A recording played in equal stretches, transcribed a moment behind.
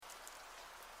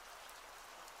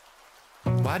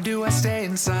Why do I stay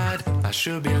inside? I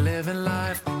should be living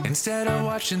life instead of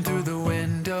watching through the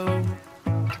window.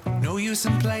 No use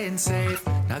in playing safe,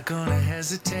 not gonna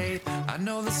hesitate. I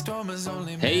know the storm is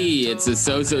only Hey, it's the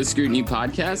So-So Scrutiny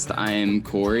podcast. I am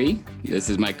Corey. This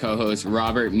is my co-host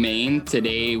Robert Main.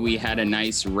 Today we had a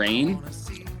nice rain.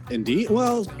 Indeed.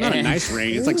 Well, not a nice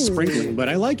rain. It's like sprinkling, but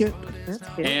I like it.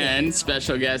 And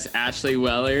special guest Ashley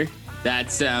Weller. That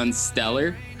sounds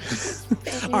stellar.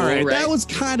 All right, that was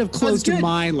kind of close to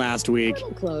mine last week.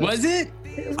 Close. Was it?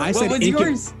 I what said was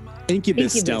yours?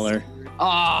 Incubus Stellar.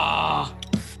 Oh.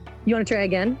 You want to try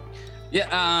again? Yeah,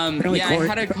 I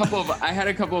had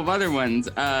a couple of other ones.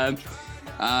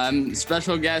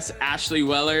 Special guest Ashley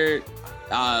Weller,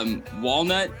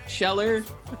 Walnut Sheller.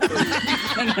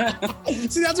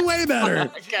 See, that's way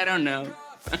better. I don't know.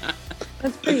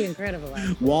 That's pretty incredible.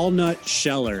 Walnut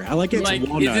Sheller. I like it. Like,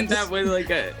 walnuts. isn't that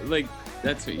what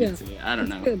that's what you say? I don't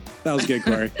know. Good. That was good,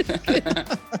 Corey.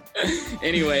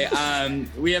 Anyway,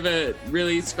 we have a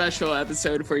really special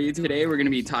episode for you today. We're going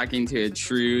to be talking to a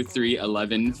true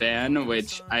 311 fan,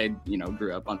 which I,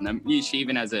 grew up on them. She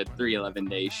even has a 311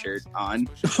 Day shirt on.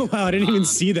 Oh, wow. I didn't even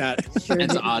see that.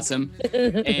 It's awesome.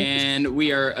 And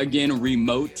we are, again,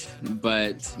 remote.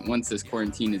 But once this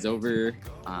quarantine is over,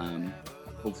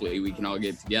 hopefully we can all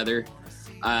get together.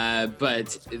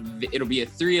 But it'll be a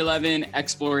 311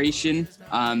 exploration.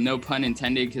 No pun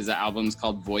intended, because the album's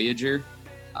called Voyager.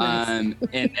 Nice.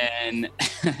 And then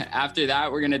after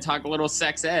that, we're going to talk a little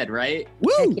sex ed, right?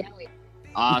 Woo!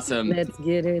 Awesome. Let's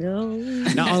get it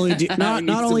on. Not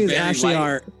only is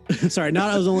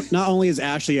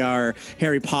Ashley our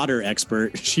Harry Potter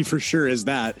expert, she for sure is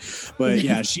that, but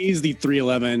yeah, she's the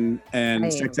 311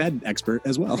 and sex ed expert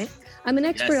as well. I'm an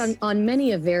expert on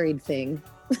many a varied thing.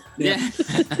 Yeah.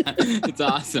 It's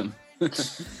awesome.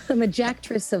 I'm a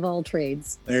jacktress of all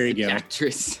trades. There you go.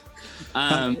 Actress.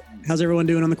 How's everyone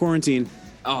doing on the quarantine?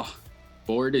 Oh,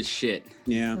 bored as shit.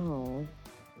 Yeah. Oh,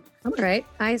 I'm all right.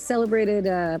 I celebrated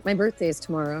my birthday's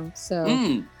tomorrow,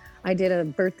 so I did a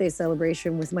birthday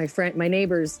celebration with my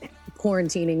neighbors,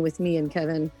 quarantining with me and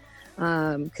Kevin,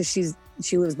 because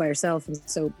she lives by herself,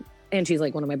 and she's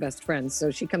like one of my best friends, so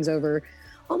she comes over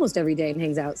almost every day and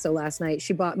hangs out. So last night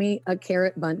she bought me a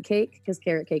carrot bundt cake, because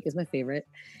carrot cake is my favorite.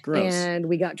 Gross. And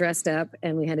we got dressed up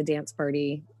and we had a dance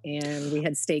party and we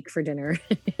had steak for dinner.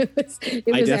 It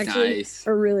was actually nice.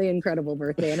 a really incredible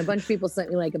birthday. And a bunch of people sent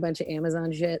me like a bunch of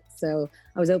Amazon shit. So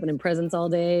I was opening presents all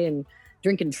day and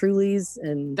drinking Trulies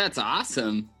and That's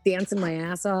awesome. dancing my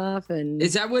ass off. And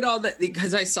Is that what all that,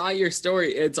 because I saw your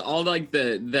story, it's all like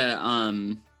the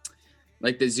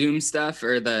Zoom stuff,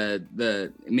 or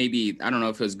the maybe, I don't know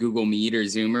if it was Google Meet or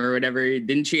Zoom or whatever.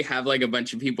 Didn't you have like a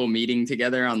bunch of people meeting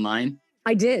together online?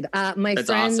 I did. My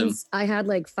That's friends, awesome. I had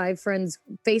like 5 friends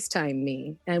FaceTime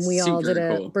me, and we all Super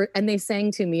did cool. and they sang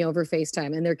to me over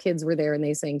FaceTime, and their kids were there and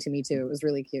they sang to me too. It was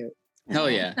really cute. Hell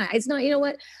yeah. It's not, you know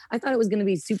what? I thought it was going to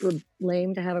be super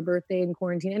lame to have a birthday in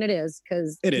quarantine, and it is,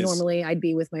 because normally I'd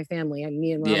be with my family, and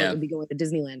me and Robert would be going to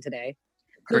Disneyland today.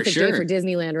 Perfect day for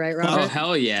Disneyland, right, Robert? Oh,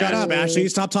 hell yeah. Shut up, Ashley.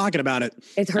 Stop talking about it.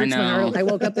 It hurts my heart. I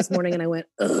woke up this morning and I went,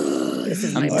 "Ugh, this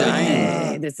is my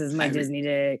birthday. This is my Disney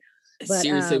day." But,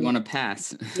 seriously want to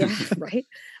pass. Yeah, right.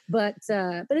 But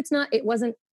it's not. It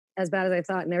wasn't as bad as I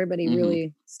thought, and everybody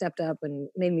really stepped up and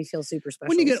made me feel super special.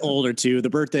 When you get older, too, the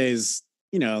birthdays,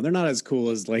 they're not as cool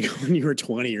as like when you were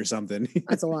 20 or something.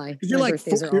 That's a lie. You're My like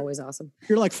birthdays are always awesome.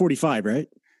 You're like 45, right?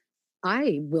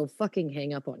 I will fucking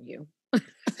hang up on you.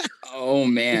 Oh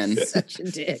man. Such a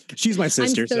dick. She's my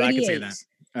sister, so I can say that.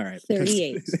 All right.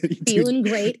 38. Dude, Feeling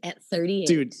great at 38.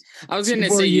 Dude, I was going to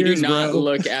say, you do not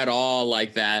look at all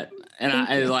like that. And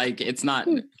I like, it's not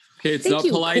Thank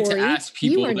you, polite Corey. to ask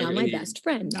people. You are now my best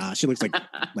friend. Nah, she looks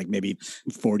like maybe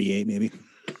 48, maybe.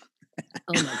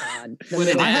 Oh my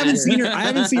God. I haven't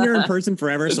seen her in person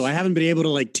forever, so I haven't been able to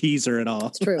like tease her at all.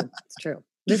 It's true. It's true.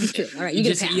 This is true. All right.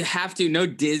 You have to, no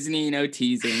Disney, no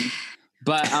teasing.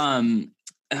 But,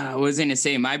 I was going to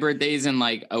say my birthday's in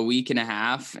like a week and a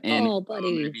half, and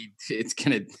buddy, it's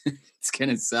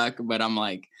gonna suck. But I'm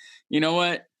like, you know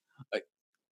what?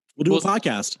 We'll do a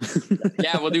podcast.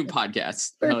 Yeah, we'll do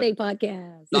podcasts. Birthday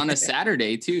podcast on a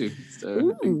Saturday too.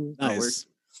 So nice.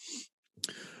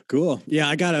 Cool. Yeah,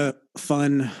 I got a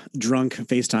fun drunk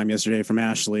FaceTime yesterday from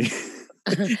Ashley.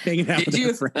 Hanging out with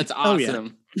her friend. That's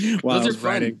awesome. Oh, yeah. While I was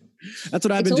writing. That's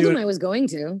what I've been doing. I told him I was going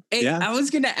to. Hey, yeah. I was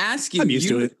going to ask you. I'm used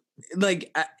to it.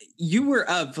 Like you were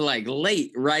up like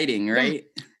late writing, right?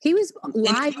 He was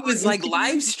live. He was like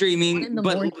live streaming,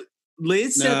 but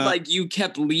Liz said like you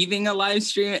kept leaving a live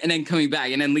stream and then coming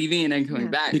back and then leaving and then coming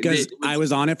back. Because I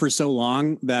was on it for so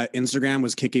long that Instagram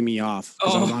was kicking me off.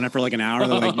 Because I was on it for like an hour.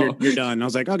 They're like, you're done. I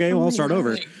was like, okay, well, I'll start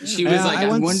over. She was like, I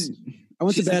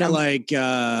went to bed at like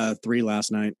 3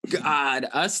 last night. God,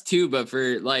 us too. But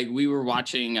for like, we were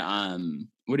watching,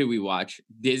 what did we watch?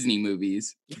 Disney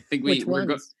movies. I think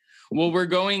we're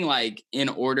going like in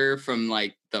order from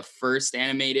like the first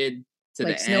animated to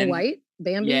like the Snow end. White,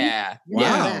 Bambi. Yeah.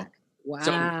 Wow. Wow.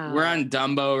 So we're on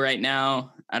Dumbo right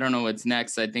now. I don't know what's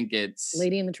next. I think it's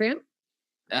Lady and the Tramp.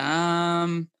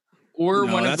 Or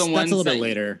one of the ones that's a little bit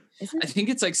later. I think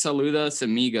it's like Saludos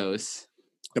Amigos.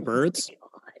 The Birds.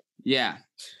 Yeah.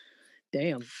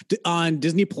 Damn. On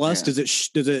Disney Plus, does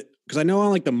it? Because I know on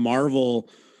like the Marvel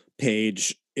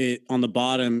page, it on the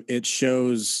bottom it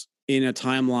shows in a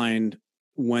timeline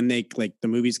when they like the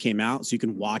movies came out, so you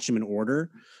can watch them in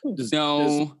order. Does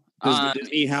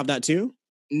Disney have that too?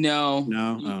 No.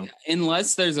 Oh.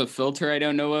 Unless there's a filter I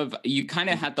don't know of. You kind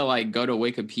of have to like go to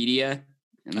Wikipedia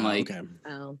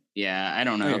and yeah, I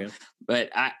don't know. But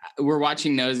we're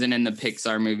watching those and then the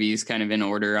Pixar movies kind of in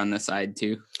order on the side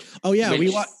too. Oh yeah,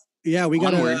 we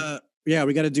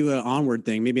gotta do an Onward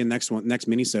thing. Maybe a next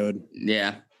minisode.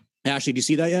 Yeah. Ashley, do you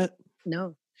see that yet?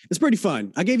 No. It's pretty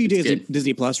fun. I gave you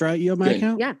Disney Plus, right? You have my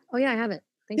account? Yeah. Oh yeah, I have it.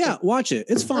 Thank you. Watch it.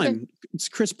 It's fun. Okay. It's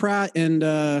Chris Pratt and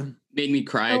made me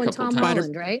cry a couple Tom times.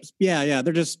 Holland, right? Yeah.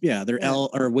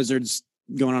 They're wizards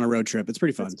going on a road trip. It's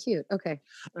pretty fun. That's cute. Okay.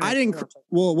 Right, I didn't.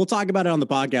 We'll talk about it on the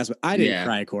podcast, but I didn't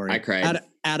cry, Corey. I cried.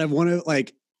 Out of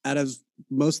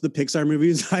most of the Pixar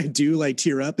movies, I do like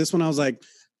tear up. This one, I was like,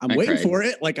 I'm waiting for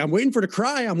it. Like I'm waiting for it to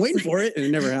cry. I'm waiting for it, and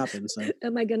it never happened. So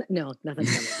am I gonna? No,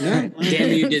 nothing's coming. Damn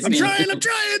you, Disney! I'm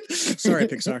trying. Sorry,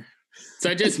 Pixar.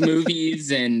 So just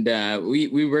movies, and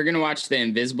we were gonna watch The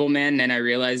Invisible Man, and then I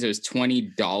realized it was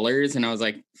 $20, and I was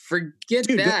like, forget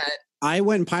that. I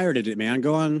went and pirated it, man.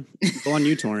 Go on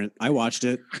uTorrent. I watched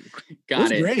it.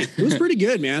 Got it. Great. It was pretty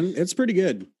good, man. It's pretty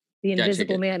good. The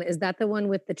Invisible Man, is that the one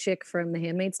with the chick from The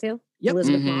Handmaid's Tale? Yep.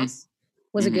 Elizabeth Moss.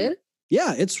 Was it good?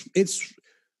 Yeah,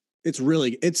 it's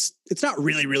really it's not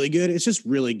really really good. It's just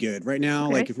really good right now.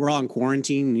 Okay. Like if we're all in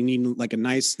quarantine, you need like a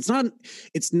nice.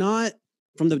 It's not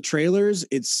from the trailers.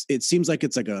 It seems like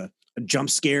it's like a jump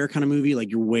scare kind of movie.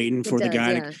 Like you're waiting for the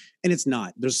guy, and it's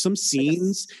not. There's some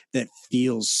scenes that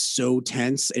feels so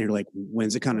tense, and you're like,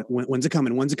 when's it coming? When's it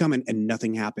coming? And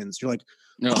nothing happens. You're like,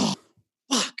 oh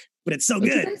fuck! But it's so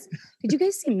good. Did you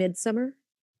guys see Midsommar?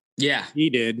 Yeah,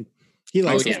 he did. He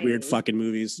likes those weird fucking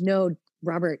movies. No,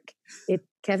 Robert.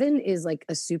 Kevin is like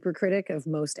a super critic of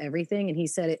most everything, and he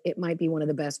said it might be one of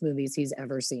the best movies he's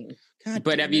ever seen.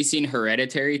 But have you seen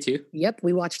Hereditary too? Yep,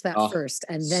 we watched that first,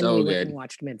 and then we went and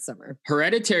watched Midsommar.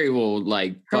 Hereditary will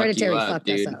like fucked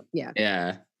us up.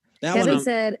 Yeah. Kevin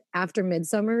said after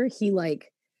Midsommar, he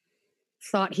like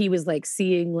thought he was like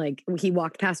seeing like he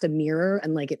walked past a mirror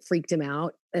and like it freaked him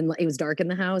out, and it was dark in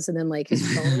the house, and then like his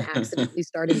phone accidentally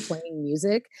started playing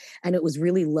music and it was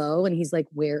really low, and he's like,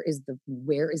 where is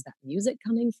that music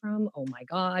coming from? Oh my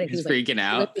god. He's freaking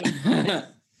out.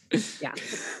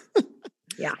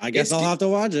 Yeah. I guess I'll have to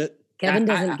watch it. Kevin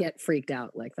doesn't get freaked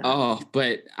out like that. Oh,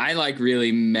 but I like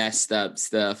really messed up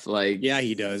stuff. Like, yeah,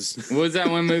 he does. What was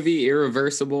that one movie?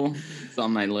 Irreversible. It's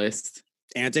on my list.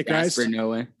 Antichrist. Jasper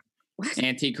Noah. What?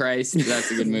 Antichrist.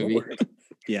 That's a good movie.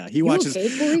 Yeah, he watches.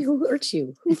 Okay, Corey? Who hurt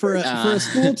you? For a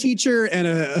school teacher and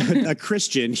a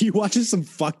Christian, he watches some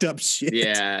fucked up shit.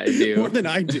 Yeah, I do. More than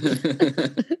I do.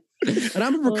 And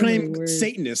I'm a proclaimed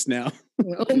Satanist now.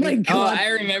 Oh my god! Oh, I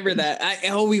remember that.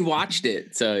 We watched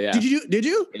it. So yeah. Did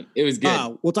you? It was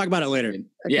good. We'll talk about it later. Okay.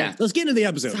 Yeah. Let's get into the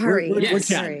episode. Sorry. We're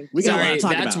chatting. We got a lot to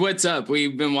talk That's about. what's up.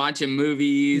 We've been watching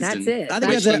movies. That's it. I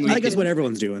think that's what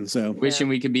everyone's doing. So wishing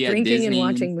we could be at drinking Disney and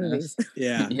watching movies.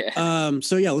 Yeah.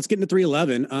 So yeah, let's get into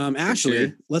 311.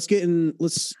 Ashley,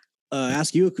 let's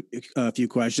ask you a few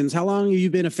questions. How long have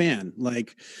you been a fan?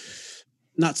 Like,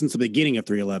 not since the beginning of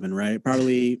 311, right?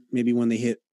 Probably maybe when they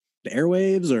hit the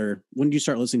airwaves, or when did you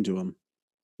start listening to them?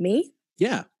 Me?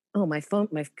 Yeah. Oh, my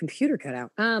computer cut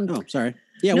out. Oh, sorry.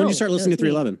 Yeah, when did you start listening to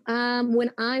 311?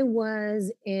 When I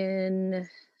was in,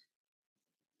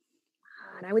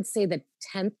 I would say the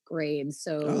 10th grade.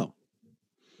 So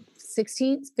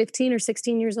 15 or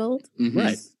 16 years old. Mm-hmm.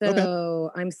 Right.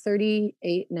 So I'm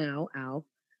 38 now.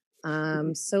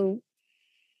 So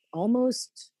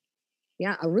almost,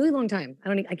 a really long time.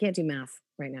 I can't do math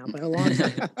right now, but a long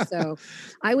time. So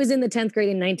I was in the 10th grade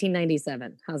in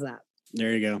 1997. How's that?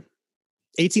 There you go.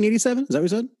 1887? Is that what you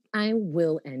said? I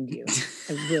will end you.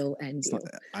 I will end you.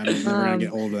 I'm never gonna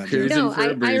get old of that. No,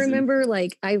 I remember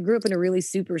like I grew up in a really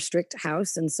super strict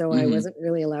house, and so I wasn't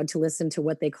really allowed to listen to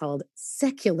what they called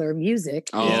secular music.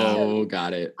 Oh,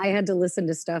 got it. I had to listen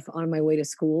to stuff on my way to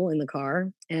school in the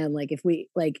car, and like if we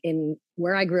like in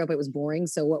where I grew up, it was boring.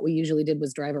 So what we usually did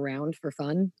was drive around for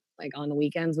fun. Like on the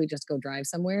weekends, we just go drive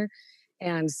somewhere.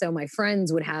 And so my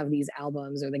friends would have these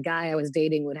albums, or the guy I was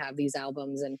dating would have these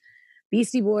albums, and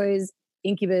Beastie Boys,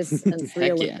 Incubus, and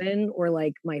 311 were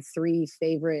like my three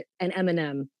favorite, and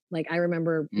Eminem. Like I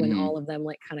remember when all of them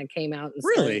like kind of came out. And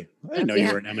really? I didn't know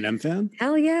you were an Eminem fan.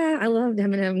 Hell yeah, I loved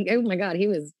Eminem. Oh my god, he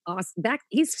was awesome.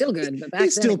 He's still good, but back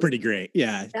he's then still pretty great.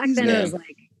 Yeah. Back then I was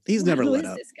like, he's never let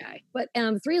up. This guy, but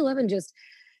 311 just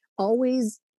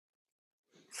always,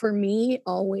 for me,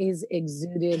 always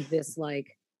exuded this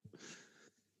like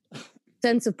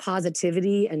sense of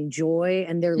positivity and joy,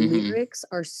 and their lyrics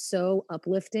are so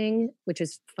uplifting, which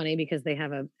is funny because they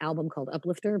have an album called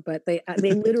Uplifter, but they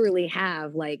literally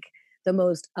have like the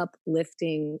most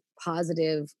uplifting,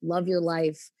 positive, love your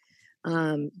life,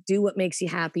 do what makes you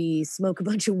happy, smoke a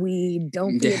bunch of weed,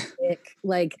 don't be a dick.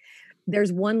 Like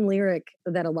there's one lyric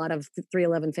that a lot of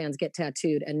 311 fans get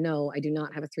tattooed, and no, I do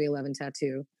not have a 311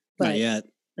 tattoo, but not yet.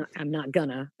 I'm not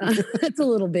gonna. It's a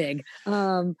little big.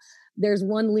 There's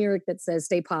one lyric that says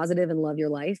 "Stay positive and love your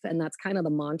life," and that's kind of the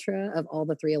mantra of all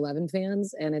the 311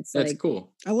 fans. And that's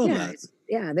cool. I love that.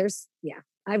 Yeah,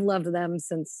 I've loved them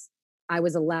since I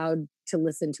was allowed to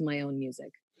listen to my own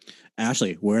music.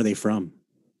 Ashley, where are they from?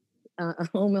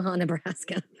 Omaha,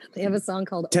 Nebraska. They have a song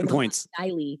called 10 Omaha points.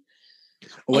 Styley.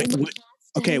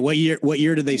 Okay, what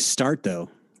year did they start though?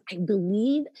 I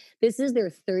believe this is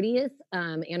their 30th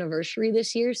anniversary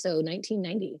this year, so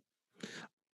 1990.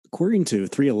 According to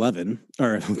 311,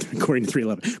 or according to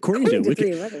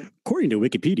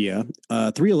Wikipedia,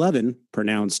 311,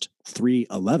 pronounced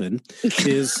 311,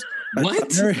 is what?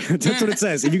 That's what it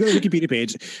says. If you go to the Wikipedia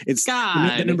page, it's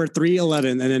the number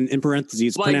 311, and then in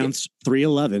parentheses, pronounced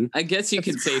 311. I guess you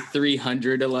could say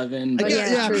 311. But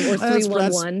yeah, true. Or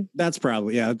 311. That's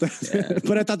probably,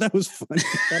 but I thought that was funny.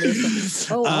 That is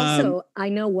funny. Oh, also, I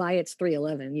know why it's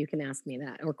 311. You can ask me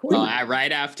that. Or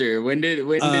right after. When did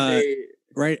they...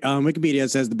 Right. Wikipedia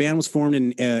says the band was formed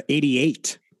in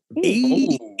 88.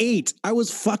 88. I was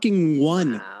fucking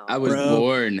one. Wow. I was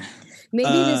born. Maybe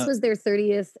this was their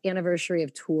 30th anniversary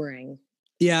of touring.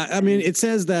 Yeah. I mean, it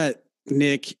says that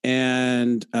Nick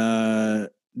and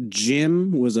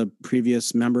Jim was a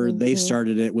previous member. They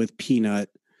started it with Peanut.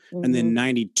 And then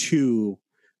 92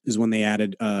 is when they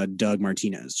added Doug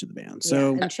Martinez to the band.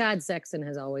 So and Chad Sexton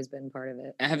has always been part of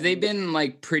it. Have they been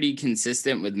like pretty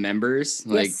consistent with members?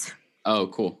 Like, yes. Oh,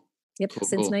 cool. Yep. Cool,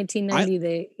 since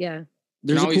 1990,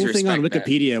 There's a cool thing on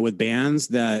Wikipedia with bands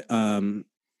that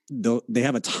they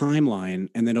have a timeline,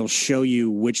 and then it'll show you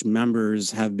which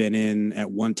members have been in at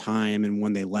one time and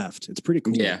when they left. It's pretty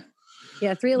cool. Yeah.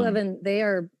 Yeah. 311, they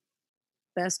are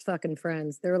best fucking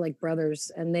friends. They're like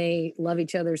brothers, and they love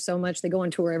each other so much. They go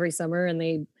on tour every summer, and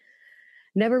they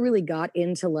never really got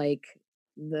into like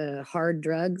the hard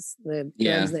drugs,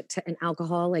 drugs and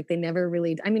alcohol. Like they never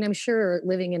really, I mean, I'm sure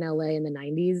living in LA in the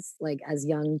 90s, like as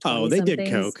young. They did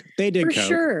coke. They did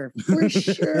coke. For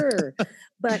sure.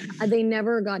 But they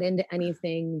never got into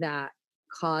anything that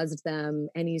caused them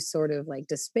any sort of like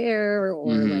despair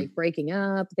or like breaking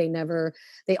up.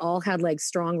 They all had like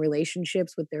strong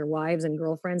relationships with their wives and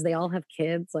girlfriends. They all have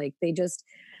kids. Like they just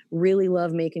really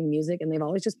love making music, and they've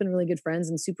always just been really good friends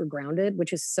and super grounded,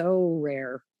 which is so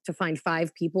rare to find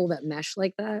 5 people that mesh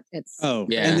like that.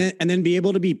 And then be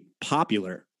able to be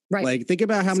popular. Right. Like think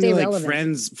about how many like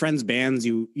friends bands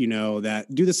you know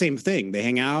that do the same thing. They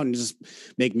hang out and just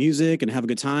make music and have a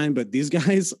good time, but these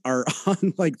guys are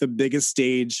on like the biggest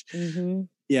stage.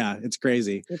 Yeah, it's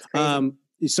crazy.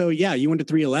 So you went to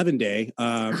 311 Day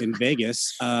in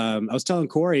Vegas. I was telling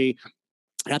Corey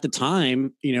at the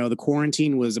time, the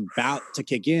quarantine was about to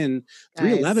kick in.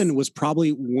 311 was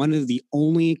probably one of the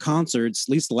only concerts,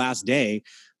 at least the last day,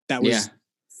 that was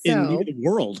in the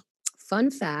world. Fun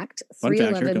fact,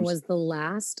 311 was the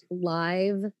last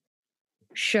live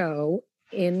show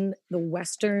in the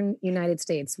Western United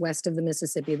States, west of the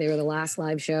Mississippi. They were the last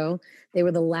live show. They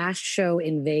were the last show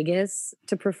in Vegas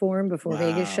to perform before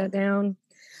Vegas shut down.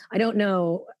 I don't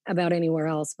know about anywhere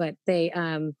else, but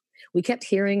we kept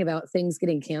hearing about things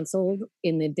getting canceled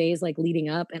in the days like leading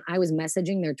up. And I was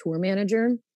messaging their tour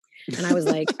manager, and I was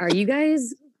like, are you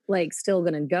guys like still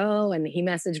going to go? And he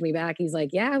messaged me back. He's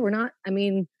like, yeah, we're not. I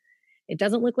mean, it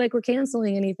doesn't look like we're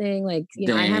canceling anything. Like,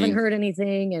 I haven't heard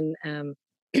anything. And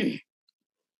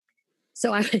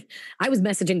So I was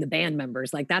messaging the band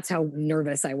members. Like, that's how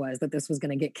nervous I was that this was going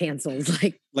to get canceled.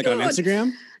 Like on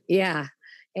Instagram? Yeah.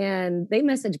 And they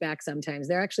message back sometimes.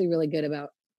 They're actually really good about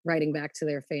writing back to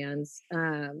their fans.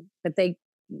 But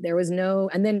there was no,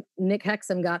 and then Nick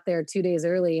Hexum got there 2 days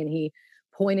early and he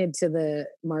pointed to the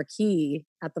marquee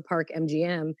at the Park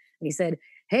MGM and he said,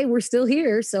 "Hey, we're still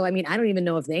here." So, I mean, I don't even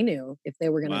know if they knew if they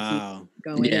were going to keep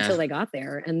going until they got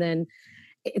there. And then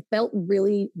it felt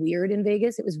really weird in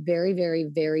Vegas. It was very, very,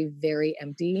 very, very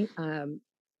empty.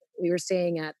 We were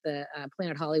staying at the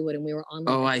Planet Hollywood and we were on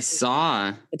I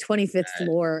saw the 25th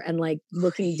floor and like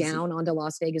looking down onto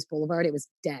Las Vegas Boulevard. It was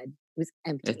dead. It was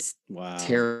empty. It's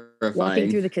terrifying.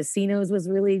 Walking through the casinos was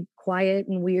really quiet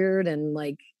and weird. And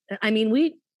like, I mean,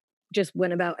 we just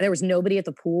went about, there was nobody at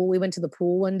the pool. We went to the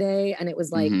pool one day and it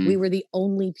was like, we were the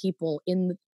only people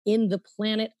in the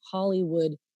Planet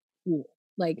Hollywood pool.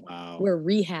 Like where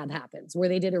rehab happens, where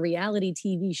they did a reality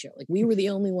TV show. Like we were the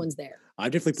only ones there. I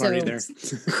definitely partied there.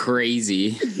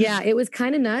 Crazy. Yeah, it was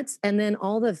kind of nuts. And then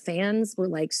all the fans were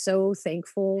like so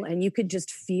thankful and you could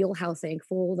just feel how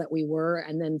thankful that we were.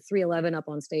 And then 311 up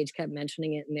on stage kept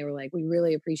mentioning it. And they were like, "We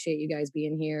really appreciate you guys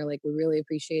being here. Like, we really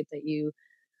appreciate that you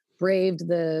braved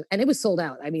and it was sold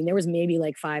out. I mean, there was maybe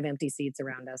like 5 empty seats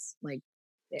around us. Like,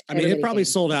 I mean, it probably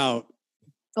sold out.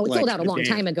 Oh, it sold out a long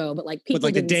time ago, but like people but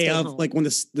like the day of, home. like when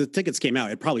the tickets came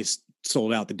out, it probably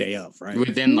sold out the day of, right?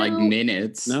 Within like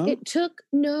minutes. No, it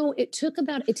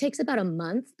takes about a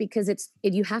month because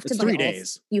you have to buy 3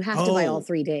 days. You have to buy all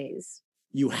 3 days.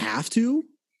 You have to?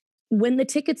 When the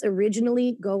tickets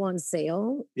originally go on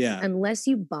sale, yeah, unless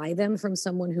you buy them from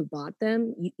someone who bought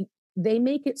them, they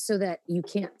make it so that you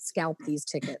can't scalp these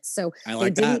tickets. So I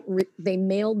like that. They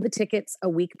mailed the tickets a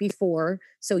week before,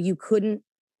 so you can't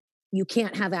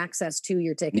have access to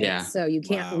your tickets. So you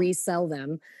can't resell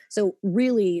them. So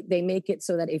really they make it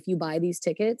so that if you buy these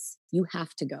tickets, you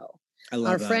have to go. I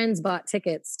love Our that. friends bought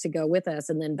tickets to go with us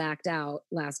and then backed out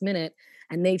last minute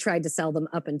and they tried to sell them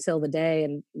up until the day.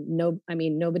 And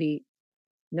nobody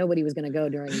was going to go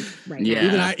during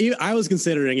now. Even I was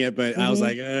considering it, but I was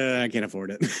like, I can't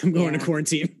afford it. I'm going to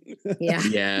quarantine.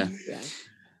 Yeah.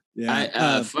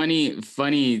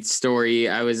 Funny story.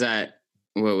 I was at,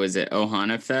 what was it,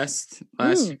 Ohana Fest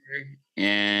last year?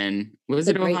 And was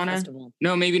it Ohana? Festival.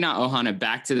 No, maybe not Ohana.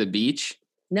 Back to the Beach.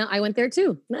 No, I went there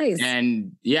too. Nice.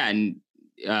 And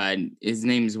his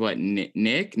name's what?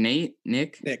 Nick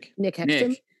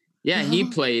Hexum. Yeah, he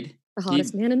played. The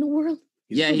hottest man in the world.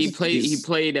 Yeah, he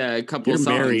played a couple songs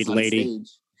married, on lady.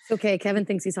 stage. It's okay. Kevin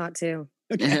thinks he's hot too.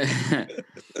 Okay.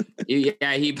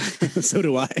 So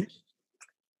do I.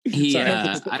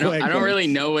 I don't really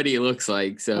know what he looks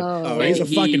like. So he's a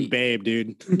fucking babe,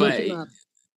 dude. But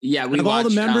yeah, we of all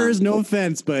the members, no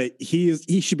offense, but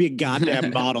he should be a goddamn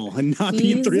model and not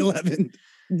be in 311.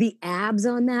 The abs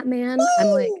on that man, woo! I'm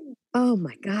like, oh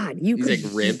my God. He's like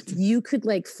ripped. You could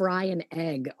like fry an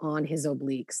egg on his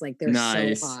obliques. Like they're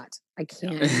so hot. I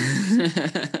can't.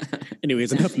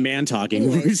 Anyways, enough man talking.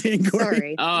 What were you saying,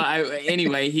 Corey? Sorry.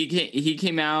 Anyway, he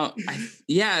came out.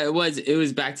 It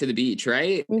was Back to the Beach,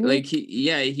 right? Mm-hmm. Like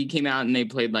he came out and they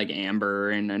played like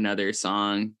Amber and another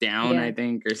song, Down, I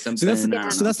think, or something.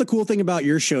 So that's the cool thing about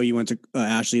your show. You went to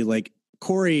Ashley, like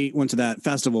Corey went to that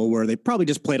festival where they probably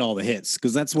just played all the hits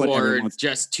because that's what or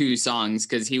just 2 songs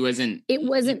because he wasn't. It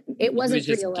wasn't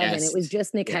 311. It was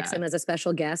just Nick Hexum as a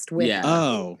special guest with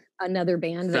another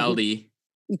band. Feldy.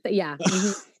 Yeah.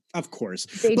 Of course.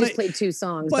 They just played 2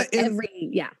 songs. But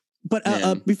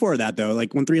before that though,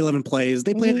 like when 311 plays,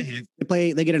 they play the hits.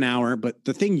 They get an hour. But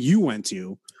the thing you went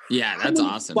to, that's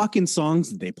awesome. Fucking songs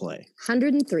did they play?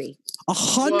 103.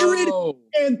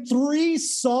 103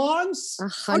 songs?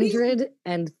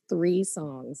 103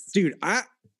 songs. Dude, I'm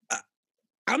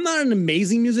not an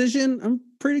amazing musician. I'm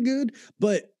pretty good,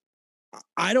 but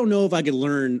I don't know if I could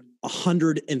learn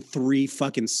 103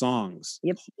 fucking songs.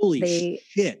 Yep. Holy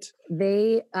shit.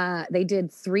 They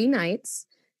did 3 nights,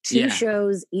 2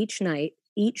 shows each night.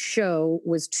 Each show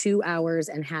was 2 hours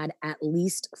and had at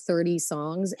least 30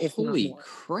 songs, if not more. Holy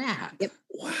crap. Yep.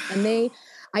 Wow. And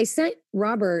I sent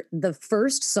Robert the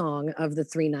first song of the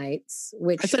 3 nights,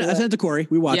 which I sent it to Corey.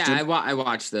 We watched it. Yeah, I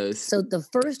watched those. So the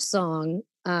first song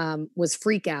was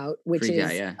Freak Out, which is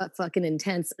a fucking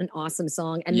intense and awesome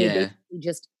song. And they basically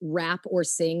just rap or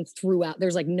sing throughout.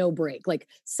 There's like no break. Like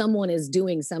someone is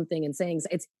doing something and saying,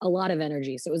 it's a lot of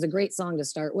energy. So it was a great song to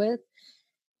start with.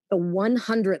 The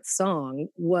 100th song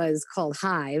was called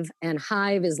Hive, and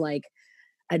Hive is like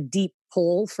a deep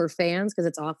pull for fans because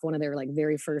it's off one of their like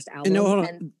very first albums. And no, hold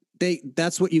on.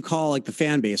 That's what you call like the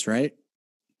fan base, right?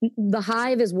 The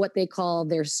Hive is what they call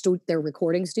their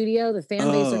recording studio. The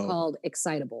fan base are called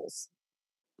Excitables.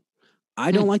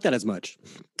 I don't like that as much.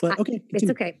 But okay,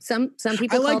 it's okay. Some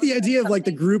people. I like the idea of like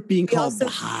the group being called the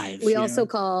Hive. We also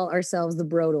call ourselves the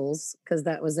Brodels because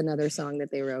that was another song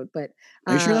that they wrote. But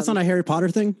are you sure that's not a Harry Potter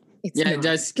thing? Yeah, not. It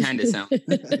does kind of sound.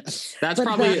 That's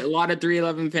probably a lot of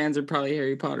 311 fans are probably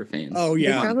Harry Potter fans. Oh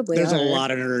yeah, probably there's a lot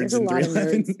of nerds. There's a lot of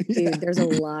nerds, dude. There's a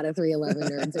lot of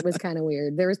 311 nerds. It was kind of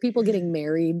weird. There was people getting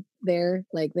married there.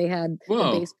 Like they had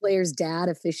the bass player's dad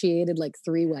officiated like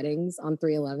 3 weddings on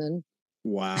 311.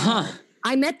 Wow. Huh.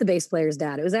 I met the bass player's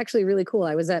dad. It was actually really cool.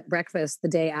 I was at breakfast the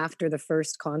day after the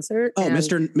first concert. Oh,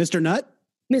 Mr. Nut?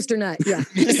 Mr. Nut, yeah.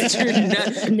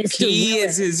 Mr. Nut. He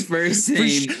is his first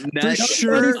name.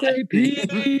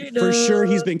 For sure,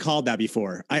 he's been called that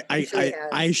before.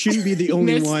 I shouldn't be the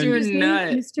only one.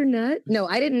 Mr. Nut. No,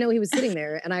 I didn't know he was sitting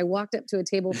there, and I walked up to a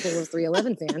table full of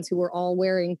 311 fans who were all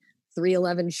wearing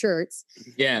 311 shirts.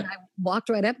 Yeah. And I walked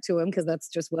right up to him because that's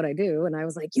just what I do, and I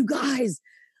was like, "You guys,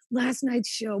 last night's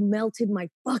show melted my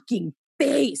fucking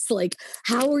face. Like,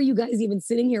 how are you guys even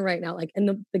sitting here right now?" Like,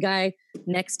 and the guy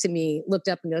next to me looked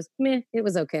up and goes, "Meh, it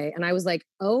was okay." And I was like,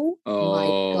 oh my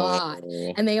God.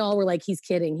 And they all were like, he's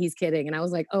kidding. And I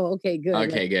was like, oh, okay, good.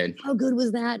 Okay, like, good. How good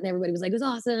was that? And everybody was like, it was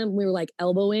awesome. We were like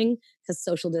elbowing because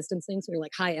social distancing. So we were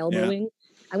like high elbowing.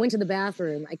 Yeah. I went to the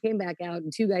bathroom. I came back out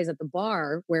and 2 guys at the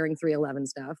bar wearing 311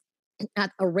 stuff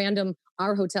at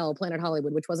our hotel, Planet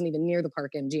Hollywood, which wasn't even near the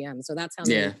Park MGM. So that's how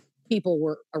many people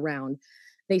were around.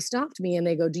 They stopped me and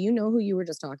they go, "Do you know who you were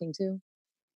just talking to?" And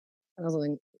I was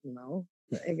like, "No."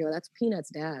 They go, "That's Peanut's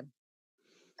dad."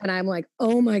 And I'm like,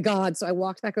 "Oh my God." So I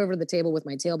walked back over to the table with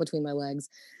my tail between my legs.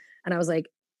 And I was like,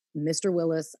 "Mr.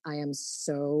 Willis, I am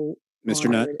so Mr.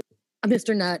 Nut.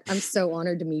 Mr. Nut, I'm so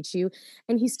honored to meet you."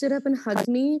 And he stood up and hugged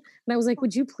me. And I was like,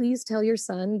 "Would you please tell your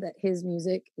son that his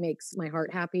music makes my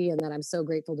heart happy and that I'm so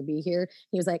grateful to be here?"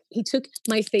 He was like, he took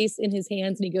my face in his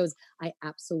hands and he goes, "I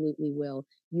absolutely will.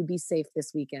 You be safe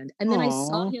this weekend." And then I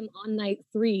saw him on night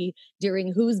 3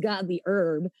 during Who's Got the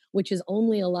Herb, which is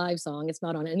only a live song. It's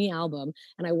not on any album.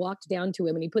 And I walked down to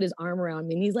him and he put his arm around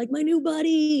me and he's like, "My new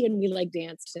buddy." And we like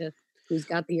danced to Who's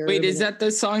Got the Herb. Wait, is that the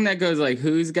song that goes like,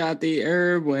 "Who's got the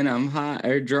herb when I'm hot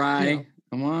or dry?" No.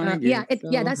 Come on.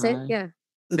 That's it. Yeah.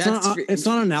 It's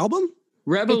not an album?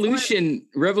 Revolution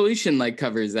like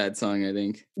covers that song, I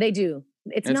think. They do.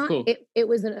 It's That's not cool. It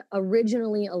was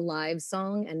originally a live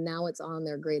song and now it's on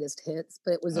their greatest hits,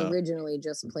 but it was originally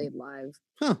just played live.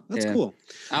 Huh, that's cool.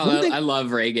 I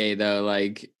love reggae though,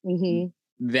 like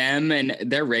them and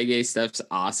their reggae stuff's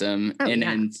awesome.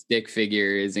 And Stick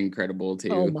Figure is incredible too.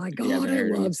 Oh my God, I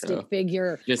love Stick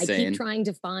Figure. Just I keep trying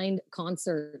to find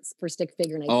concerts for Stick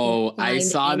Figure. And I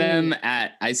saw them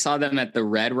at the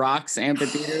Red Rocks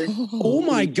Amphitheater. Oh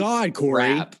my God,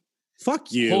 Corey. Crap.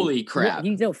 Fuck you. Holy crap.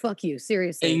 Fuck you.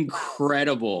 Seriously.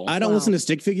 Incredible. I don't listen to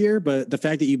Stick Figure, but the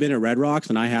fact that you've been at Red Rocks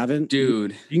and I haven't.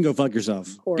 Dude. You can go fuck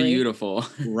yourself. Corey, beautiful.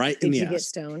 Right in the ass. Did you get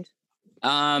stoned?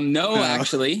 No,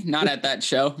 actually. Not at that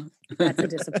show. That's a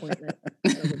disappointment.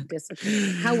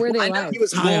 How were they live? He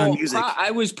was high on music.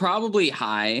 I was probably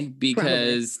high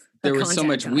because there was so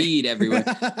much weed everywhere.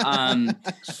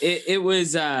 It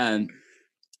was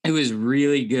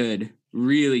really good.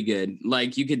 Really good.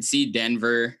 Like you could see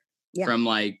Denver from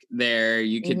like there.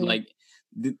 You could like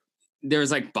there was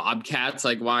like bobcats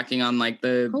like walking on like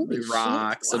the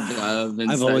rocks above. And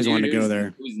I've always wanted to go there.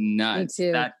 It was nuts.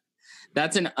 Me too.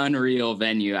 That's an unreal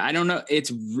venue. I don't know.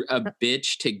 It's a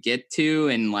bitch to get to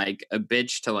and like a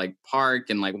bitch to like park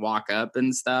and like walk up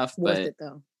and stuff. Worth but it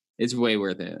though. It's way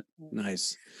worth it.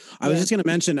 Nice. I was just gonna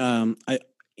mention. I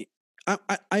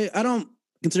don't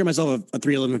consider myself a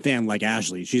 311 fan like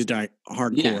Ashley. She's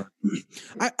hardcore.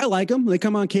 Yeah. I like them. They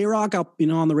come on K-Rock,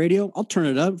 on the radio. I'll turn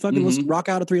it up. Fucking let's rock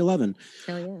out at 311.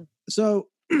 Hell yeah. So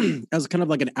as kind of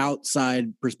like an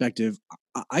outside perspective,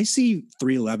 I see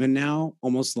 311 now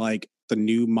almost like the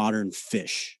new modern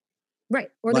Fish. Right.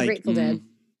 Or the Grateful Dead.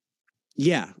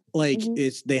 Yeah. Like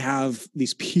they have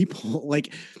these people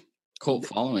like cult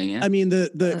following. Yeah. I mean,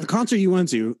 the concert you went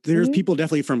to, there's people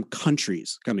definitely from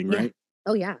countries coming, right?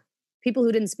 Oh yeah. People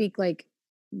who didn't speak like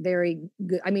very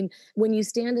good. I mean, when you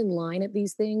stand in line at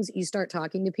these things, you start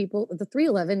talking to people. The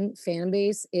 311 fan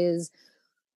base is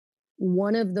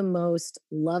one of the most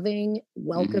loving,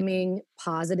 welcoming,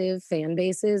 positive fan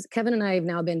bases. Kevin and I have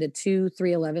now been to 2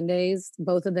 311 days,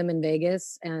 both of them in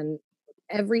Vegas. And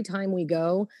every time we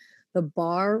go, the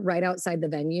bar right outside the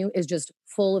venue is just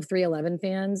full of 311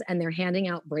 fans, and they're handing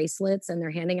out bracelets and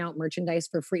they're handing out merchandise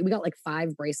for free. We got like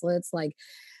 5 bracelets. Like,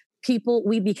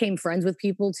 we became friends with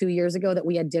people 2 years ago that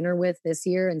we had dinner with this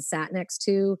year and sat next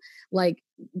to. Like,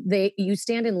 you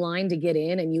stand in line to get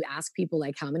in and you ask people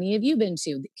like, how many have you been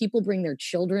to? People bring their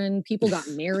children, people got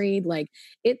married. Like,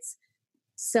 it's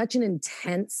such an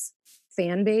intense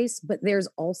fan base, but there's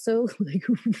also like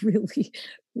really,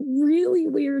 really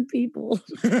weird people.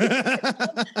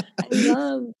 I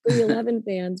love 311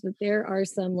 fans, but there are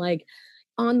some like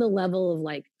on the level of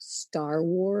like Star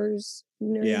Wars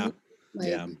nerds. Yeah.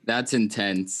 Like, that's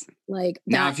intense. Like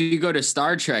now, that, if you go to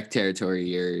Star Trek territory,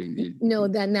 you're no,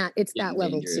 then that it's that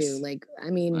level dangerous. too. Like, I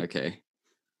mean, okay,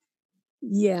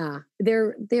 yeah,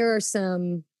 there are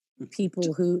some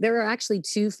people who there are actually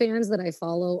 2 fans that I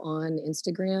follow on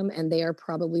Instagram, and they are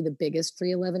probably the biggest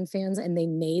 311 fans, and they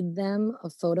made them a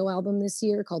photo album this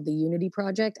year called the Unity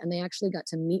Project, and they actually got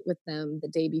to meet with them the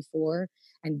day before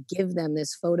and give them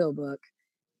this photo book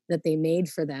that they made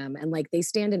for them. And like they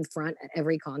stand in front at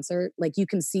every concert. Like you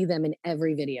can see them in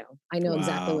every video. I know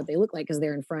exactly what they look like because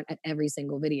they're in front at every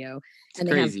single video. And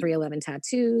they have 311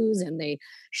 tattoos, and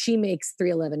she makes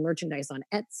 311 merchandise on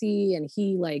Etsy, and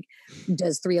he like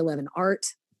does 311 art.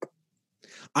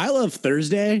 I love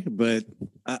Thursday, but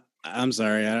I'm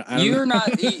sorry. I don't you're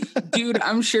not, dude.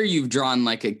 I'm sure you've drawn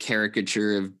like a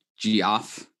caricature of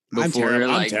Geoff. Before,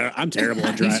 I'm terrible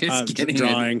at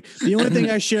drawing. The only thing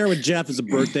I share with Jeff is a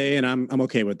birthday, and I'm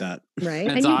okay with that. Right.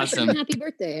 That's awesome. Happy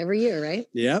birthday every year, right?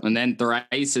 Yeah. And then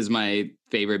Thrice is my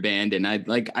favorite band, and I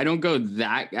don't go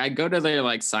that. I go to their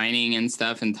like signing and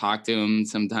stuff and talk to them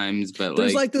sometimes, but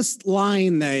there's like this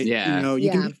line that you can be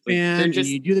a fan, and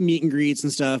you do the meet and greets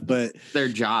and stuff, but their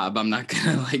job. I'm not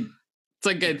gonna like.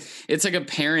 It's like a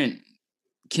parent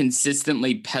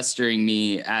consistently pestering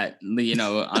me at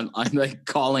on like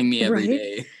calling me every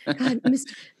day. God,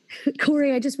 Mr.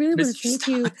 Corey, I just really want to thank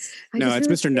you. It's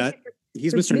Mr. Nutt.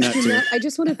 He's Mr. Nutt too. I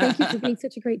just want to thank you for being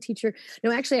such a great teacher.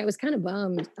 No, actually, I was kind of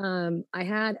bummed.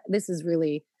 This is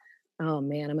really, oh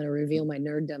man, I'm going to reveal my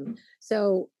nerddom.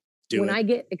 So I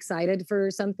get excited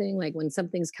for something, like when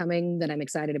something's coming that I'm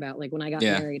excited about, like when I got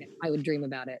married, I would dream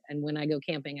about it. And when I go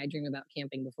camping, I dream about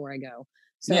camping before I go.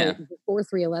 So before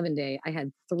 311 Day, I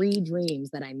had 3 dreams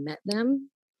that I met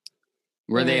them.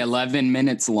 Were they 11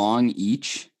 minutes long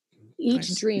each?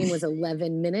 Each dream was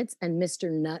 11 minutes, and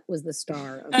Mr. Nutt was the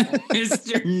star of that.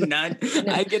 Mr. Nutt.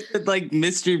 I get the like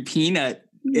Mr. Peanut.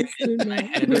 Mr.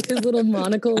 Nutt with his little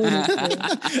monocle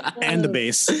and the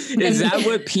bass. Is that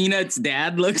what Peanut's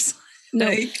dad looks like?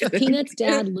 No, Peanut's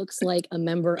dad looks like a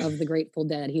member of the Grateful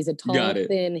Dead. He's a tall,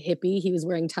 thin hippie. He was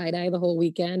wearing tie-dye the whole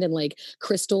weekend and like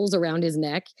crystals around his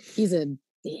neck. He's a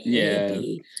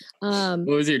hippie. What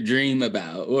was your dream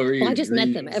about? What were your I just dreams?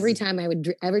 met them. Every time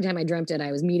I dreamt it,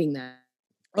 I was meeting them.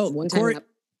 One time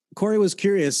Corey was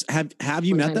curious. Have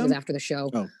you met them? It was after the show.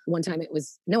 Oh. One time it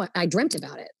was, no, I dreamt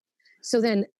about it. So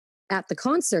then at the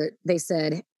concert, they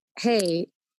said, hey,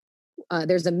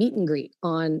 there's a meet and greet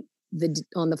on the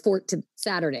 4th to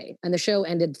Saturday, and the show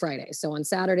ended Friday. So on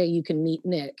Saturday you can meet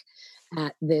Nick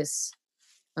at this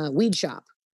weed shop.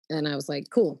 And I was like,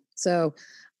 cool. So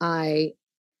Kevin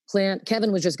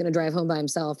was just going to drive home by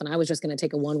himself, and I was just going to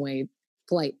take a one-way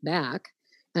flight back,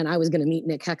 and I was going to meet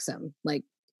Nick Hexum. Like,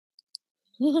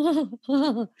 I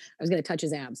was going to touch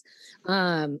his abs.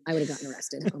 I would have gotten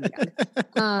arrested. Oh my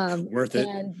God. Worth it.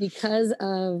 And because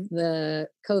of the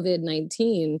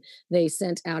COVID-19, they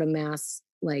sent out a mass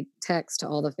like text to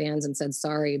all the fans and said,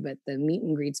 sorry, but the meet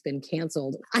and greet's been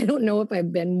canceled. I don't know if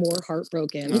I've been more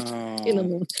heartbroken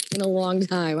in a long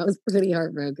time. I was pretty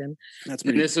heartbroken.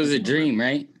 This was a dream,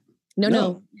 right?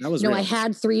 No. That was real. I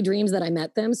had 3 dreams that I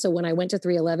met them. So when I went to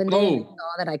 311 Day and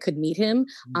saw that I could meet him,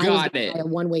 I was going to buy a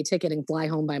one-way ticket and fly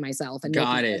home by myself, and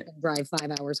drive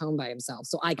 5 hours home by himself.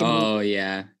 So I could meet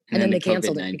him. And then they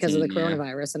canceled it because of the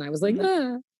coronavirus. And I was like,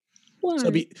 why?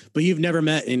 So, but you've never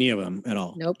met any of them at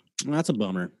all? Nope. Well, that's a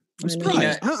bummer. I'm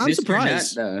surprised. I'm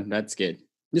surprised. Nutt, that's good.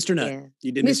 Mr. Nutt. Yeah.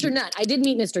 You did Mr. Nutt. I did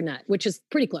meet Mr. Nutt, which is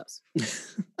pretty close.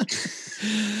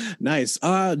 Nice.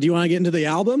 Do you want to get into the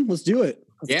album? Let's do it.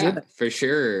 For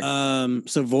sure.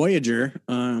 So Voyager.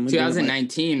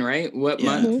 2019, right? What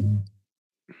month?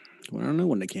 Well, I don't know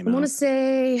when they came out. I want to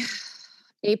say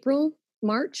April,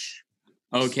 March.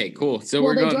 Okay, cool. So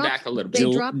we're going back a little bit.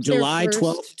 July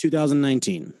 12th,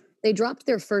 2019. They dropped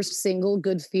their first single,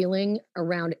 Good Feeling,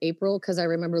 around April, because I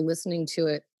remember listening to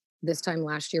it this time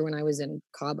last year when I was in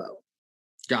Cabo.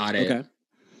 Got it. Okay.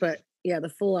 But yeah, the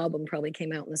full album probably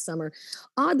came out in the summer.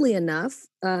 Oddly enough,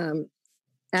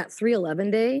 at 311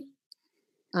 Day,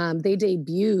 they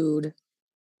debuted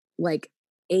like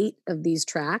 8 of these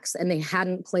tracks, and they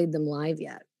hadn't played them live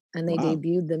yet. And they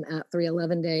debuted them at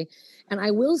 311 Day. And I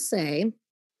will say,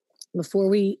 before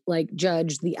we like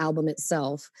judge the album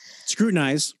itself,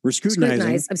 we're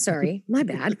scrutinizing. I'm sorry, my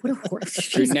bad. What a horse.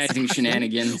 Scrutinizing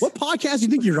shenanigans. What podcast do you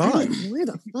think you're on? Where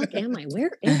the fuck am I?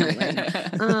 Where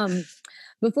am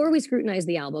I? Before we scrutinize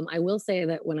the album, I will say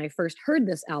that when I first heard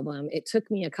this album, it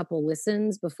took me a couple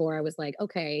listens before I was like,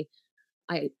 okay,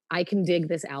 I can dig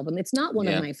this album. It's not one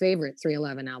of my favorite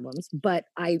 311 albums, but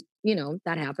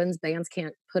that happens. Bands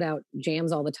can't put out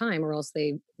jams all the time or else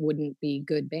they wouldn't be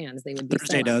good bands. They would be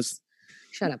Thursday does.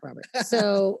 Shut up, Robert.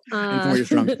 So and 4 years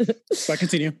strong. So I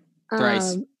continue.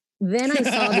 Thrice. Then I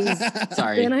saw these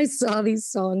Sorry. Then I saw these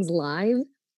songs live.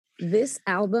 This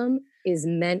album is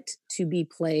meant to be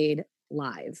played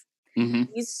live.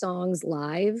 Mm-hmm. These songs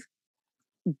live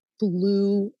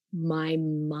blew my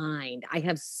mind. I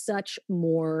have such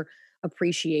more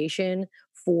appreciation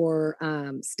for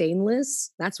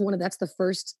Stainless. That's the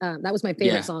first that was my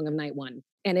favorite song of night one,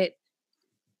 and it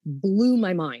blew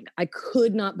my mind. I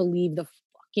could not believe the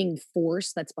fucking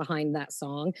force that's behind that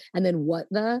song. And then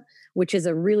which is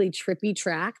a really trippy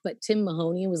track, but Tim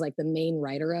Mahoney was like the main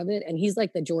writer of it, and he's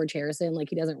like the George Harrison, like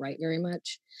he doesn't write very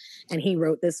much, and he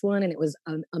wrote this one, and it was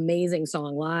an amazing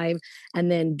song live.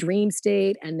 And then Dream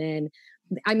State, and then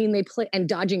they play, and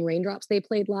Dodging Raindrops they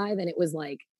played live, and it was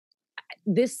like,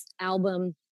 this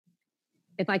album,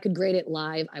 if I could grade it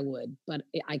live, I would, but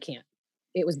I can't.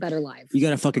 It was better live. You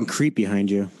got a fucking creep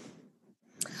behind you.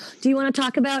 Do you want to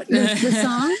talk about the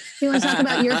song? Do you want to talk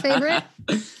about your favorite?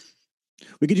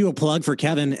 We could do a plug for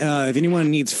Kevin. If anyone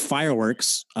needs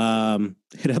fireworks,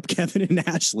 hit up Kevin and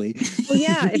Ashley. Well,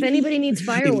 yeah. If anybody needs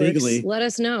fireworks, Illegally. let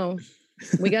us know.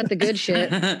 We got the good shit.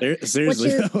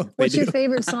 Seriously. What's your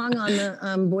favorite song on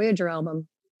the Voyager album?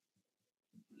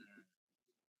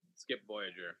 Skip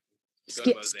Voyager.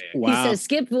 Skip, wow. He says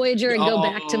skip Voyager and go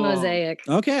back to Mosaic.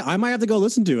 Okay, I might have to go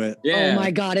listen to it. Yeah. Oh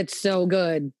my God, it's so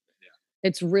good.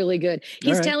 It's really good.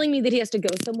 He's telling me that he has to go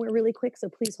somewhere really quick, so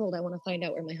please hold. I want to find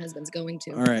out where my husband's going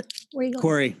to. All right. Where are you going?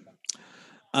 Corey,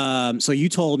 so you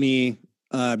told me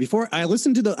before I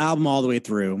listened to the album all the way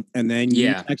through, and then you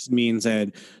texted me and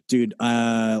said, dude,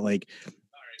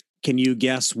 can you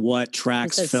guess what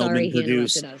tracks Feldman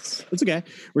produced? It's okay.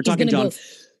 We're talking John.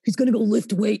 He's going to go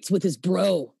lift weights with his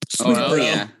bro. Sweet bro.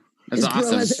 Yeah. That's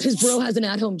awesome. His bro has an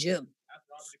at-home gym.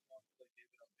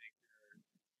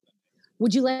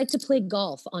 Would you like to play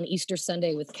golf on Easter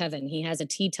Sunday with Kevin? He has a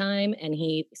tee time, and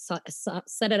he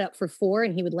set it up for 4,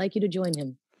 and he would like you to join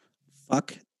him.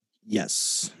 Fuck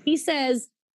yes. He says,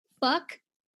 fuck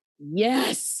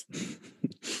yes.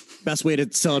 Best way to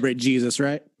celebrate Jesus,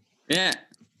 right? Yeah.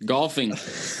 Golfing.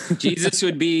 Jesus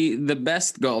would be the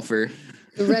best golfer.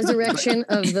 The resurrection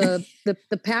of the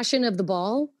passion of the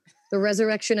ball, the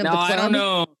resurrection of the club. I don't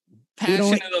know. Passion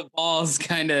of the ball's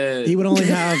kind of. He would only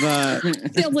have.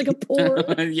 Sounds like a pour.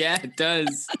 Yeah, it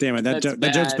does. Damn it!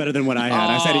 That joke's better than what I had.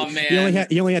 I said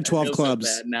he only had 12 clubs.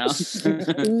 So now.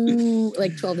 Ooh,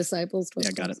 like 12 disciples. 12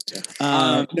 yeah, got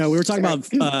it. No, we were talking about.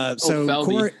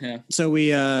 Corey, so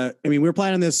we. We were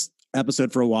planning this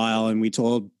episode for a while, and we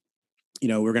told,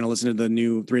 we're going to listen to the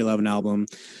new 311 album,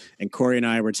 and Corey and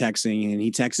I were texting, and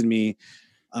he texted me.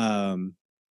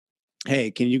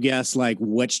 Hey, can you guess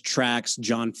which tracks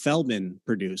John Feldman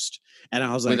produced? And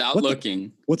I was like, without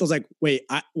looking. Wait,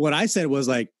 what I said was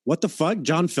what the fuck?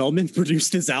 John Feldman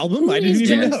produced this album? Who I didn't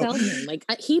even know. Feldman?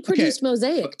 He produced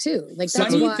Mosaic too. That's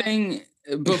funny thing.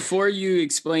 Before you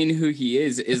explain who he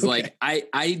is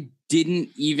I didn't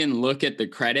even look at the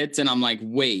credits, and I'm like,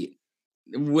 wait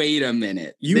a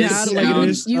minute. You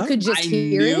could just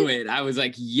hear it. I was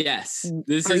like, yes,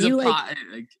 this is a pot.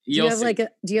 Do you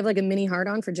have a mini heart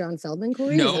on for John Feldman,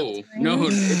 Corey? No.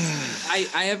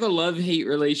 I have a love-hate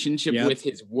relationship with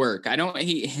his work. I don't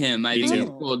hate him. I think he's a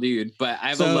cool dude, but I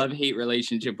have a love-hate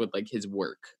relationship with his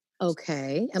work.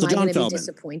 Okay. Am I going to be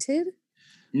disappointed?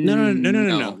 No.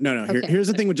 Here's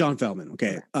the thing with John Feldman.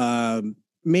 Okay.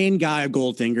 Main guy of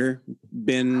Goldfinger,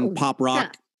 been pop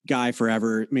rock guy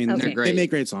forever. I mean, they make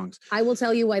great songs. I will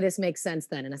tell you why this makes sense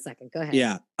then in a second. Go ahead.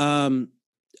 Yeah.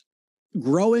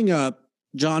 Growing up,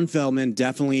 John Feldman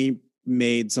definitely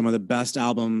made some of the best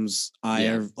albums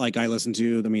I listened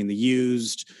to. I mean, The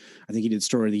Used. I think he did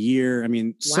Story of the Year. I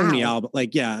mean, so many albums. A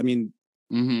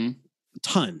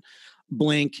ton.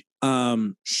 Blink.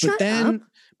 But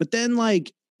then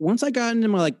once I got into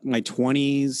my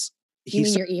 20s, he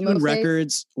started doing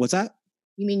records. What's that?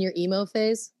 You mean your emo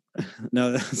phase?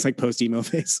 No, it's post emo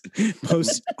phase,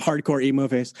 post hardcore emo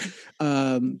phase.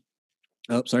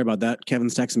 Sorry about that.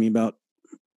 Kevin's texting me about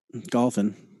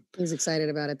golfing. He's excited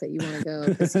about it that you want to go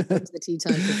because he puts the tea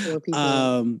time for 4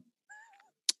 people.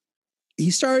 He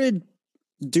started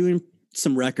doing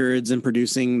some records and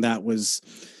producing it was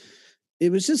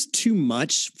just too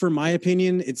much for my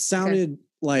opinion. It sounded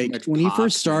like when he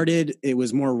first started, it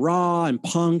was more raw and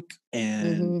punk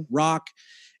and rock.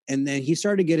 And then he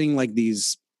started getting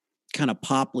these kind of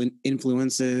pop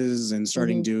influences and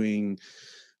starting doing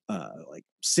like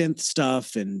synth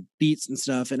stuff and beats and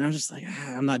stuff. And I was just like,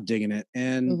 I'm not digging it.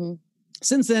 And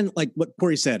since then, like what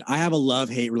Corey said, I have a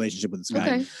love-hate relationship with this guy.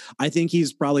 Okay. I think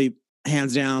he's probably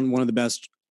hands down one of the best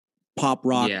pop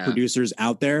rock producers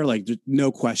out there. Like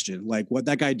no question, like what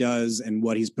that guy does and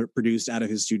what he's produced out of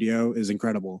his studio is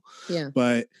incredible. Yeah.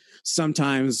 But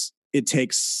sometimes he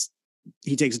takes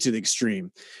it to the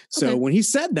extreme. So when he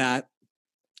said that,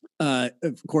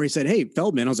 Corey said, "Hey,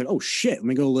 Feldman," I was like, "Oh shit, let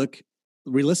me go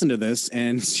re-listen to this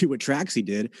and see what tracks he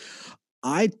did."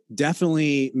 I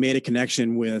definitely made a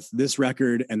connection with this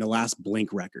record and the last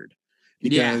Blink record,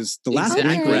 because the last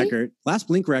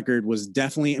Blink record was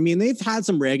definitely, I mean, they've had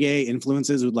some reggae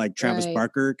influences with like Travis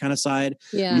Barker kind of side.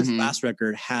 Yeah. This last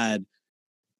record had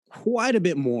quite a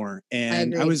bit more.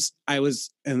 And I was,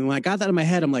 and when I got that in my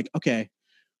head, I'm like, okay,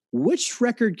 which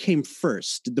record came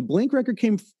first? Did the Blink record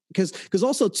because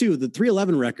also too, the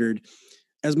 311 record,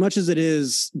 as much as it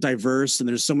is diverse and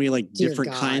there's so many like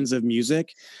different kinds of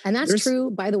music. And that's true,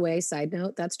 by the way, side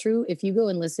note, that's true. If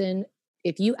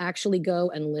you actually go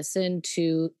and listen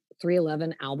to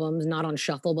 311 albums, not on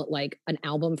shuffle, but like an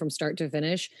album from start to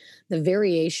finish, the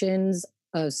variations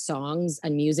of songs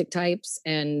and music types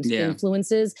and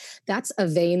influences, that's a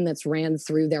vein that's ran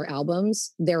through their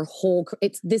albums.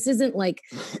 This isn't like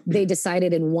they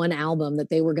decided in one album that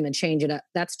they were going to change it up.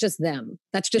 That's just them.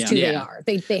 That's just who they are.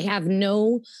 They have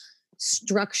no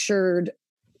structured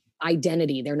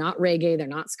identity. They're not reggae. They're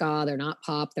not ska. They're not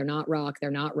pop. They're not rock.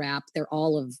 They're not rap. They're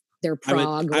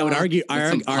prog. I would argue.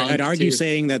 I'd argue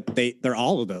saying that they're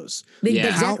all of those.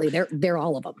 Exactly. They're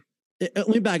all of them. Let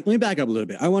me back up a little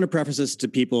bit. I want to preface this to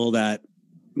people that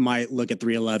might look at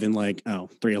 311 like, oh,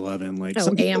 311, like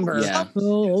some people, Amber.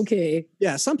 Oh, okay.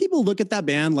 Yeah, some people look at that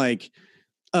band like,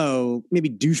 oh, maybe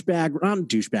not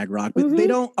douchebag rock, but they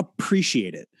don't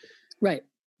appreciate it. Right.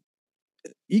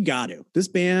 You got to. This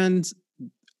band,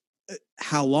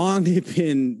 how long they've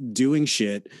been doing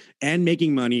shit and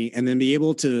making money, and then be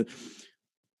able to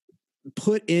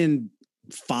put in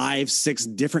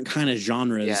 5-6 different kind of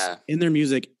genres in their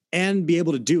music and be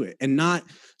able to do it and not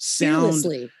sound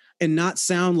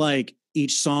like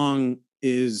each song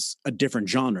is a different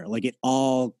genre. Like it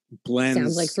all blends.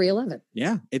 Sounds like 311.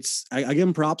 Yeah. I give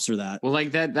them props for that. Well,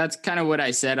 like that's kind of what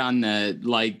I said on the,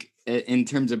 like, in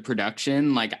terms of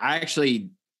production. Like I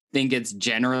actually think it's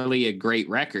generally a great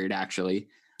record, actually.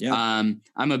 Yeah.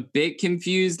 I'm a bit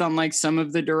confused on like some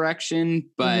of the direction,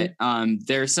 but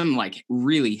there's some like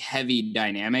really heavy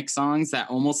dynamic songs that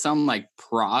almost sound like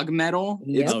prog metal.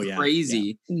 It's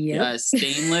crazy. Yeah.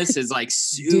 Stainless is like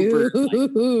super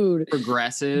like,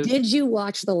 progressive. Did you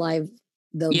watch the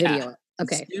video?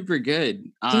 Okay. Super good.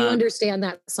 Do you understand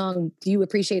that song? Do you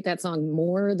appreciate that song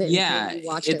more than you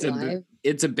watched it live?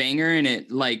 It's a banger, and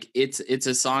it's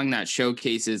a song that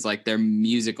showcases like their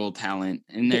musical talent,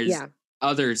 and there's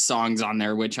other songs on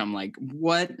there which I'm like,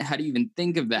 what? How do you even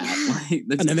think of that? Like,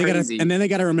 that's crazy. And then they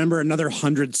got to remember another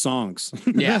 100 songs.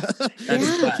 Yeah,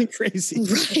 that's fucking crazy,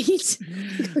 right?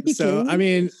 So I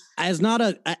mean, as not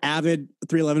an avid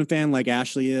 311 fan like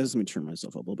Ashley is, let me turn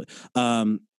myself up a little bit.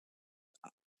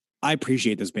 I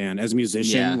appreciate this band as a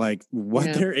musician, like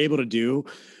what they're able to do.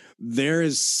 There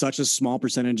is such a small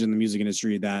percentage in the music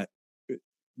industry that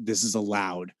this is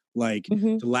allowed, like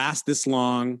to last this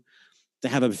long, to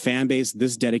have a fan base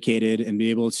this dedicated and be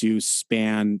able to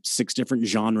span 6 different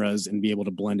genres and be able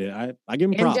to blend it. I give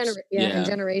them props. And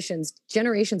generations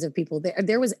of people.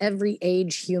 There was every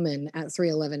age human at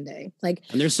 311 Day. Like,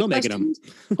 and they're still making them.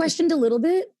 Questioned a little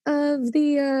bit of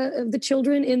the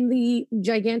children in the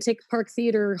gigantic Park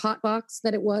Theater hot box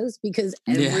that it was, because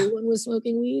everyone was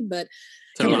smoking weed, but.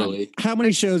 Totally. How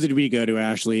many shows did we go to,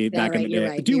 Ashley, back in the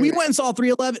day? Dude, we went and saw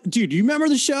 311. Dude, do you remember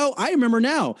the show? I remember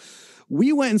now.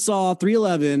 We went and saw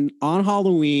 311 on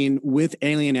Halloween with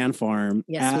Alien Ant Farm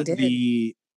at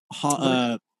the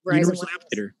Universal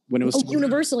Amphitheater when it was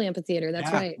Universal Amphitheater.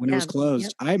 That's right. When it was closed.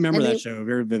 Yep. I remember that show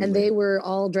very vividly. And they were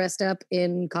all dressed up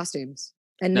in costumes.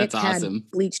 And Nick had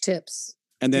bleach tips.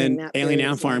 And then Alien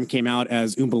Ant Farm came out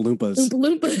as Oompa Loompas.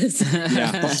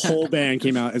 Yeah, the whole band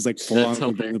came out as like full on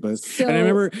Oompa Loompas. So, and I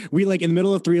remember we like in the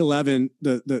middle of 311,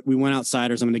 we went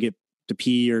outside or something to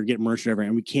pee or get merch or whatever,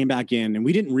 and we came back in and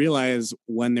we didn't realize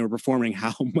when they were performing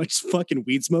how much fucking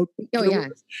weed smoke. Oh yeah,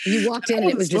 you walked in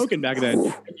and it was smoking back then.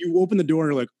 And you open the door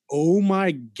and you're like, oh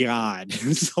my god,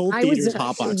 this whole theater's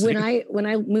hotboxing. When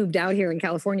I moved out here in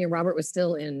California, Robert was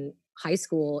still in high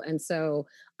school, and so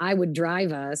I would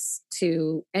drive us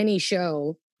to any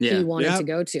show he wanted to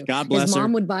go to. God bless His mom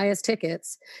her. would buy us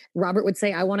tickets. Robert would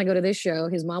say, I want to go to this show.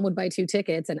 His mom would buy 2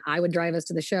 tickets and I would drive us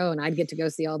to the show and I'd get to go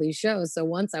see all these shows. So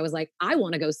once I was like, I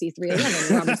want to go see 311.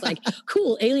 And Robert's like,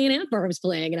 cool, Alien Ant Farm's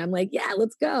playing. And I'm like, yeah,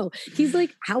 let's go. He's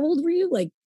like, how old were you? Like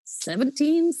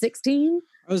 17, 16?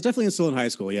 I was definitely still in high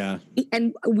school, yeah.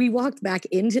 And we walked back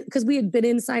into, because we had been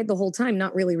inside the whole time,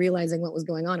 not really realizing what was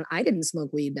going on. And I didn't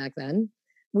smoke weed back then.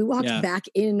 We walked back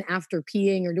in after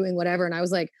peeing or doing whatever. And I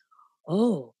was like,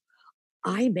 oh,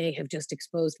 I may have just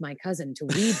exposed my cousin to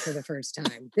weed for the first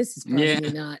time. This is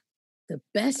probably not the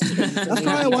best thing. That's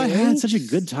probably why I had such a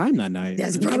good time that night.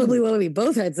 That's probably why we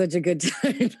both had such a good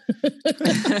time.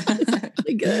 It's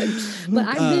really good. But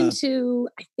I've been to,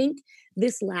 I think,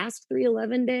 this last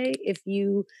 311 day, if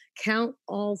you count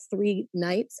all 3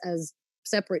 nights as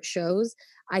separate shows,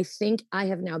 I think I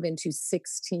have now been to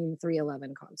 16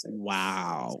 311 concerts.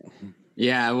 Wow.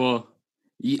 Yeah, well,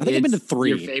 I think I've been to 3.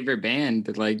 Your favorite band,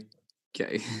 but like,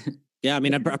 okay. Yeah, I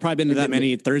mean, I've probably been to that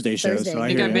many Thursday shows. So I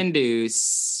think I've been to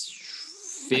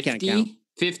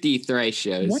 50 thrice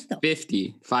shows. What the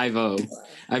 50.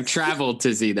 I've traveled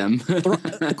to see them.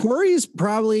 Corey is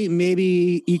probably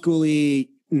maybe equally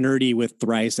nerdy with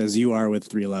Thrice as you are with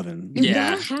 311. You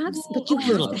gotta have, but you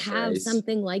have to have Thrice.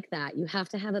 something like that. You have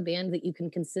to have a band that you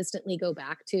can consistently go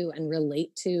back to and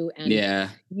relate to and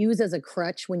use as a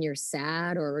crutch when you're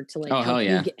sad or to like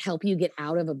help you get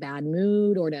out of a bad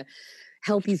mood or to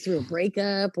help you through a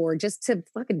breakup or just to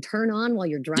fucking turn on while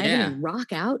you're driving and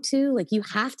rock out to. Like you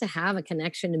have to have a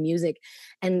connection to music.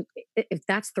 And if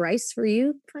that's Thrice for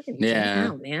you, fucking check it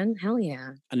out, man. Hell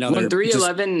yeah. When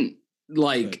 311,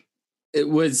 like, it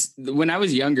was when I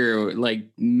was younger, like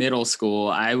middle school,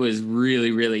 I was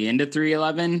really, really into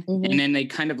 311. Mm-hmm. And then they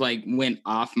kind of like went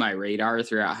off my radar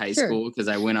throughout high school because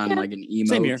I went on like an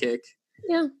emo kick.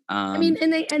 Yeah. I mean,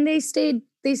 and they stayed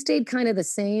kind of the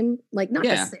same, like not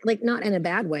like not in a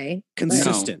bad way.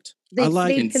 Consistent. I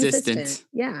like consistent.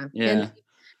 Yeah.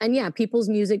 And yeah, people's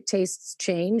music tastes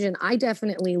change. And I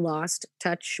definitely lost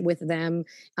touch with them.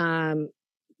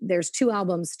 There's 2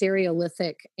 albums,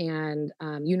 Stereolithic and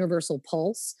Universal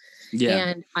Pulse. Yeah.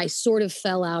 And I sort of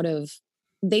fell out of,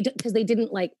 because they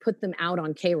didn't like put them out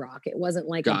on K-Rock. It wasn't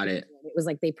like, it was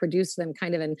like they produced them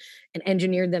kind of and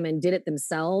engineered them and did it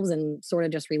themselves and sort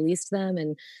of just released them.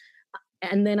 And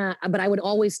then, but I would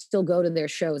always still go to their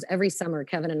shows every summer.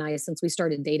 Kevin and I, since we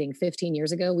started dating 15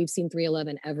 years ago, we've seen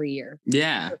 311 every year.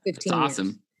 Yeah. It's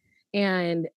awesome.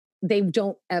 And they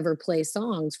don't ever play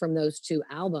songs from those 2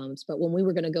 albums. But when we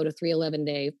were going to go to 311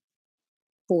 Day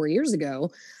 4 years ago,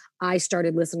 I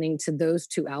started listening to those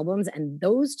 2 albums. And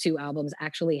those 2 albums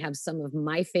actually have some of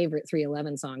my favorite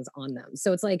 311 songs on them.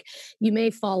 So it's like you may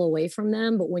fall away from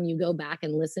them, but when you go back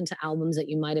and listen to albums that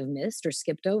you might have missed or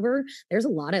skipped over, there's a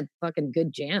lot of fucking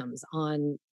good jams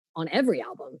on every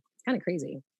album. It's kind of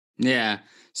crazy. Yeah.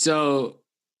 So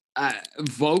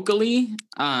vocally,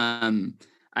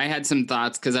 I had some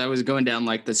thoughts because I was going down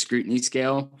like the scrutiny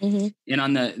scale, and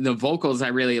on the vocals I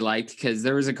really liked because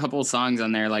there was a couple songs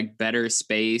on there like Better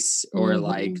Space or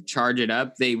like Charge It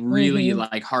Up. They really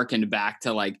like harkened back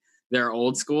to like their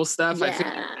old school stuff. Yeah. I feel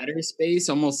like Better Space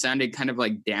almost sounded kind of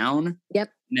like down.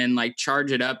 Yep. And then like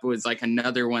Charge It Up was like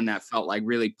another one that felt like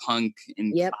really punk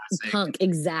and classic. Punk,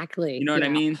 exactly. You know what I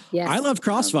mean? Yes. I love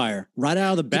Crossfire right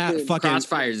out of the bat. Dude, fucking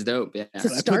Crossfire's dope. Yeah. To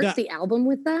start the album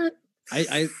with that.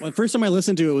 The first time I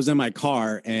listened to it was in my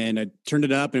car and I turned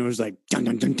it up and it was like dun,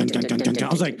 dun, dun, dun, dun, dun, dun, dun.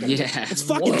 I was like, let's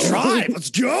fucking drive. Let's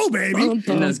go, baby. And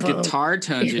those guitar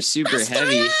tones are super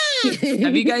heavy.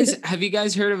 Have you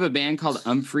guys heard of a band called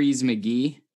Humphreys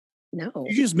McGee? No.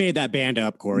 You just made that band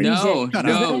up, Corey. No. Is that a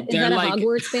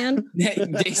Hogwarts band?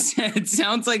 They said it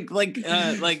sounds like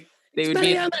they would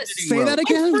be say that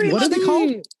again. What are they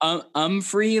called?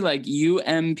 Humphrey, like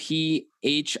UMPHREE.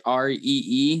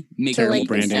 So like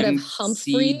instead of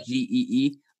Humphrey,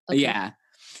 CGEE. Okay. Yeah.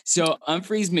 So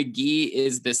Humphreys McGee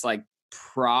is this like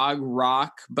prog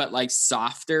rock, but like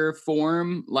softer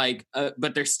form, like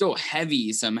but they're still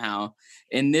heavy somehow.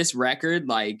 And this record,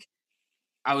 like,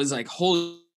 I was like,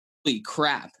 holy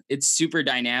crap, it's super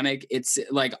dynamic. It's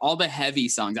like all the heavy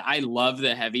songs. I love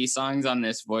the heavy songs on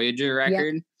this Voyager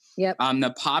record. Yep.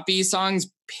 The poppy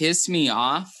songs piss me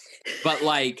off, but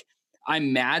like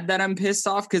I'm mad that I'm pissed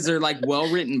off because they're like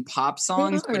well-written pop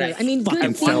songs. But I mean,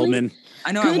 fucking Feldman.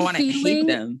 I know I want to hate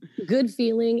them. Good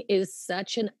Feeling is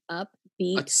such an upbeat.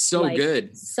 It's so like,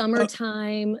 good.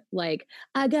 Summertime, like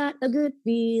I got a good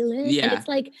feeling. Yeah, and it's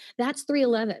like that's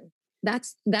 311.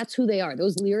 That's who they are.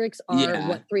 Those lyrics are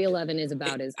what 311 is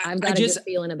about. Is I've got a good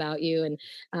feeling about you, and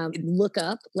look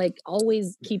up, like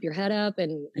always keep your head up,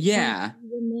 and yeah.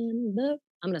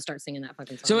 I'm gonna start singing that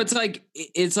fucking song. So it's like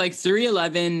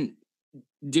 311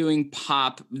 doing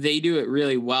pop. They do it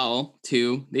really well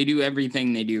too. They do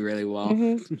everything they do really well.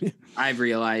 Mm-hmm. I've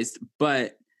realized,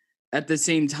 but at the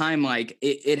same time, like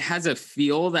it has a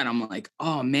feel that I'm like,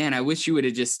 oh man, I wish you would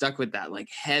have just stuck with that like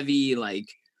heavy,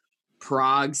 like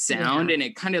prog sound. Yeah. And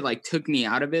it kind of like took me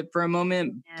out of it for a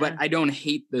moment, but I don't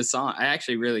hate the song. I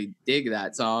actually really dig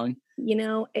that song. You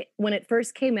know, when it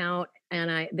first came out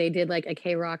and they did like a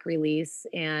K-Rock release,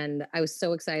 and I was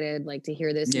so excited like to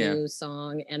hear this new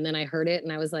song. And then I heard it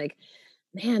and I was like,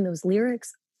 man, those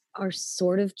lyrics are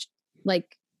sort of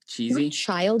like cheesy,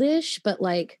 childish, but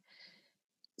like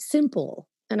simple.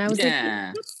 And I was like,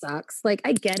 that sucks. Like,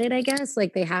 I get it, I guess.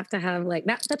 Like, they have to have like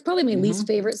that. That's probably my least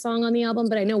favorite song on the album,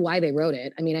 but I know why they wrote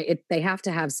it. I mean, they have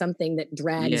to have something that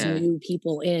drags new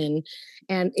people in,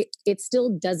 and it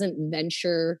still doesn't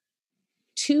venture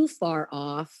too far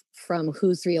off from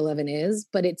who 311 is,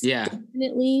 but it's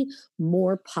definitely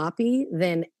more poppy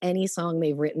than any song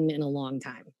they've written in a long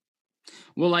time.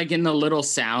 Well, like in the little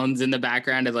sounds in the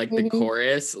background of like the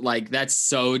chorus, like that's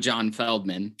so John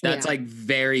Feldman. That's like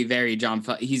very, very John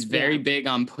Feldman. He's very big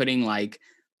on putting like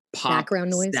pop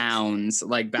background noise sounds,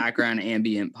 like background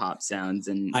ambient pop sounds.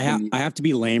 And I have to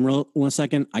be lame real 1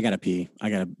 second. I gotta pee.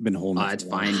 Been holding. Oh, it's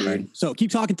fine, dude. So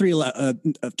keep talking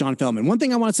of John Feldman. One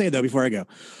thing I want to say though before I go.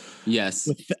 Yes.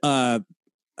 I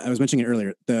was mentioning it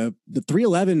earlier. The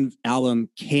 311 album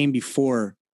came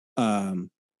before the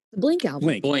Blink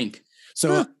album. Blink.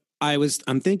 So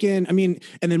I'm thinking, I mean,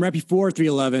 and then right before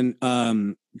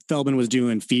 311, Feldman was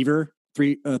doing Fever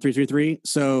 333.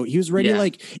 So he was already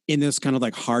like in this kind of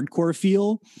like hardcore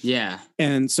feel. Yeah.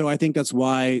 And so I think that's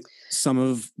why some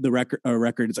of the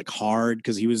record is like hard,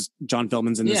 because he was John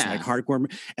Feldman's in this like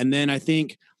hardcore. And then I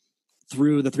think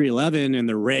through the 311 and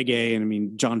the reggae, and I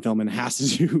mean, John Feldman has to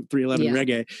do 311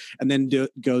 reggae, and then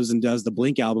goes and does the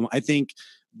Blink album. I think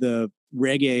the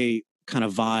reggae kind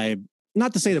of vibe,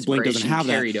 not to say that Blink doesn't have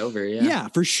that carried over. Yeah,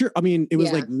 for sure. I mean, it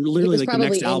was like literally like the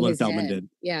next album Feldman did.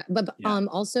 Yeah. But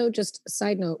also just a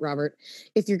side note, Robert,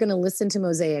 if you're going to listen to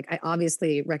Mosaic, I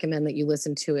obviously recommend that you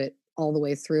listen to it all the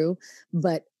way through,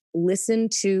 but listen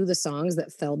to the songs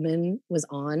that Feldman was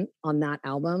on that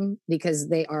album, because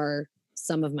they are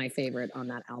some of my favorite on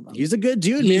that album. He's a good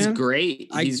dude, He's man. great.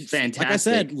 He's fantastic. Like I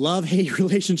said, love-hate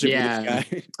relationship with this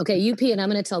guy. Okay, you pee, and I'm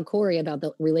going to tell Corey about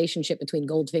the relationship between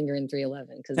Goldfinger and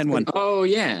 311. 10-1. Oh,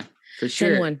 yeah, for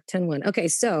sure. 10-1. Okay,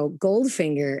 so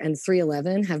Goldfinger and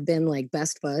 311 have been like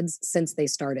best buds since they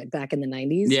started back in the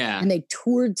 90s. Yeah. And they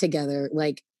toured together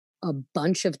like a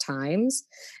bunch of times.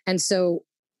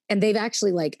 And they've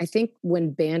actually, like, I think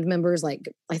when band members, like,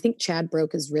 I think Chad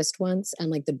broke his wrist once, and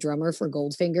like the drummer for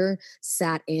Goldfinger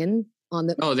sat in on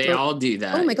the. Oh, they all do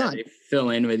that. Oh my God. They fill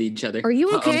in with each other. Are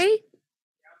you okay?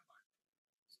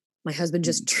 My husband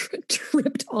just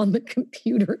tripped on the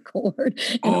computer cord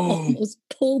and almost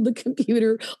pulled the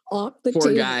computer off the table.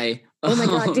 Poor guy. Oh my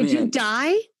God. Did you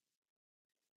die?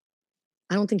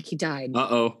 I don't think he died.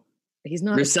 Uh-oh. He's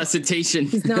not resuscitation.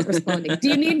 He's not responding. Do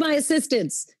you need my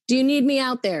assistance? Do you need me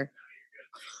out there?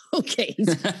 Okay.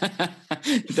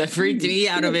 That freaked me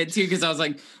out of it too, because I was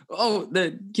like, "Oh,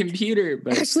 the computer."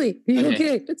 But Ashley, are you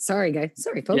okay? Sorry, guys.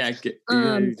 Sorry, folks. Yeah.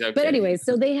 Okay. But anyway,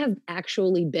 so they have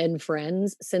actually been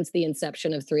friends since the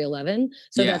inception of 311.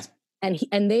 So that's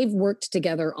and they've worked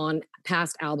together on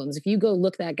past albums. If you go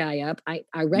look that guy up, I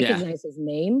recognize his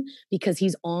name because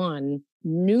he's on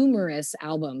numerous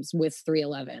albums with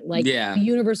 311, like the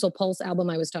Universal Pulse album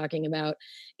I was talking about,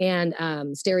 and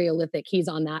Stereolithic. He's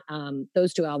on that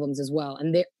those two albums as well,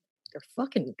 and they're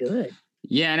fucking good.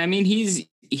 Yeah, and I mean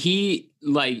he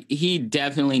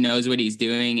definitely knows what he's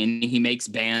doing, and he makes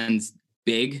bands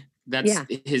big. That's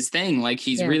his thing. Like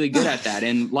he's really good at that,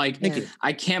 and like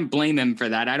I can't blame him for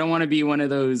that. I don't want to be one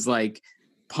of those like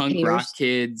punk rock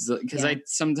kids, because I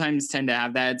sometimes tend to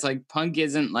have that. It's like punk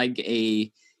isn't like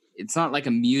it's not like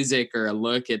a music or a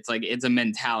look. It's like, it's a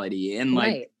mentality. And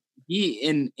like he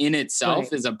in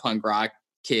itself is a punk rock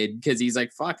kid, because he's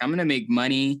like, fuck, I'm going to make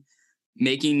money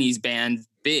making these bands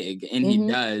big. And he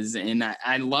does. And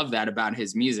I love that about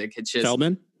his music. It's just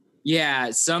Feldman. Yeah,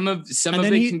 some of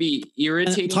it can be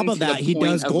irritating. On top of that, he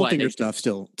does Goldfinger stuff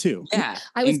still too. Yeah,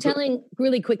 I was telling Corey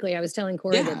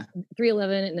that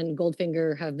 311 and then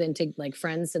Goldfinger have been like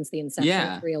friends since the inception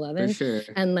of 311. For sure.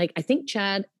 And like I think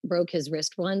Chad broke his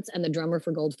wrist once, and the drummer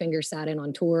for Goldfinger sat in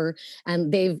on tour,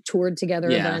 and they've toured together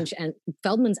a bunch. And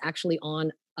Feldman's actually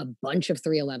on a bunch of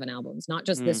 311 albums, not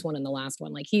just this one and the last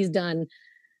one. Like he's done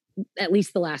at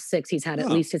least the last 6, he's had at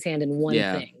least his hand in one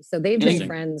thing. So they've been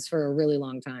friends for a really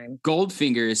long time.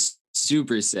 Goldfinger is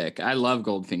super sick. I love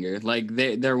Goldfinger. Like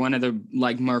they're one of the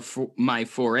like my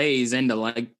forays into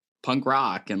like punk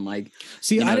rock and like.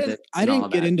 See, I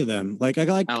didn't get into them. Like I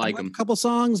like them. A couple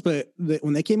songs, but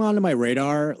when they came onto my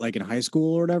radar, like in high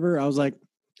school or whatever, I was like,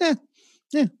 yeah.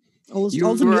 I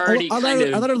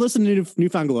thought I'd listen to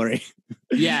Newfound Glory.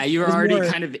 Yeah, you were already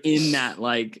kind of in that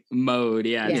like mode.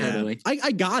 Yeah. Totally.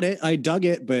 I got it. I dug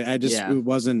it, but I just it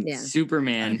wasn't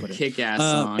Superman kick-ass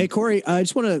song. Hey Corey, I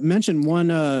just want to mention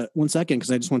one second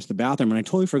because I just went to the bathroom and I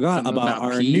totally forgot about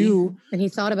our new. And he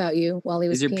thought about you while he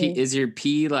was. Is your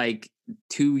pee like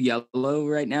too yellow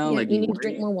right now? Yeah, like you need to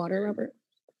drink more water, Robert.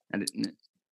 I didn't.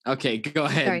 Okay, go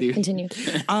ahead, Sorry, dude. Continue.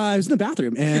 I was in the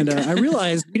bathroom and I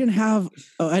realized we didn't have.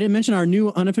 I didn't mention our new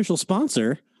unofficial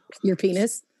sponsor. Your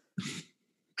penis.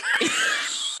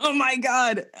 Oh my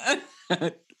god!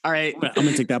 All right, I'm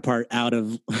gonna take that part out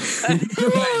of.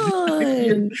 Come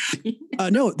on.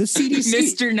 No, the CDC,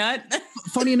 Mr. Nut.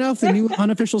 Funny enough, the new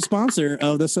unofficial sponsor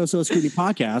of the So Scrutiny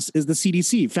podcast is the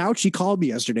CDC. Fauci called me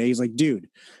yesterday. He's like, dude,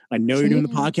 I know you're doing the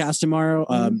podcast tomorrow.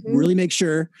 Really make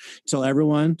sure tell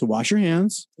everyone to wash your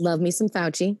hands. Love me some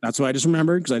Fauci. That's what I just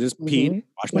remembered because I just peed,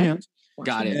 washed my hands.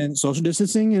 Got it. And social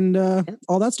distancing and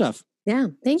all that stuff. Yeah.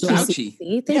 Thank you,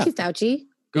 Fauci. Thank you, Fauci.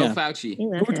 Go Fauci. We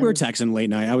were texting late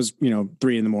night. I was, 3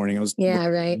 a.m. I was. Yeah,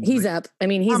 right. He's up. I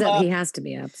mean, he's up. He has to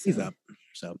be up. So. He's up.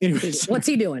 So, anyways, what's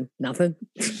he doing? Nothing.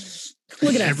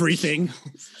 Look at everything.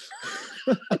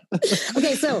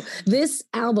 Okay, so this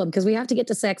album, because we have to get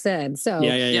to sex ed. So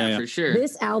yeah, for sure.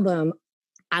 This album,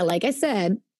 like I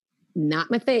said, not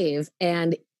my fave.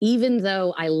 And even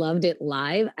though I loved it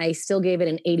live, I still gave it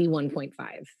an 81.5.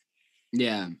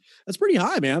 Yeah. That's pretty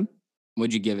high, man.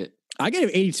 What'd you give it? I gave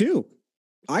it 82.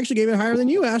 I actually gave it higher than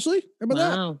you, Ashley. How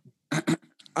about that?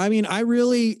 I mean, I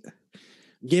really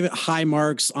gave it high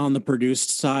marks on the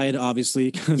produced side,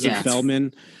 obviously, because of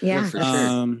Feldman. Yeah, for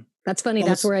sure. That's funny.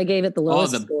 That's where I gave it the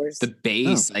lowest scores. The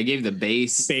bass. I gave the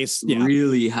bass yeah.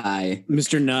 really high.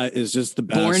 Mr. Nut is just the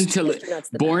best.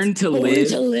 Born to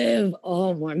live.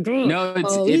 Oh my god. No,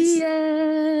 it's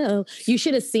yeah. You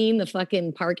should have seen the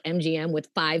fucking Park MGM with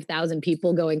 5,000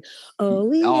 people going,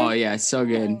 oh yeah. Oh yeah, so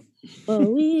good.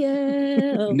 Oh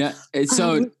yeah.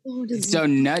 So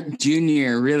Nut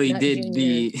Jr. really did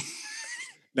the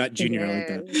Nut Junior, I like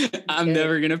that. I'm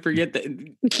never gonna forget that.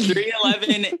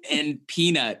 311 and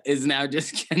Peanut is now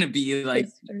just gonna be like,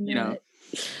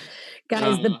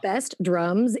 Guys, the best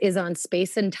drums is on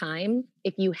Space and Time.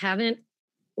 If you haven't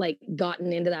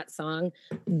gotten into that song,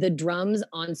 the drums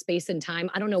on Space and Time,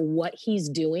 I don't know what he's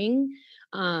doing.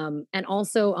 And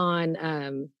also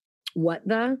on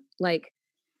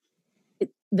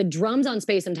the drums on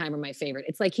Space and Time are my favorite.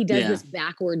 It's like he does this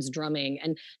backwards drumming.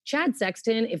 And Chad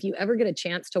Sexton, if you ever get a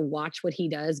chance to watch what he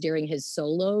does during his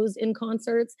solos in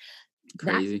concerts,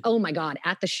 crazy. Oh my God,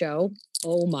 at the show,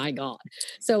 oh my God.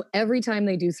 So every time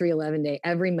they do 311 Day,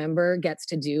 every member gets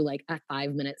to do like a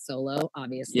 5-minute solo,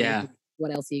 obviously. Yeah.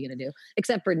 What else are you going to do?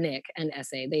 Except for Nick and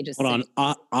SA. They just hold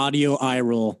on. Audio eye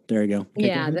roll. There you go.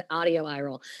 Okay, the audio eye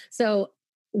roll. So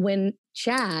when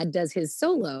Chad does his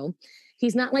solo,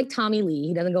 he's not like Tommy Lee.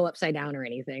 He doesn't go upside down or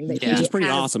anything. But it's pretty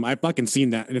awesome. I've fucking seen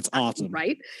that and it's awesome.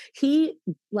 Right? He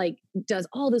does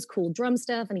all this cool drum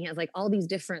stuff and he has all these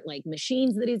different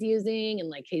machines that he's using.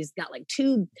 And he's got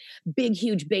 2 big,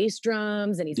 huge bass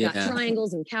drums and he's got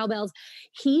triangles and cowbells.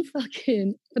 He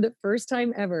fucking, for the first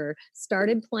time ever,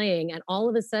 started playing. And all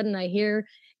of a sudden I hear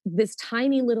this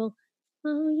tiny little,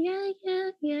 oh yeah.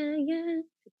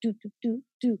 Do, do, do,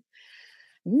 do.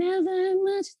 Never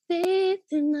much faith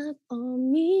enough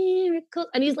on miracles.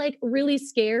 And he's really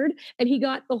scared. And he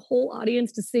got the whole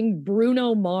audience to sing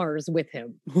Bruno Mars with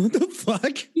him. What the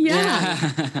fuck? Yeah.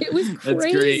 It was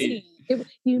crazy.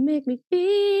 You make me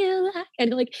feel like,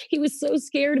 and he was so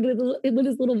scared with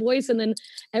his little voice. And then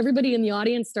everybody in the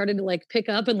audience started to pick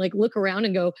up and look around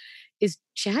and go, is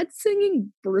Chad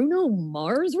singing Bruno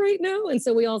Mars right now? And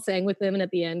so we all sang with him. And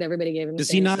at the end, everybody gave him. Does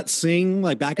he not sing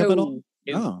backup at all?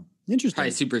 Oh. Interesting.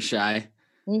 Probably super shy.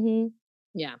 Mm-hmm.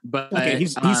 Yeah. But okay,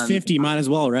 he's 50, might as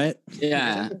well, right?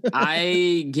 Yeah.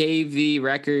 I gave the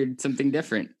record something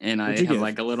different and I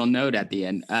have a little note at the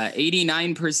end.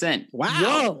 89%.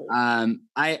 Wow.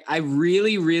 I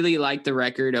really, really like the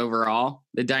record overall.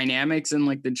 The dynamics and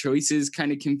the choices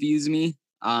kind of confuse me.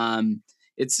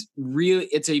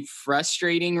 It's a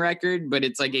frustrating record, but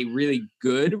it's a really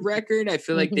good record. I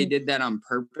feel like they did that on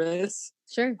purpose.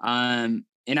 Sure.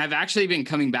 And I've actually been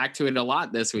coming back to it a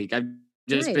lot this week. I've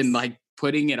just been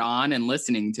putting it on and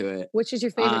listening to it. Which is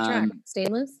your favorite track?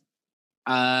 Stainless?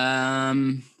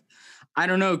 I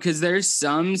don't know, because there's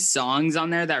some songs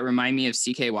on there that remind me of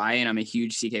CKY, and I'm a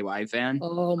huge CKY fan.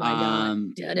 Oh my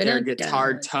god! Their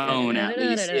guitar tone, at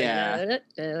least, yeah.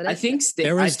 I think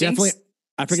there was definitely.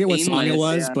 I forget what song it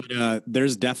was, yeah. but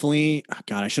there's definitely.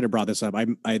 God, I should have brought this up.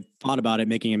 I thought about it,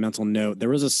 making a mental note. There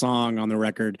was a song on the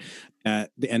record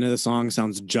at the end of the song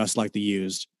sounds just like The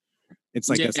Used. It's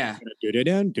like this,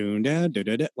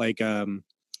 like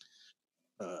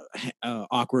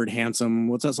awkward, handsome.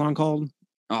 What's that song called?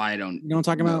 Oh, I don't. You know what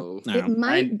I'm talking about? No. It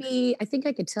might be. I think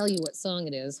I could tell you what song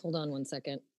it is. Hold on one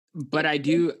second. But I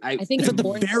do. I think it's at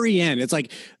the very end. It's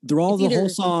like they're all the whole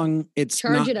song. It's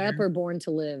Charge It Up or Born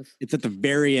to Live. It's at the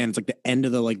very end. It's like the end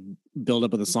of the like build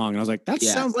up of the song. And I was like, that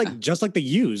sounds like just like The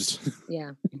Used.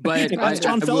 Yeah. But that's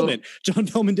John Feldman. John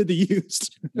Feldman did The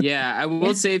Used. Yeah, I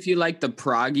will say if you like the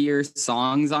proggier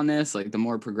songs on this, like the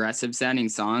more progressive sounding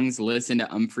songs, listen to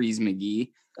Umphreys McGee.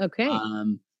 Okay.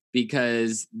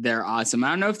 Because they're awesome. I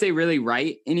don't know if they really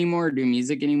write anymore or do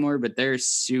music anymore, but they're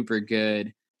super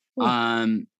good.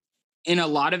 And a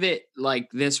lot of it, like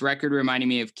this record reminded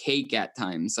me of Cake at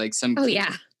times, like some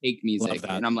Cake music.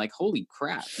 And I'm like, holy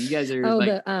crap, you guys are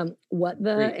the What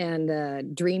the great.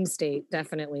 And Dream State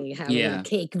definitely have a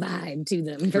Cake vibe to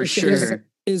them for sure.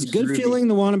 Is Good Ruby. Feeling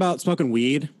the one about smoking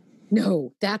weed?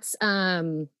 No, that's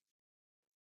oh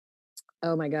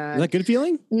my god. Is that Good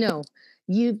Feeling? No.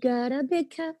 You've got a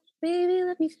big cup, baby,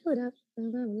 let me fill it up.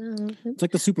 It's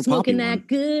like the super smoking poppy that one.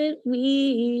 Good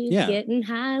weed, getting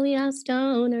high, we are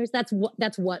stoners. That's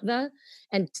what the,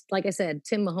 and like I said,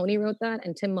 Tim Mahoney wrote that,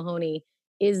 and Tim Mahoney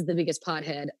is the biggest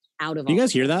pothead out of all. You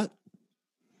guys hear that?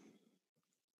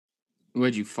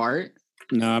 Would you fart?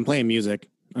 No, I'm playing music.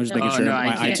 I'm just making sure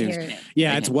my iTunes.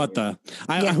 Yeah, it's What the.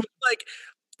 I was like,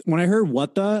 when I heard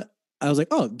What the, I was like,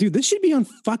 oh, dude, this should be on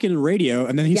fucking radio.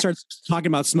 And then he starts talking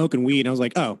about smoking weed. And I was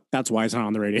like, oh, that's why it's not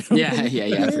on the radio.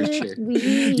 Yeah, for sure.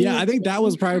 Yeah, I think that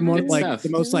was probably more like the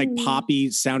most like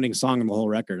poppy sounding song in the whole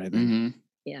record, I think. Mm-hmm.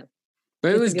 Yeah.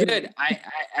 But it was good.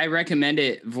 I recommend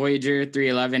it. Voyager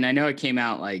 311. I know it came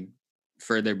out like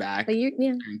further back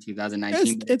in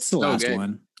 2019. It's the last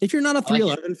one. If you're not a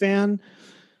 311 fan.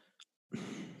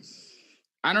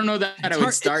 I don't know that I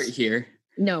would start here.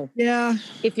 No. Yeah.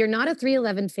 If you're not a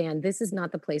 311 fan, this is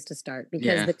not the place to start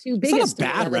because the two biggest. It's not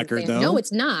a bad record, fans, though. No,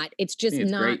 it's not. It's just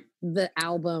not great. The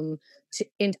album.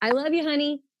 And I love you,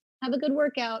 honey. Have a good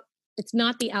workout. It's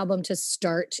not the album to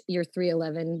start your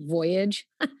 311 voyage.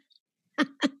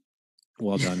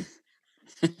 Well done.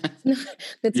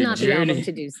 That's not the album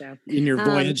to do so. In your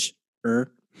voyage.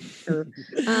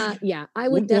 Yeah, I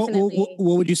would definitely.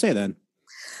 What would you say then?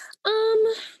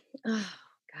 Oh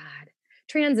God,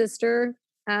 Transistor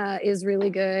is really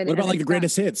good. What about like the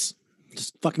greatest hits?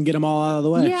 Just fucking get them all out of the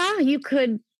way. Yeah, you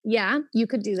could. Yeah, you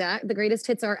could do that. The greatest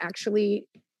hits are actually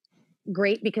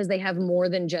great because they have more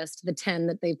than just the 10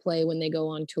 that they play when they go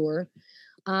on tour.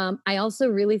 I also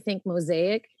really think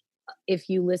Mosaic, if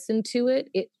you listen to it,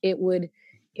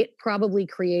 it probably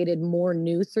created more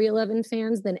new 311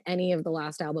 fans than any of the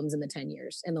last albums in the 10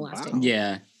 years in the last 10 years.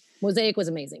 Yeah. Mosaic was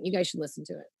amazing. You guys should listen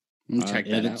to it. Check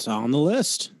that out. It's on the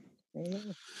list.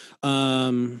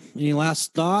 Any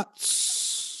last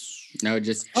thoughts? No,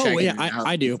 just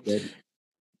I do.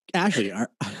 Ashley,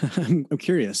 I'm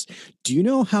curious. Do you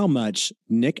know how much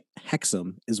Nick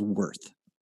Hexum is worth?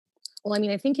 Well, I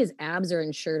mean, I think his abs are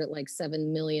insured at like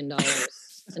 $7 million, and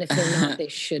if they're not, they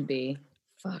should be.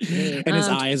 Fuck me. And his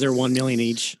eyes are 1 million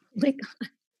each. My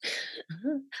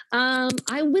God.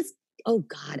 I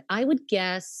would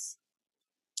guess.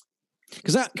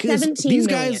 Because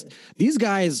these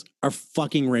guys are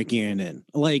fucking raking it in.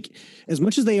 Like, as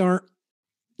much as they aren't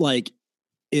like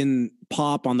in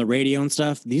pop on the radio and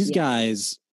stuff, these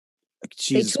guys,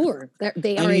 Jesus, they tour.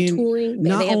 They are a touring. They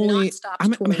have not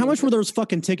stopped touring. How much were those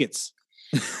fucking tickets?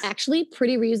 Actually,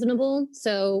 pretty reasonable.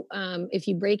 So, if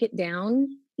you break it down,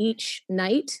 each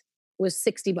night was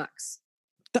 $60.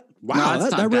 Wow,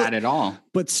 that's not bad at all.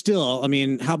 But still, I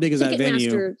mean, how big is that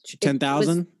venue?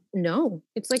 10,000? No,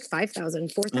 it's like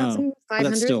 5,000, 4,500.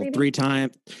 That's still maybe?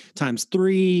 times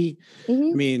 3. Mm-hmm.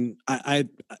 I mean,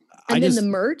 And then the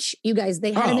merch, you guys,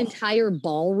 they had an entire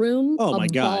ballroom,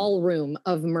 ballroom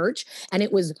of merch, and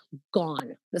it was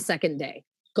gone the second day.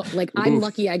 Like, I'm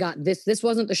lucky I got this. This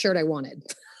wasn't the shirt I wanted.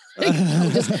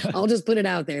 I'll just put it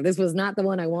out there. This was not the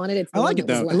one I wanted. I like it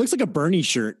though. It looks like a Bernie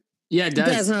shirt. Yeah, it does.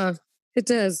 It does, huh? It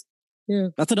does. Yeah.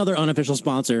 That's another unofficial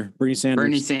sponsor, Bernie Sanders.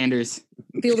 Bernie Sanders.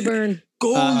 Feel the burn.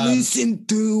 Go listen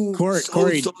to Corey.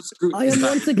 I am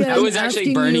once again. I was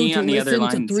actually Bernie on the other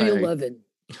line. 311.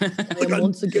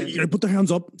 Once again. You put the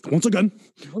hands up once again.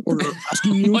 Or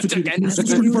asking you Once to do again. the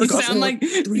Social Security You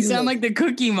podcast. sound like the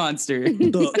Cookie Monster.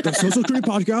 The Social Security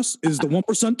podcast is the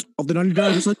 1% of the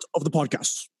 99% of the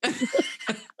podcast.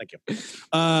 Thank you.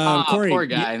 Corey, poor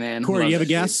guy, man. Corey, Love you have a that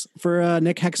guess for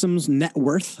Nick Hexum's net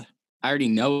worth? I already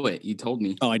know it. You told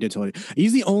me. Oh, I did tell you.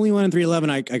 He's the only one in 311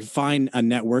 I find a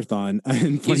net worth on.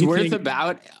 He's worth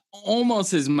about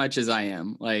almost as much as I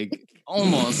am. Like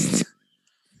almost.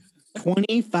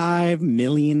 $25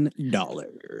 million.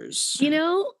 You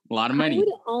know, A lot of money. I would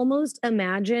almost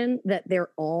imagine that they're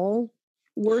all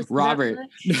worth Robert,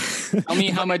 that much. tell me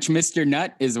how much Mr.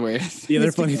 Nut is worth. The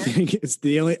other funny thing is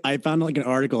I found like an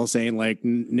article saying like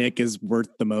Nick is worth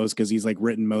the most because he's like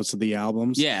written most of the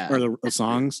albums, or the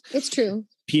songs. It's true.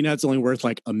 Peanut's only worth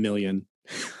like $1 million,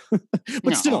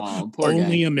 but still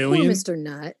only $1 million. Poor Mr.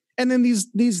 Nut. And then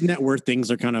these net worth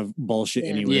things are kind of bullshit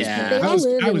anyways. Yeah. They all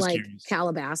live in like curious.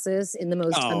 Calabasas in the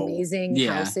most amazing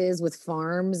yeah. houses with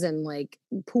farms and like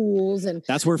pools, and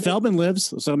that's where Feldman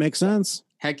lives, so it makes sense.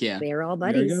 Heck yeah. they're all There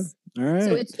you buddies. go. All right.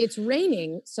 So it's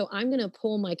raining, so I'm gonna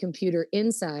pull my computer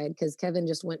inside because Kevin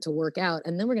just went to work out,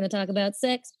 and then we're gonna talk about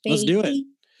sex. Baby. Let's do it.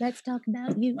 Let's talk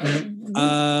about you.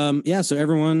 Yeah, so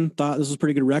everyone thought this was a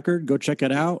pretty good record. Go check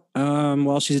it out.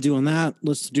 While she's doing that,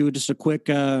 let's do just a quick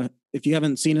if you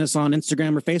haven't seen us on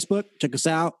Instagram or Facebook, check us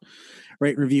out.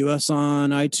 Rate and review us on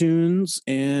iTunes.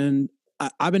 And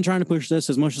I've been trying to push this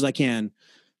as much as I can.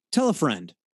 Tell a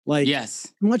friend. Like,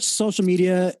 yes, much social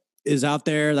media is out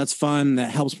there. That's fun.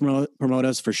 That helps promote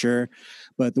us for sure.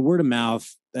 But the word of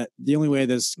mouth, that the only way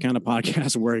this kind of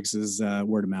podcast works is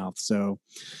word of mouth. So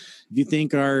if you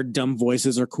think our dumb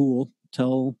voices are cool,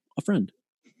 tell a friend.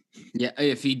 Yeah,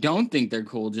 if you don't think they're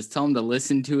cool, just tell them to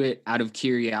listen to it out of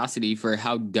curiosity for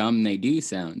how dumb they do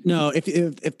sound. No,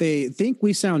 if they think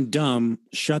we sound dumb,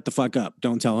 shut the fuck up.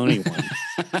 Don't tell anyone.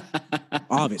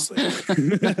 Obviously.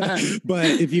 But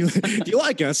if you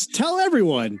like us, tell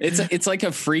everyone. It's like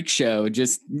a freak show,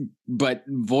 but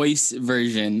voice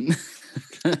version.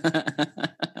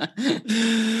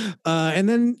 And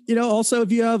then, also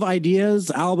if you have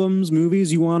ideas, albums,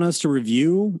 movies you want us to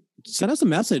review, send us a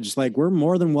message. Like, we're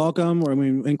more than welcome. I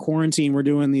mean, in quarantine, we're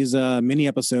doing these mini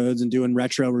episodes and doing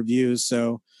retro reviews.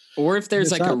 So, or if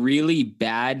there's like a really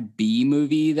bad B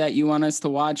movie that you want us to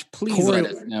watch, please let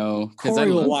us know.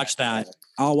 Corey will watch that.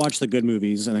 I'll watch the good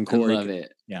movies, and then Corey. I love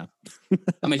it. Yeah.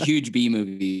 I'm a huge B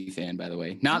movie fan, by the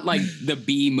way. Not like the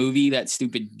B movie, that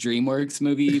stupid DreamWorks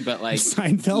movie, but like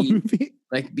Seinfeld movie.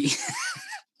 Like B.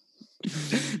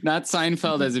 Not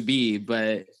Seinfeld as a B,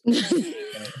 but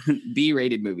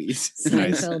B-rated movies.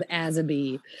 Seinfeld as a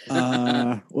B.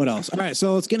 What else? All right,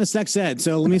 so let's get into sex ed.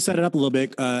 So let me set it up a little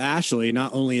bit. Ashley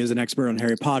not only is an expert on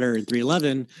Harry Potter and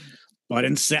 311, but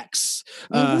in sex.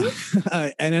 And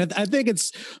I think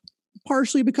it's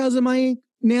partially because of my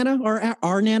Nana, or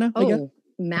our Nana. Oh,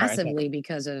 massively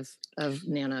because of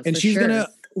Nana. And she's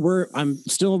I'm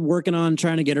still working on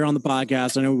trying to get her on the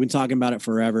podcast. I know we've been talking about it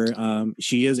forever.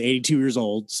 She is 82 years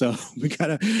old, so we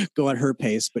gotta go at her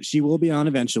pace, but she will be on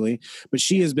eventually. But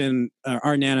she has been,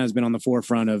 our Nana has been on the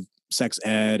forefront of sex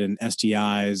ed and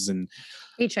STIs and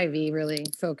HIV, really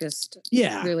focused.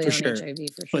 Yeah, really for on sure. HIV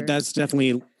for sure. But that's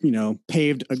definitely,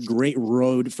 paved a great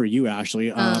road for you, Ashley.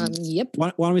 Yep.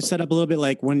 Why don't we set up a little bit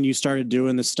like when you started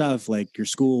doing this stuff, like your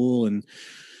school and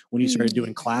when you started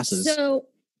doing classes? So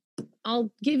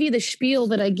I'll give you the spiel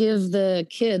that I give the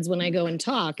kids when I go and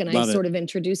talk, and I sort of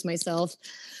introduce myself.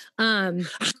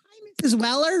 Mrs.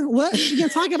 Weller, what you gonna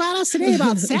talk about us today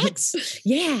about sex?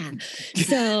 Yeah.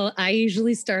 So I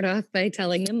usually start off by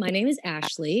telling them my name is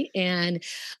Ashley, and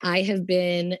I have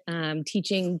been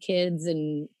teaching kids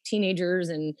and teenagers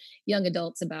and young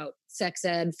adults about sex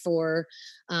ed for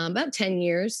about 10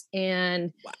 years.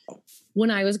 And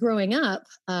when I was growing up,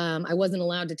 I wasn't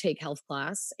allowed to take health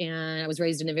class, and I was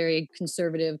raised in a very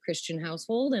conservative Christian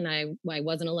household, and I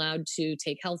wasn't allowed to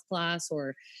take health class,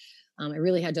 or I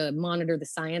really had to monitor the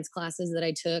science classes that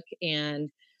I took. And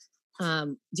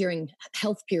during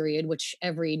health period, which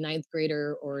every ninth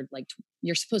grader or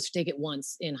you're supposed to take it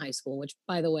once in high school, which,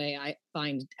 by the way, I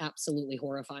find absolutely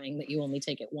horrifying that you only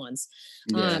take it once.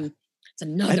 Yeah. It's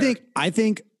another. I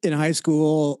think in high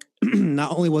school,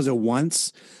 not only was it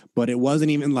once, but it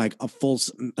wasn't even like a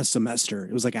semester.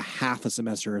 It was like a half a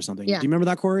semester or something. Yeah. Do you remember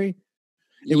that, Corey?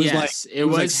 It was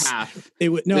half. I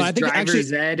think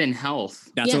driver's ed and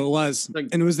health. That's what it was.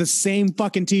 And it was the same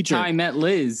fucking teacher. I met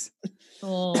Liz.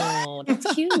 Oh,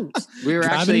 that's cute. We were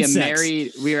actually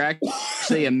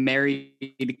a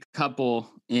married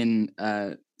couple in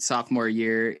sophomore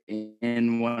year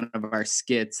in one of our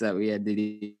skits that we had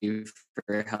to do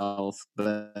for health,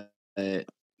 but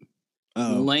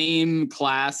lame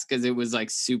class because it was like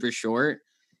super short.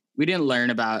 We didn't learn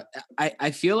about,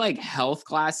 I feel like health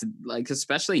class, like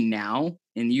especially now,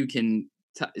 and you can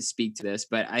speak to this,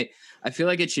 but I feel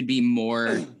like it should be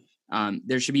more,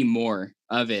 there should be more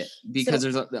of it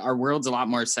because our world's a lot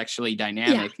more sexually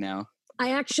dynamic now.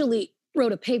 I actually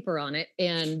wrote a paper on it,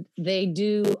 and they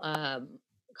do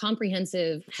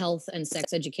comprehensive health and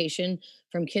sex education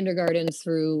from kindergarten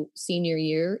through senior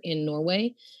year in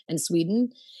Norway and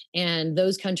Sweden. And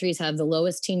those countries have the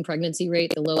lowest teen pregnancy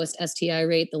rate, the lowest STI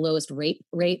rate, the lowest rape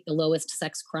rate, the lowest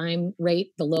sex crime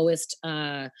rate, the lowest,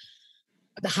 the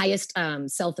highest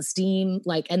self-esteem,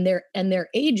 like, and their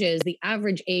ages, the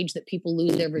average age that people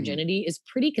lose their virginity is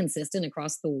pretty consistent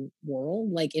across the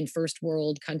world, like in first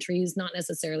world countries, not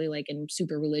necessarily like in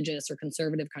super religious or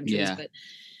conservative countries, but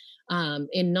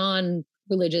in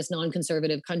non-religious,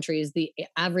 non-conservative countries, the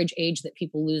average age that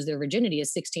people lose their virginity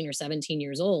is 16 or 17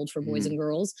 years old for boys and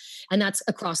girls. And that's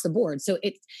across the board. So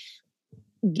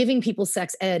giving people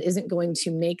sex ed isn't going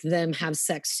to make them have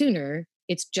sex sooner.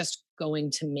 It's just going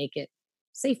to make it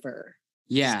safer.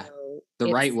 Yeah. So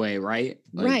the right way, right?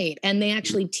 Like, right. And they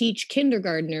actually teach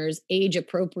kindergartners age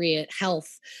appropriate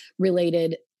health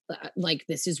related, like,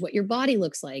 this is what your body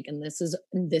looks like, and this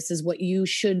is what you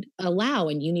should allow,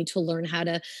 and you need to learn how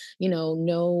to,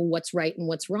 know what's right and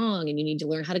what's wrong, and you need to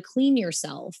learn how to clean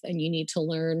yourself, and you need to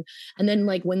learn. And then,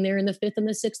 like, when they're in the 5th and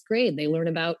the 6th grade, they learn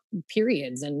about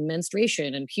periods and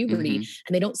menstruation and puberty,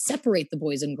 and they don't separate the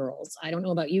boys and girls. I don't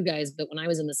know about you guys, but when I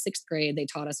was in the 6th grade, they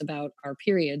taught us about our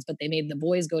periods, but they made the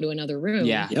boys go to another room.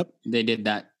 Yeah. Yep. They did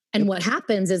that. And what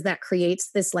happens is that creates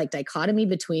this like dichotomy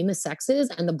between the sexes,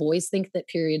 and the boys think that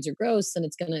periods are gross and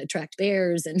it's going to attract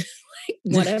bears and like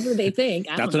whatever they think.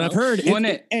 That's what I've heard.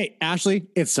 Hey, Ashley,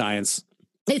 it's science.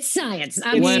 It's science.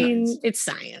 It's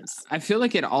science. I feel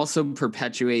like it also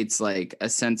perpetuates like a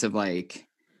sense of like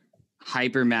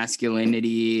hyper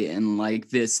masculinity and like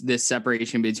this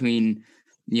separation between,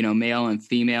 male and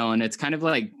female. And it's kind of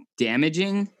like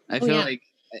damaging. I feel like,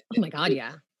 oh my God.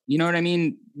 Yeah. You know what I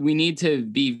mean? We need to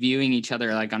be viewing each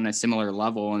other like on a similar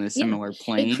level, in a similar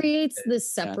plane. It creates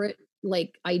this separate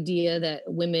like idea that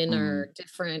women are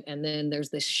different. And then there's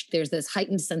this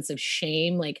heightened sense of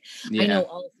shame. Like I know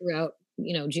all throughout,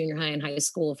 junior high and high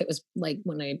school, if it was like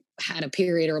when I had a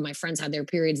period or my friends had their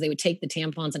periods, they would take the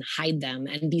tampons and hide them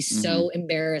and be so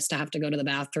embarrassed to have to go to the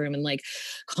bathroom and like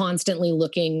constantly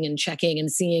looking and checking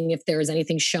and seeing if there was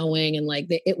anything showing. And like,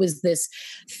 it was this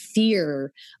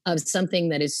fear of something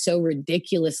that is so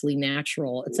ridiculously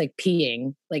natural. It's like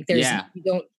peeing. Like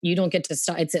you don't get to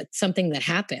stop. It's something that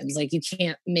happens. Like you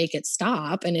can't make it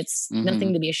stop, and it's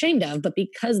nothing to be ashamed of. But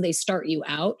because they start you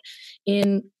out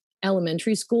in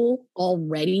elementary school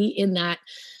already in that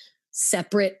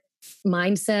separate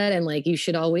mindset, and like you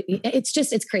should always,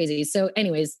 it's crazy. So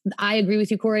anyways, I agree with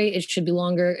you, Corey. It should be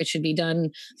longer. It should be done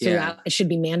throughout. It should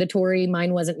be mandatory.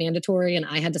 Mine wasn't mandatory, and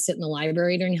I had to sit in the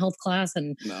library during health class.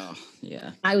 And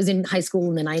I was in high school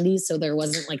in the 90s, so there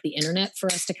wasn't like the internet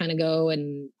for us to kind of go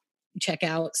and check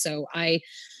out. So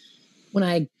when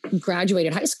I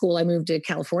graduated high school, I moved to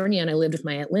California, and I lived with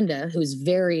my Aunt Linda, who's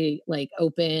very like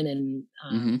open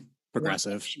and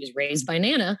progressive. She was raised by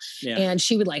Nana, and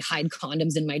she would like hide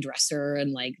condoms in my dresser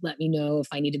and like let me know if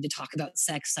I needed to talk about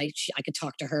sex. I could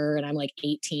talk to her, and I'm like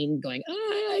 18 going,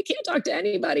 I can't talk to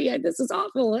anybody. This is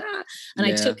awful. And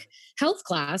I took health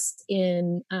class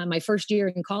in my first year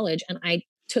in college, and I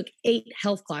took 8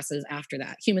 health classes after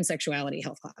that, human sexuality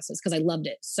health classes, because I loved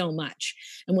it so much.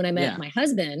 And when I met my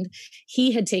husband,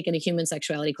 he had taken a human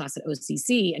sexuality class at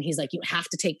OCC, and he's like, you have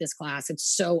to take this class. It's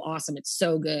so awesome. It's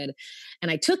so good.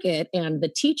 And I took it, and the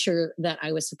teacher that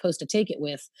I was supposed to take it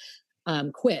with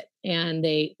quit, and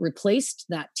they replaced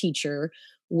that teacher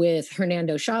with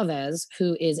Hernando Chavez,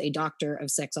 who is a doctor of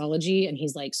sexology, and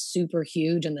he's like super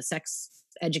huge in the sex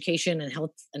education and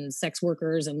health and sex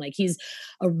workers. And like, he's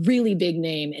a really big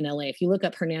name in LA. If you look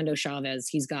up Hernando Chavez,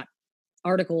 he's got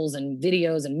articles and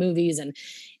videos and movies. And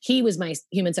he was my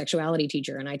human sexuality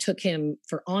teacher. And I took him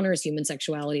for honors human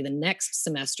sexuality the next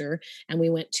semester. And we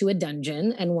went to a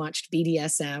dungeon and watched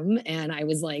BDSM. And I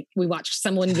was like, we watched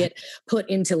someone get put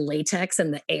into latex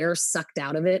and the air sucked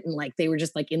out of it. And like, they were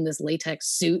just like in this latex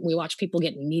suit. And we watched people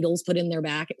get needles put in their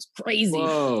back. It was crazy.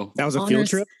 Whoa. That was a field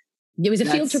trip? It was a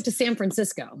field trip to San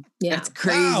Francisco. Yeah. That's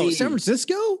crazy. Wow, San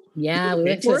Francisco? Yeah. We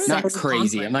went to a sex Not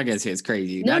crazy. Conference. I'm not going to say it's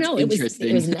crazy. No, That's no, interesting.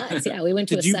 it was nuts. Yeah. We went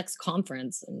to sex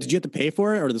conference. Did you have to pay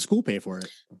for it, or did the school pay for it?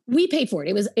 We paid for it.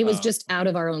 It was just out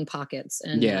of our own pockets.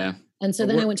 And And so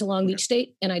then I went to Long Beach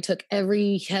State, and I took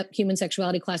every human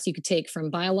sexuality class you could take, from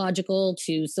biological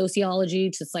to sociology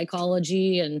to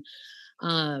psychology.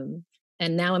 And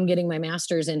and now I'm getting my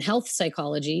master's in health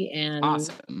psychology, and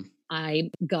awesome.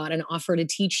 I got an offer to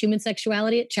teach human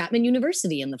sexuality at Chapman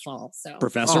University in the fall. So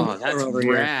Professor, that's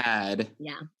rad.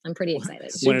 Yeah, I'm pretty excited.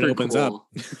 When it opens up.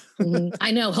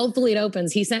 I know. Hopefully it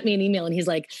opens. He sent me an email and he's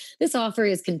like, this offer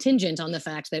is contingent on the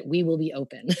fact that we will be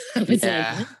open. I was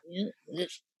like, yeah.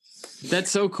 That's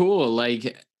so cool.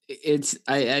 Like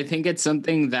I think it's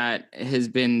something that has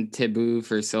been taboo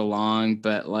for so long,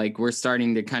 but like we're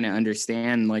starting to kind of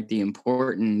understand like the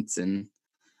importance, and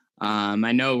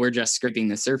I know we're just scraping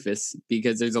the surface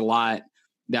because there's a lot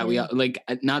that we like,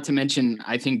 not to mention,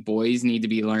 I think boys need to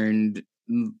be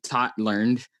taught.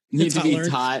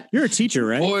 You're a teacher,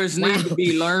 right? Boys need to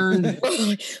be learned.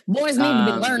 Boys need to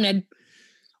be learned.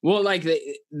 Well, like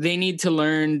they need to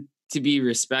learn to be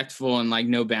respectful and like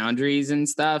know boundaries and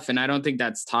stuff. And I don't think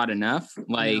that's taught enough.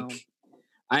 Like, no.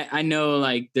 I know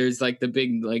like there's like the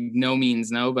big, like no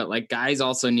means no, but like guys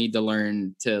also need to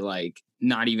learn to like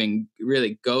not even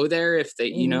really go there if they,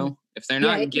 you know, if they're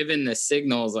not given the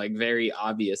signals like very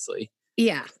obviously.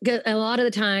 Yeah. A lot of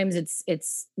the times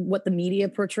it's what the media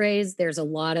portrays. There's a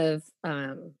lot of,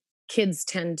 kids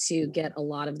tend to get a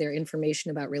lot of their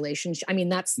information about relationships. I mean,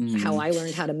 that's how I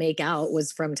learned how to make out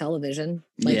was from television.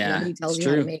 Like nobody tells you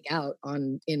how to make out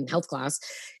in health class.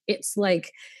 It's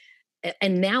like,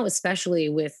 and now especially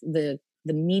with the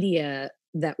media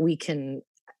that we can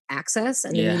access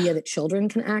and the media that children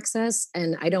can access.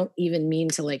 And I don't even mean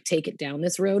to like take it down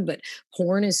this road, but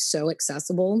porn is so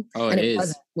accessible. Oh, and it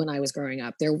wasn't when I was growing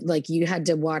up. There, like you had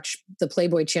to watch the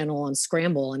Playboy channel on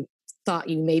Scramble and thought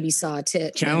you maybe saw a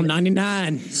tit. Channel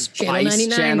 99. Channel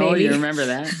 99, channel, maybe. You remember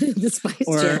that? The Spice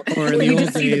Channel. Or you the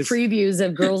just see the previews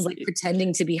of girls like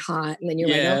pretending to be hot, and then you're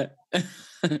like, oh.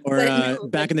 Or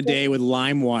back in the day with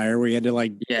LimeWire, where you had to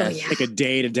like take a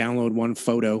day to download one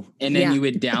photo, and then you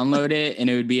would download it, and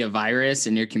it would be a virus,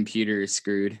 and your computer is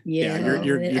screwed.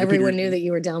 Your everyone knew that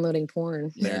you were downloading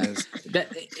porn. Yeah,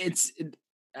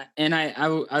 and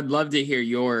I'd love to hear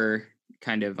your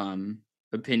kind of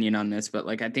opinion on this, but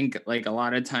like I think like a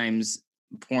lot of times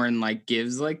porn like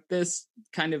gives like this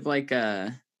kind of like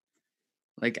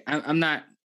I'm not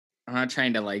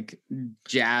trying to like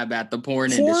jab at the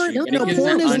porn industry.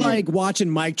 Porn is like watching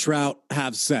Mike Trout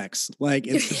have sex. Like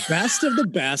it's the best of the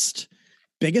best,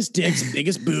 biggest dicks,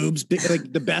 biggest boobs,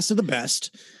 like the best of the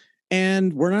best.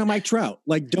 And we're not Mike Trout.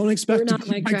 Like don't expect to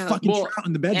be Mike fucking Trout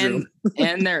in the bedroom.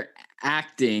 And they're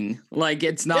acting like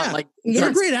it's not like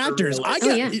they're great actors. I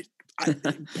get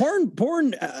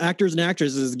porn actors and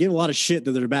actresses give a lot of shit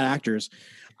that they're bad actors.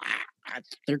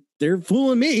 They're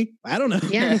fooling me. I don't know.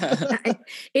 Yeah,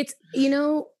 it's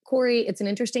Corey. It's an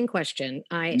interesting question.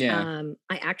 I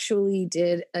actually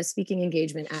did a speaking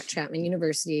engagement at Chapman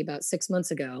University about 6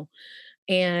 months ago,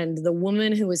 and the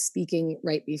woman who was speaking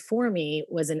right before me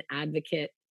was an advocate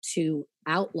to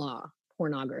outlaw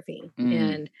pornography.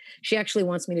 And she actually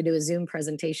wants me to do a Zoom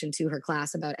presentation to her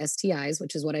class about STIs,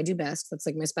 which is what I do best. That's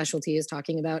like my specialty, is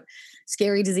talking about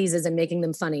scary diseases and making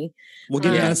them funny. We'll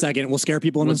give you that in a second. We'll scare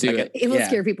people in a second. It will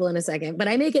scare people in a second, but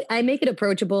I make it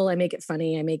approachable. I make it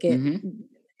funny. I make it,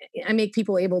 I make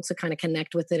people able to kind of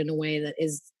connect with it in a way that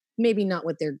is maybe not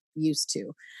what they're used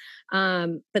to.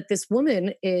 But this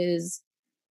woman is,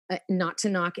 not to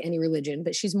knock any religion,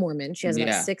 but she's Mormon. She has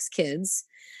about 6 kids.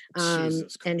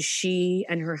 And she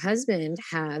and her husband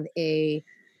have a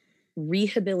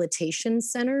rehabilitation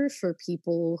center for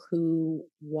people who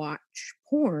watch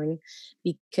porn,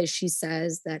 because she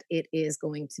says that it is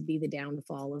going to be the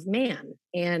downfall of man.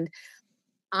 And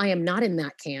I am not in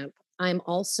that camp. I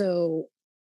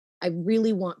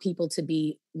really want people to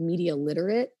be media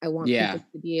literate. I want people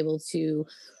to be able to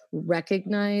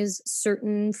recognize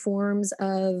certain forms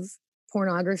of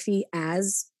pornography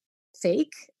as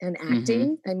fake and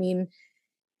acting. I mean,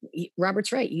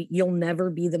 Robert's right. You'll never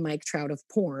be the Mike Trout of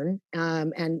porn.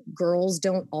 And girls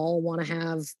don't all want to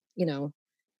have,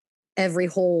 every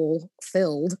hole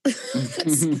filled.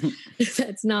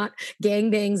 That's not,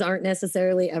 gangbangs aren't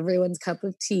necessarily everyone's cup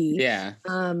of tea. Yeah.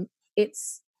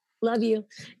 It's, love you.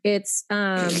 It's,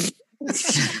 Kevin's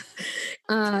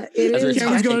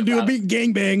going to do a big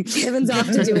gangbang. Kevin's off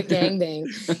to do a gangbang.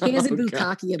 He has a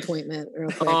bukkake appointment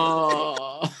real quick.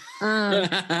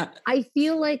 I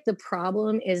feel like the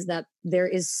problem is that there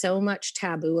is so much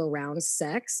taboo around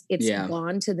sex. It's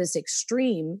gone to this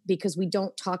extreme because we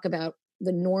don't talk about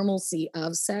the normalcy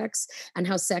of sex and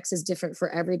how sex is different for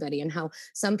everybody, and how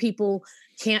some people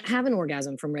can't have an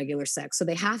orgasm from regular sex. So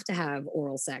they have to have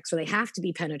oral sex, or they have to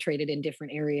be penetrated in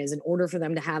different areas in order for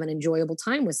them to have an enjoyable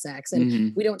time with sex.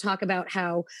 And we don't talk about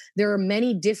how there are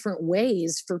many different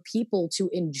ways for people to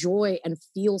enjoy and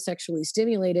feel sexually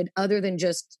stimulated other than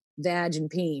just vag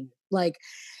and peen. Like,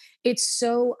 it's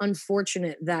so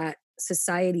unfortunate that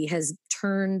society has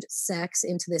turned sex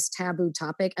into this taboo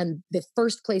topic, and the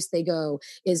first place they go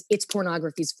is it's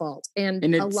pornography's fault, and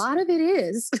a lot of it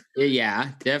is.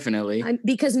 Yeah, definitely.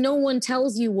 Because no one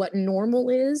tells you what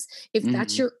normal is. If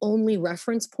that's your only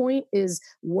reference point is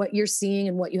what you're seeing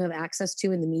and what you have access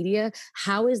to in the media,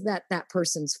 how is that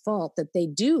person's fault that they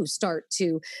do start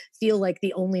to feel like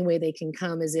the only way they can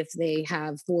come is if they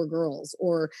have 4 girls,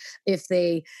 or if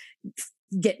they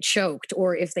get choked,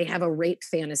 or if they have a rape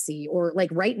fantasy, or like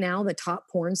right now the top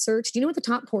porn search. Do you know what the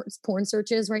top porn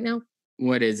search is right now?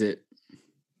 What is it?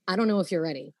 I don't know if you're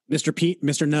ready. Mr. Pete,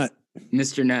 Mr. Nut.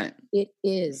 Mr. Nut. It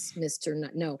is Mr.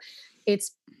 Nut. No,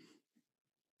 it's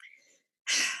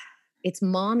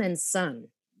mom and son.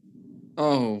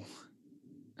 Oh,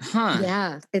 huh.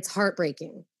 Yeah, it's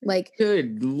heartbreaking. Like,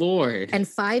 good Lord. And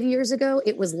 5 years ago,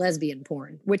 it was lesbian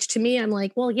porn, which to me, I'm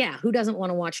like, well, yeah, who doesn't want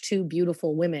to watch 2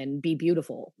 beautiful women be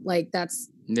beautiful? Like, that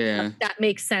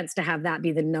makes sense to have that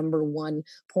be the number 1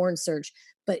 porn search.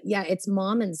 But yeah, it's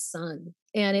mom and son.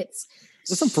 And it's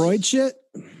some Freud shit?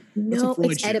 No,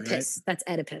 Freud it's shit, Oedipus. right? That's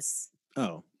Oedipus.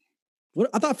 Oh.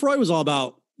 What? I thought Freud was all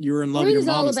about you were in love Freud with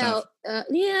your mom is all and about,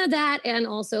 stuff. that, and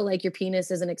also like your penis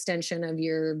is an extension of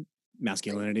your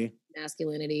masculinity,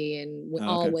 and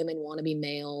all women want to be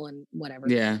male and whatever.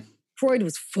 Yeah. Freud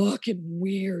was fucking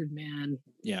weird, man.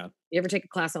 Yeah. You ever take a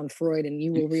class on Freud and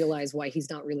you will realize why he's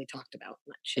not really talked about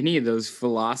much. Any of those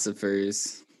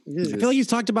philosophers. I feel like he's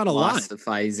talked about a lot.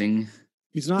 Philosophizing.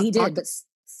 He's not. He did, but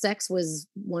sex was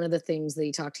one of the things that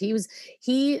he talked. He was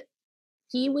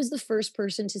the first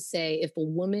person to say if a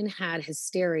woman had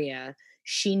hysteria,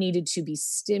 she needed to be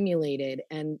stimulated,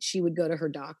 and she would go to her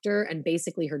doctor, and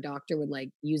basically her doctor would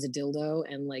like use a dildo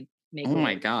and like make. Oh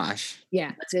my gosh!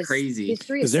 Yeah, that's crazy.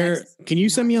 Is there? Can you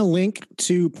send me a link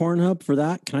to Pornhub for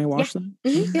that? Can I watch that?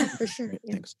 Mm-hmm. Yeah, for sure.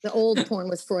 Yeah. Thanks. The old porn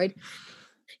with Freud.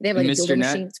 They have like Mr. a dildo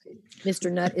Nut. machine.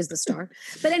 Mr. Nut is the star.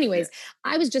 But anyways,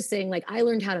 I was just saying, like, I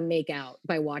learned how to make out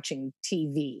by watching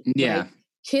TV. Yeah. Right?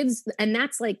 Kids, and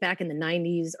that's like back in the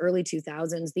 90s, early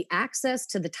 2000s, the access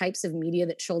to the types of media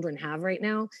that children have right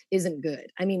now isn't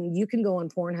good. I mean, you can go on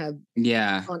Pornhub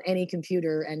on any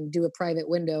computer and do a private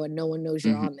window and no one knows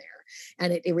you're on there.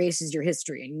 And it erases your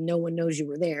history and no one knows you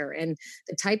were there. And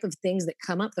the type of things that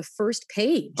come up, the first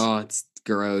page. Oh, it's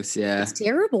gross. Yeah. It's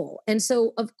terrible. And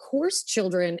so, of course,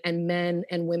 children and men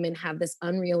and women have this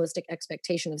unrealistic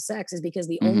expectation of sex is because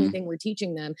the only thing we're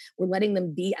teaching them, we're letting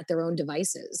them be at their own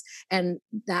devices. And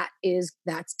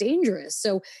that's dangerous.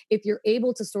 So if you're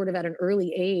able to sort of at an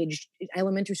early age,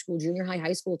 elementary school, junior high,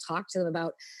 high school, talk to them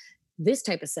about this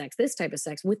type of sex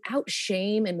without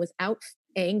shame and without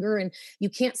anger. And you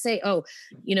can't say, oh,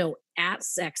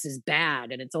 sex is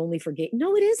bad and it's only for gay.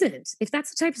 No, it isn't. If that's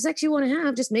the type of sex you want to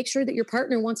have, just make sure that your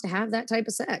partner wants to have that type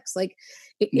of sex. Like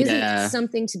it isn't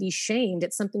something to be shamed.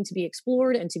 It's something to be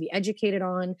explored and to be educated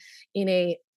on in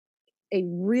a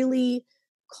really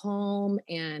calm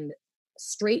and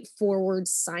straightforward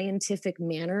scientific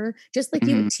manner, just like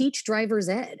you would teach driver's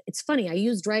ed. It's funny. I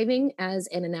use driving as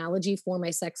an analogy for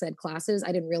my sex ed classes.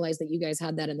 I didn't realize that you guys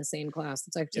had that in the same class.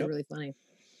 It's actually really funny.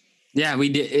 Yeah, we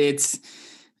did.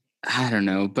 I don't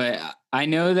know, but I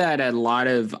know that a lot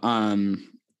of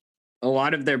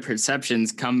their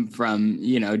perceptions come from,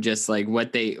 just like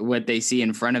what they see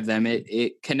in front of them.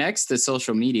 It connects to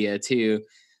social media too.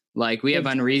 Like we have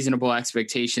unreasonable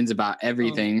expectations about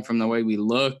everything from the way we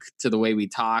look to the way we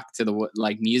talk to the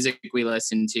like music we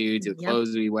listen to the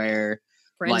clothes we wear,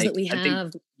 friends that we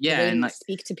have, and like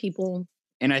speak to people.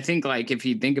 And I think like if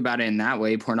you think about it in that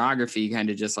way, pornography kind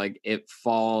of just like it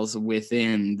falls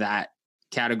within that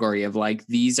category of like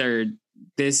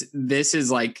this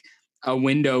is like a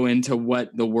window into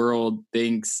what the world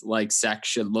thinks like sex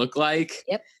should look like.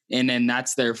 Yep. And then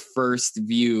that's their first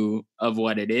view of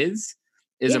what it is.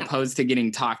 As opposed to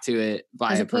getting talked to it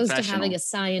by a professional. As opposed to having a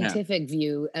scientific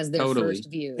view as their first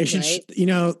view. They should,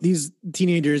 these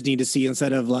teenagers need to see,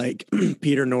 instead of like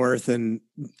Peter North and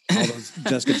all those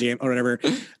Jessica James or whatever,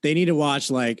 they need to watch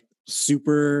like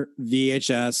super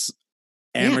VHS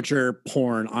amateur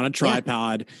porn on a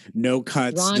tripod, no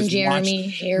cuts. Ron Jeremy,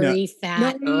 hairy,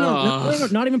 fat. No,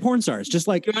 not even porn stars. Just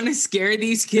like, you want to scare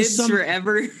these kids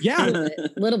forever? Yeah. A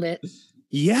little bit.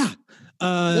 Yeah.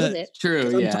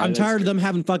 True. I'm tired of them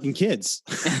having fucking kids.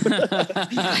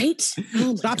 Right?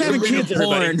 Stop having kids,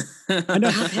 everybody. I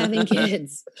know. Stop having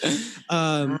kids.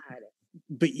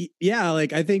 yeah,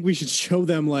 like I think we should show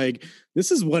them like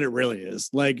this is what it really is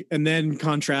like, and then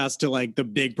contrast to like the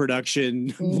big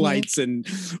production lights and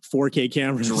 4K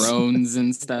cameras, drones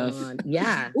and stuff.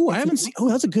 Yeah. Oh, I haven't seen. Oh,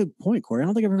 that's a good point, Corey. I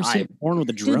don't think I've ever seen porn with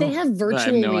a drone. Dude, they have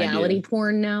virtual reality idea.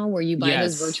 porn now, where you buy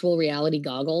those virtual reality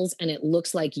goggles, and it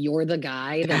looks like you're the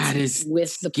guy that's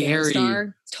with the porn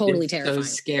star. Totally terrifying. So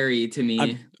scary to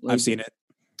me. I've seen it.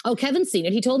 Oh, Kevin's seen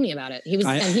it. He told me about it.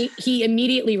 And he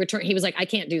immediately returned. He was like, I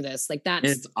can't do this. Like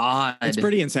it's odd. It's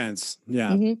pretty intense.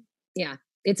 Yeah. Mm-hmm. Yeah.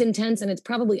 It's intense and it's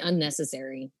probably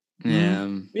unnecessary.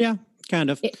 Yeah. Yeah, kind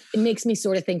of. It makes me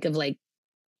sort of think of like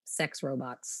sex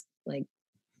robots. Like,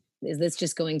 is this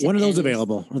just going to When are those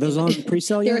available? Are those on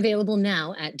pre-sale yet? They're available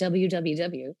now at www.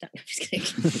 No, I'm just kidding.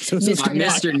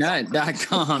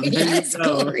 MrNut.com. Yes,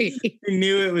 Corey. I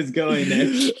knew it was going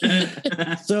there.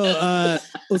 So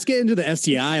let's get into the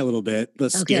STI a little bit.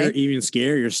 Let's scare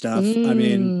your stuff. I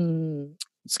mean,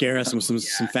 scare us with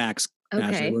some facts. Okay.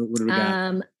 Ashley, what do we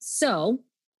got? So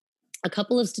a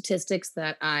couple of statistics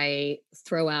that I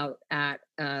throw out at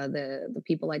the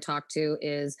people I talk to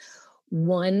is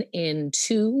 1 in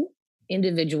 2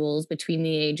 individuals between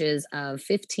the ages of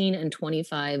 15 and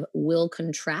 25 will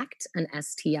contract an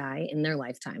STI in their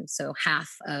lifetime. So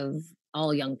half of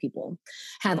all young people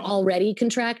have already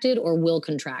contracted or will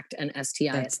contract an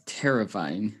STI. That's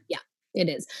terrifying. Yeah, it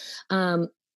is.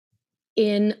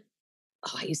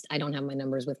 I don't have my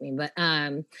numbers with me, but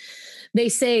they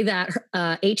say that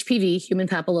HPV, human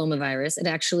papillomavirus, it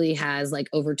actually has like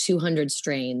over 200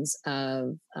 strains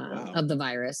of the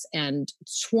virus, and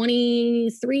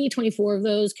 24 of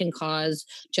those can cause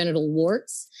genital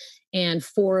warts, and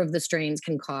 4 of the strains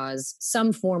can cause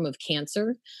some form of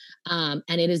cancer. And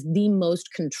it is the most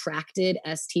contracted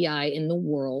STI in the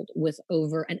world, with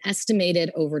an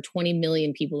estimated over 20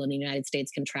 million people in the United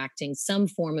States contracting some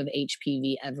form of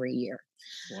HPV every year.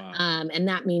 Wow. And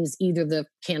that means either the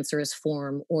cancerous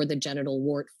form or the genital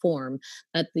wart form.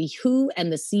 But the WHO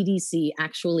and the CDC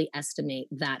actually estimate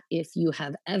that if you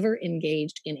have ever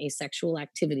engaged in a sexual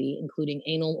activity, including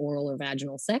anal, oral, or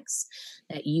vaginal sex,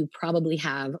 that you probably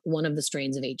have one of the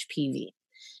strains of HPV.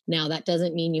 Now, that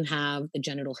doesn't mean you have the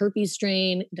genital herpes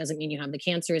strain. It doesn't mean you have the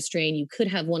cancerous strain. You could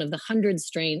have one of the hundreds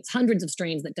of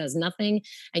strains that does nothing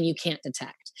and you can't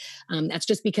detect. That's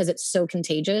just because it's so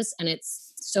contagious and it's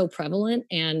so prevalent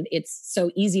and it's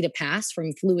so easy to pass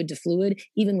from fluid to fluid,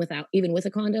 even with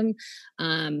a condom,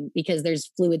 because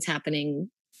there's fluids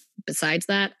happening besides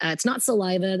that. It's not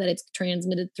saliva that it's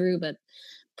transmitted through, but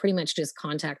pretty much just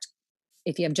contact.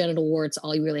 If you have genital warts,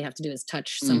 all you really have to do is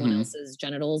touch someone else's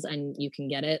genitals and you can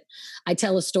get it. I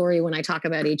tell a story when I talk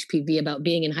about HPV about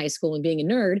being in high school and being a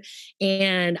nerd.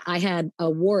 And I had a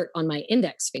wart on my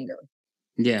index finger.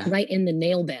 Yeah. Right in the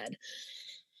nail bed.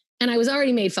 And I was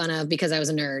already made fun of because I was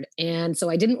a nerd. And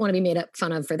so I didn't want to be made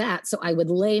fun of for that. So I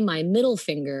would lay my middle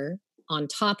finger on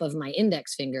top of my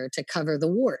index finger to cover the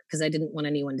wart because I didn't want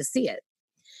anyone to see it.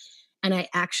 And I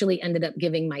actually ended up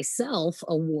giving myself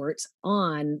a wart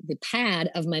on the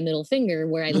pad of my middle finger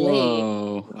where I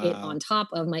laid it on top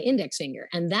of my index finger.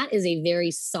 And that is a very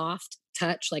soft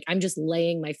touch. Like I'm just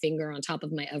laying my finger on top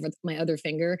of my other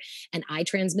finger, and I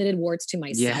transmitted warts to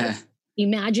myself. Yeah.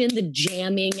 Imagine the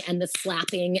jamming and the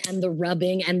slapping and the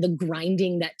rubbing and the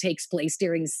grinding that takes place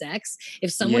during sex.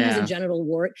 If someone has a genital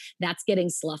wart, that's getting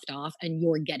sloughed off and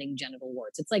you're getting genital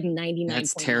warts. It's like 99%.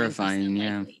 That's terrifying.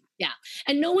 Likely. Yeah.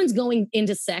 And no one's going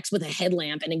into sex with a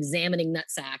headlamp and examining nut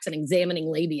sacks and examining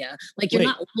labia. Like you're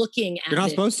not looking at it. You're not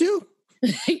supposed to?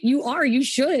 You are. You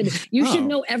should. You should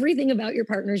know everything about your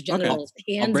partner's genitals.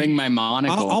 Okay. I'll bring my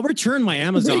monocle. I'll return my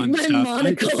Amazon bring my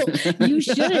monocle. You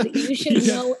should. You should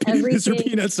know everything. Mr.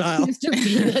 Peanut style. Mr.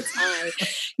 Peanut style.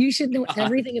 You should know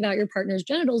everything about your partner's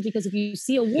genitals, because if you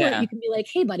see a wart, you can be like,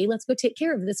 "Hey, buddy, let's go take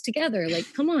care of this together." Like,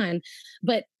 come on.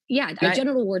 But yeah,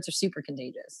 genital warts are super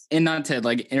contagious. And not to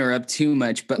like interrupt too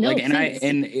much, but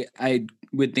I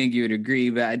would think you would agree,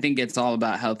 but I think it's all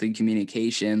about healthy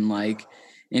communication, like,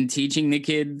 and teaching the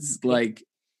kids, like,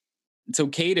 it's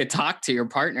okay to talk to your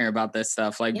partner about this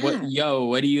stuff. Like, what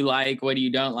do you like? What do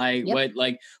you don't like?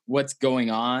 What's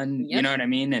going on? You know what I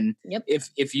mean? And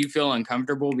if you feel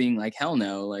uncomfortable being like, hell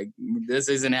no, like this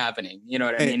isn't happening. You know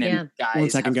what I mean? And guys, 1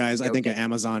 second, guys. I think an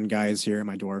Amazon guy is here at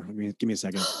my door. Give me a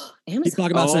second. Keep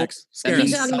talking about sex.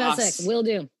 Keep talking about sex. Will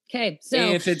do. Okay, so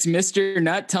if it's Mr.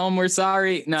 Nut, tell him we're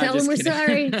sorry. No, tell him we're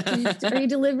sorry. Are you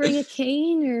delivering a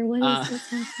cane or what is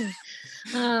happening?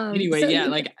 Anyway,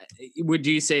 like, would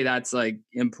you say that's like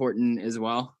important as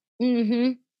well?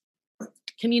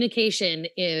 Communication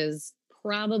is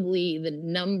probably the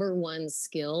number one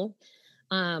skill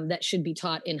that should be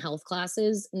taught in health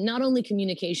classes. Not only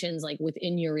communications like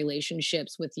within your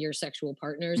relationships with your sexual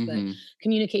partners, but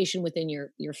communication within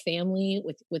your family,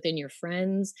 within your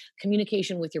friends,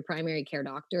 communication with your primary care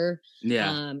doctor,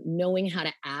 knowing how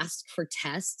to ask for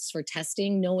tests, for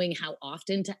testing, knowing how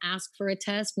often to ask for a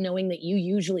test, knowing that you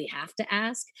usually have to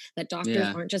ask, that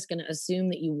doctors aren't just going to assume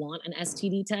that you want an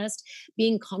STD test,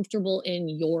 being comfortable in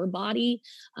your body,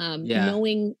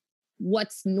 knowing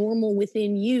what's normal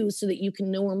within you so that you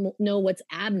can know what's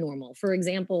abnormal. For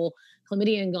example,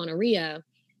 chlamydia and gonorrhea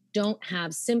don't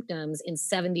have symptoms in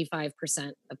 75%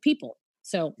 of people.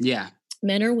 So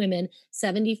men or women,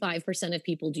 75% of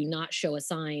people do not show a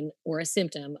sign or a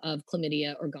symptom of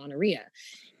chlamydia or gonorrhea.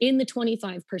 In the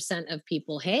 25% of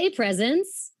people, hey,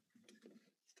 presents.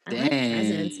 I like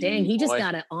presents. Dang, he just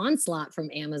got an onslaught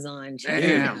from Amazon.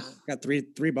 Damn. Got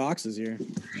three boxes here.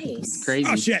 Nice. Crazy.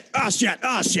 Oh shit.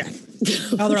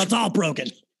 Oh, they're all broken.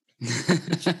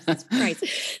 Jesus Christ.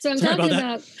 So I'm talking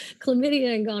about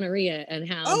chlamydia and gonorrhea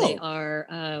and how they are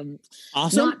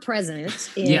awesome? Not present.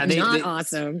 Not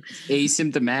awesome.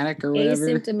 Asymptomatic or whatever.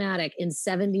 Asymptomatic in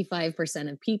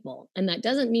 75% of people. And that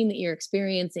doesn't mean that you're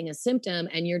experiencing a symptom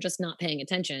and you're just not paying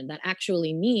attention. That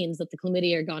actually means that the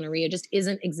chlamydia or gonorrhea just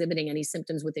isn't exhibiting any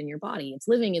symptoms within your body. It's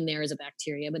living in there as a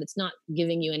bacteria, but it's not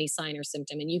giving you any sign or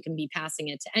symptom, and you can be passing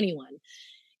it to anyone.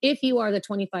 If you are the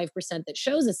 25% that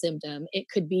shows a symptom, it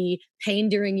could be pain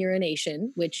during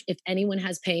urination, which if anyone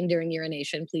has pain during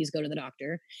urination, please go to the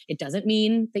doctor. It doesn't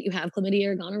mean that you have chlamydia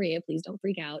or gonorrhea. Please don't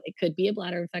freak out. It could be a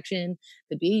bladder infection,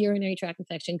 could be a urinary tract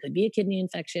infection, could be a kidney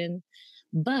infection,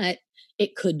 but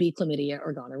it could be chlamydia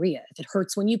or gonorrhea. If it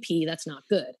hurts when you pee, that's not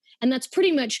good. And that's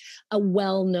pretty much a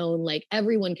well-known, like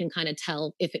everyone can kind of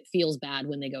tell if it feels bad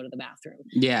when they go to the bathroom.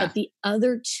 Yeah. But the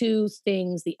other two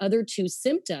things, the other two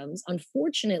symptoms,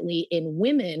 unfortunately in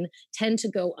women tend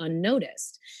to go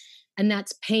unnoticed. And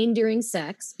that's pain during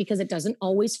sex, because it doesn't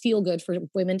always feel good for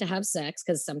women to have sex,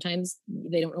 because sometimes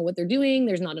they don't know what they're doing.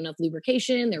 There's not enough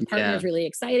lubrication. Their partner's really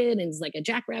excited and is like a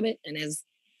jackrabbit and is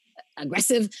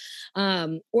aggressive,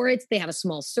 or they have a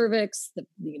small cervix,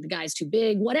 the guy's too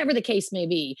big, whatever the case may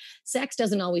be. Sex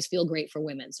doesn't always feel great for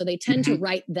women. So they tend to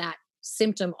write that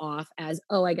symptom off as,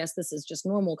 oh, I guess this is just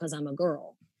normal because I'm a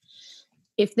girl.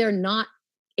 If they're not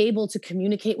able to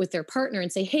communicate with their partner and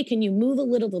say, hey, can you move a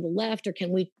little to the left, or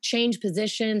can we change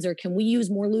positions, or can we use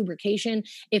more lubrication?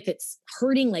 If it's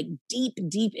hurting like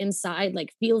deep inside,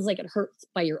 like feels like it hurts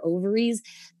by your ovaries,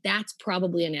 that's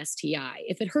probably an STI.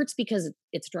 If it hurts because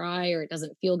it's dry or it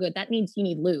doesn't feel good, that means you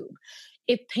need lube.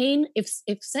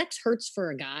 If sex hurts for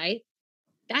a guy,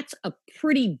 that's a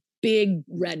pretty big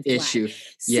red flag. Issue.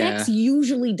 Sex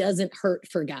usually doesn't hurt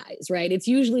for guys, right? It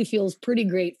usually feels pretty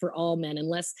great for all men,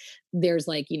 unless there's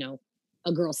like,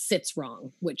 a girl sits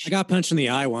wrong, which I got punched in the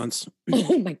eye once.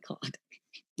 Oh my God.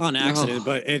 On accident,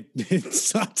 but it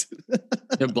sucked.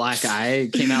 The black eye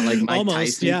came out like Mike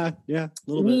almost, Tyson. Yeah. A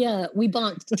little bit. We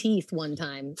bonked teeth one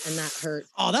time and that hurt.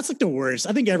 Oh, that's like the worst.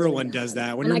 I think everyone does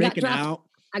that when you're making out.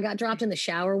 I got dropped in the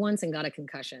shower once and got a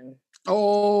concussion.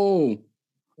 Oh,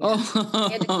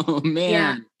 man.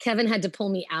 Yeah, Kevin had to pull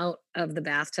me out of the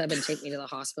bathtub and take me to the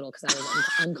hospital because I was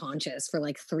unconscious for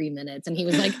like 3 minutes. And he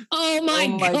was like, oh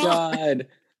my God.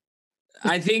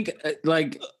 I think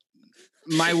like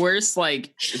my worst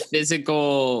like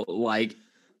physical, like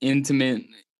intimate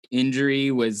injury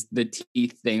was the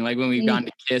teeth thing. Like when we've gone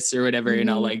to kiss or whatever,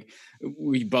 like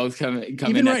we both come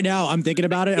even in. Right now, I'm thinking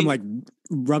about it. I'm like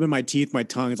rubbing my teeth, my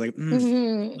tongue. It's like,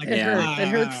 it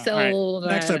hurts so bad.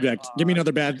 Next subject. Give me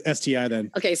another bad STI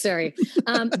then. Okay, sorry.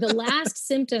 The last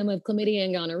symptom of chlamydia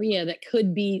and gonorrhea that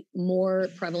could be more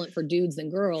prevalent for dudes than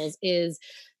girls is,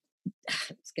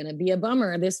 it's going to be a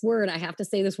bummer. This word, I have to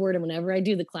say this word. And whenever I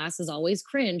do, the class is always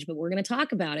cringe, but we're going to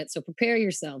talk about it. So prepare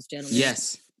yourselves, gentlemen.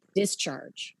 Yes.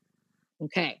 Discharge.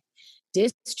 Okay.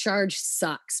 Discharge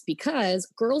sucks because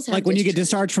girls have like when you get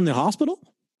discharged from the hospital?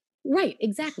 Right,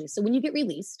 exactly. So when you get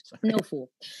released, no fool.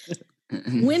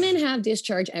 Women have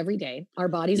discharge every day. Our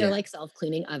bodies are like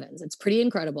self-cleaning ovens. It's pretty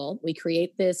incredible. We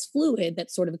create this fluid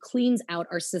that sort of cleans out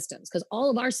our systems because all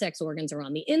of our sex organs are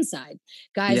on the inside.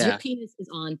 Guys, your penis is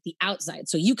on the outside.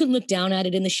 So you can look down at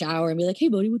it in the shower and be like, hey,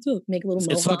 buddy, what's up? Make a little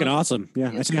mohawk. It's fucking awesome.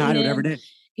 Yeah, I say hi to it every day.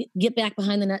 Get back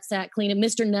behind the nut sack, clean it.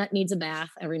 Mr. Nut needs a bath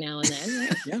every now and then.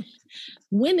 Right? Yeah.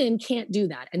 Women can't do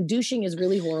that. And douching is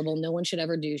really horrible. No one should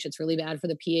ever douche. It's really bad for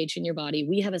the pH in your body.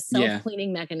 We have a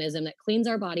self-cleaning mechanism that cleans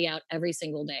our body out every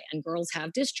single day. And girls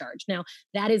have discharge. Now,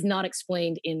 that is not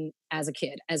explained as a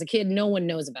kid. As a kid, no one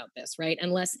knows about this, right?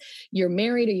 Unless you're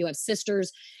married or you have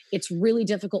sisters, it's really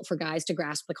difficult for guys to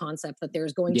grasp the concept that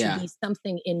there's going to be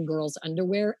something in girls'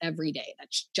 underwear every day.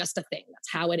 That's just a thing. That's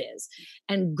how it is.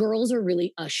 And girls are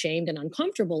really ashamed and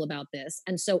uncomfortable about this.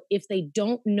 And so if they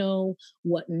don't know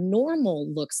what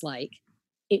normal looks like,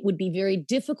 it would be very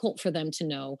difficult for them to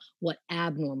know what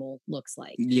abnormal looks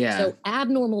like. Yeah. So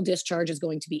abnormal discharge is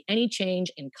going to be any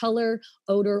change in color,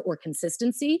 odor, or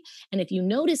consistency. And if you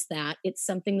notice that, it's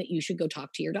something that you should go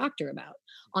talk to your doctor about.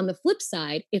 On the flip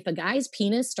side, if a guy's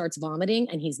penis starts vomiting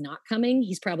and he's not coming,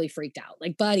 he's probably freaked out.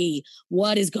 Like, buddy,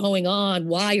 what is going on?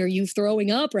 Why are you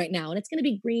throwing up right now? And it's going to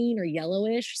be green or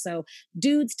yellowish. So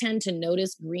dudes tend to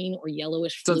notice green or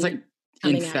yellowish fluid. So it's like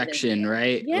infection,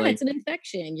 right? Yeah, like, it's an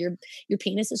infection. Your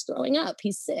penis is throwing up.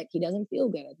 He's sick. He doesn't feel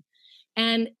good.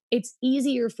 And it's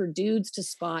easier for dudes to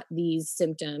spot these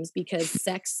symptoms because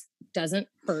sex doesn't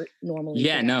hurt normally.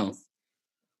 Yeah, no.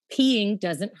 Peeing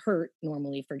doesn't hurt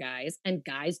normally for guys, and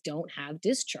guys don't have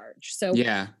discharge. So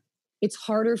it's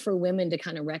harder for women to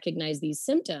kind of recognize these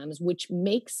symptoms, which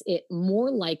makes it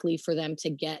more likely for them to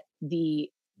get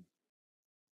the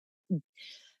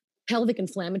pelvic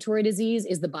inflammatory disease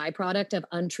is the byproduct of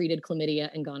untreated chlamydia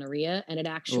and gonorrhea, and it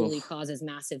actually causes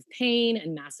massive pain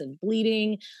and massive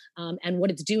bleeding. And what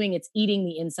it's doing, it's eating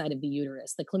the inside of the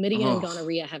uterus. The chlamydia and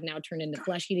gonorrhea have now turned into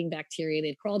flesh-eating bacteria.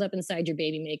 They've crawled up inside your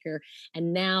baby maker,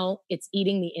 and now it's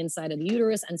eating the inside of the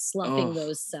uterus and sloughing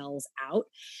those cells out.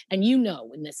 And you know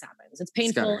when this happens, it's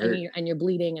painful and you're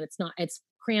bleeding, and it's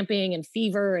cramping and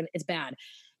fever, and it's bad.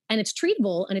 And it's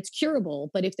treatable and it's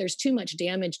curable, but if there's too much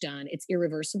damage done, it's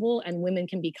irreversible, and women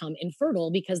can become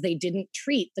infertile because they didn't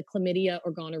treat the chlamydia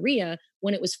or gonorrhea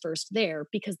when it was first there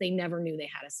because they never knew they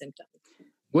had a symptom.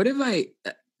 What if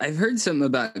I've heard something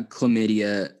about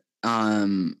chlamydia.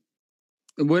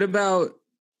 What about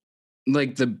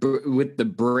like with the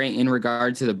brain, in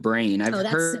regard to the brain? I've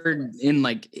heard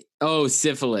syphilis.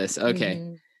 Syphilis. Okay.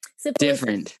 Mm-hmm.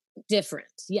 Syphilis Different.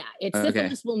 Yeah.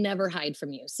 Syphilis will never hide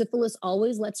from you. Syphilis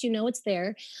always lets you know it's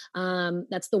there.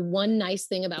 That's the one nice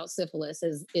thing about syphilis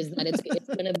is that it's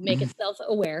going to make itself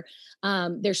aware.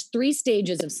 There's 3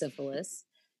 stages of syphilis.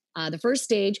 The first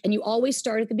stage, and you always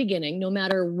start at the beginning, no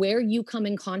matter where you come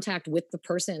in contact with the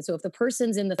person. So if the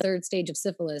person's in the 3rd stage of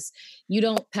syphilis, you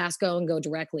don't pass go and go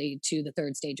directly to the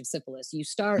 3rd stage of syphilis. You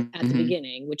start at the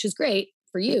beginning, which is great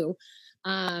for you.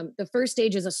 The first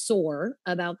stage is a sore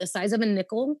about the size of a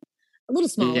nickel, a little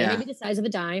smaller, maybe the size of a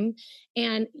dime.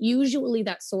 And usually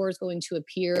that sore is going to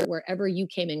appear wherever you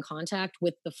came in contact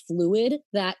with the fluid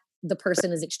that the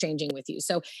person is exchanging with you.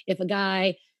 So if a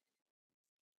guy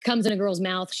comes in a girl's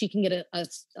mouth, she can get a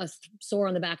sore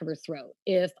on the back of her throat.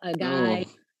 If a guy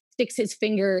sticks his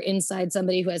finger inside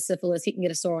somebody who has syphilis, he can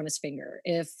get a sore on his finger.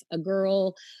 If a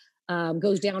girl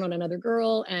goes down on another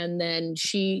girl, and then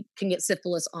she can get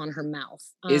syphilis on her mouth.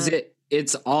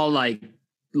 It's all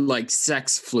like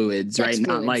sex fluids, right?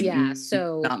 Not like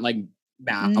not like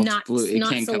mouth fluid.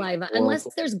 Not saliva, unless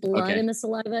there's blood in the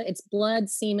saliva. It's blood,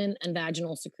 semen, and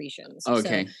vaginal secretions.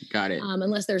 Okay, got it.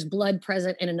 Unless there's blood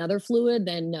present in another fluid,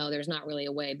 then no, there's not really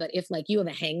a way. But if like you have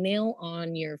a hangnail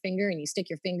on your finger and you stick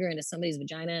your finger into somebody's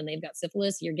vagina and they've got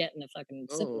syphilis, you're getting a fucking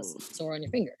syphilis sore on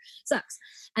your finger. Sucks.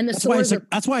 And that's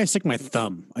why I stick my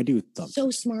thumb. I do thumb.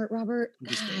 So smart, Robert.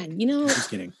 God, just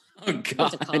kidding. Oh God.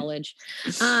 To college.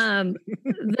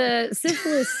 The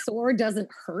syphilis sore doesn't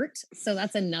hurt. So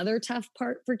that's another tough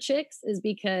part for chicks, is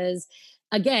because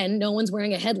again, no one's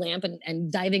wearing a headlamp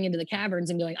and diving into the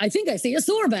caverns and going, I think I see a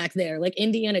sore back there. Like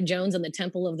Indiana Jones and the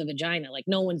Temple of the Vagina. Like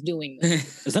no one's doing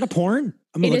this. Is that a porn?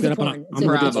 I'm gonna look that up on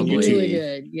probably really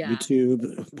good. Yeah.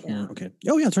 YouTube. Porn. Okay.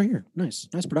 Oh yeah, it's right here. Nice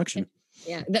production.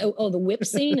 Yeah. The whip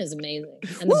scene is amazing.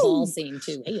 And the ball scene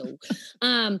too.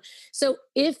 Hey-o. So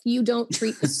if you don't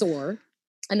treat the sore,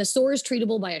 and the sore is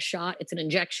treatable by a shot, it's an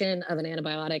injection of an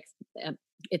antibiotic.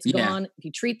 It's gone. If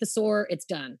you treat the sore, it's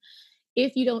done.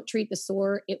 If you don't treat the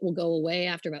sore, it will go away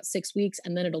after about 6 weeks,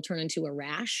 and then it'll turn into a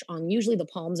rash on usually the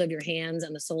palms of your hands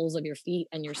and the soles of your feet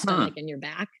and your stomach and your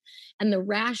back. And the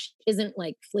rash isn't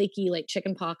like flaky like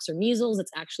chicken pox or measles.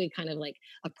 It's actually kind of like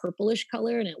a purplish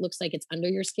color, and it looks like it's under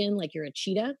your skin, like you're a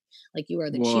cheetah, like you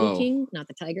are the cheetah king, not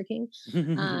the tiger king.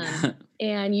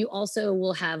 And you also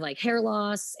will have like hair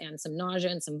loss and some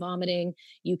nausea and some vomiting.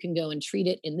 You can go and treat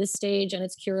it in this stage, and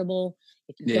it's curable.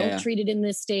 If you don't treat it in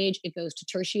this stage, it goes to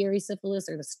tertiary syphilis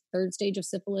or the third stage of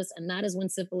syphilis. And that is when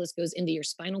syphilis goes into your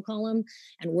spinal column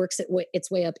and works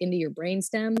its way up into your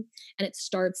brainstem. And it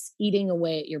starts eating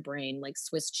away at your brain like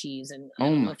Swiss cheese. And I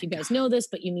don't know if you guys know this,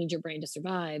 but you need your brain to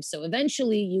survive. So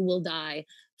eventually you will die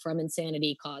from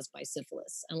insanity caused by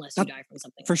syphilis, unless you die from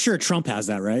something. For sure, Trump has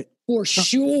that, right? For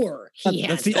sure.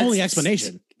 That's the only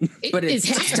explanation. But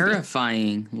it's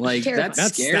terrifying. Like, that's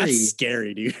scary. That's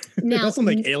scary, dude. Now, that's some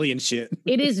like alien shit.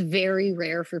 It is very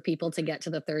rare for people to get to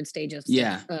the third stage of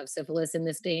syphilis in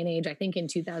this day and age. I think in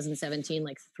 2017,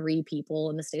 like 3 people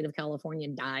in the state of California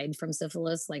died from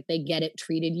syphilis. Like, they get it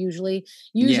treated usually.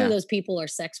 Usually those people are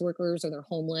sex workers or they're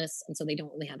homeless. And so they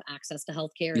don't really have access to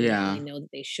healthcare. And they know that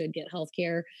they should get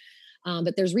healthcare.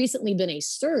 But there's recently been a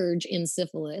surge in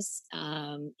syphilis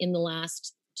in the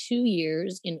last 2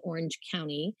 years in Orange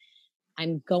County.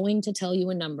 I'm going to tell you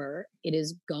a number. It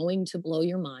is going to blow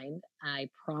your mind. I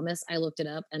promise I looked it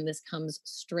up, and this comes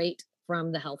straight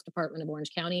from the health department of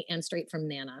Orange County and straight from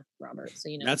Nana, Robert. So,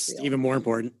 you know, that's even more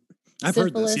important. I've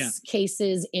heard this. Syphilis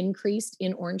cases increased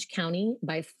in Orange County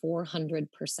by 400%.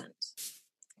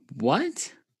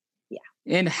 What? Yeah.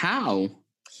 And how?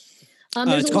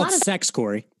 It's called sex,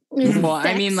 Corey. Well,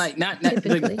 I mean, like, not like,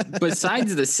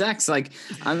 besides the sex, like,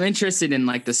 I'm interested in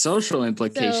like the social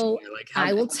implications. So like,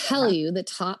 I will tell you the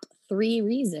top 3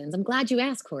 reasons. I'm glad you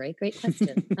asked, Corey. Great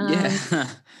question.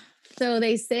 So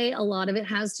they say a lot of it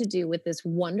has to do with this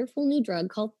wonderful new drug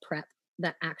called PrEP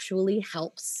that actually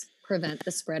helps prevent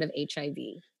the spread of HIV.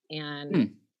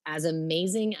 And as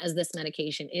amazing as this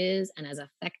medication is and as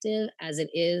effective as it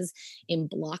is in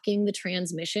blocking the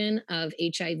transmission of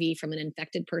HIV from an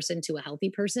infected person to a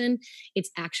healthy person, it's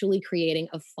actually creating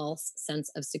a false sense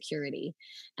of security.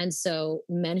 And so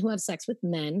men who have sex with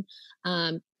men,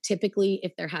 typically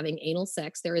if they're having anal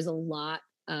sex, there is a lot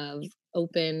of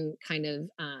open kind of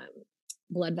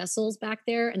blood vessels back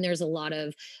there. And there's a lot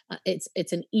of, it's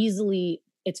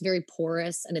very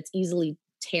porous and it's easily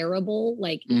terrible,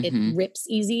 like it rips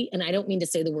easy. And I don't mean to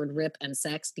say the word rip and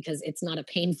sex because it's not a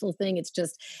painful thing. It's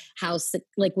just how,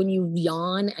 like when you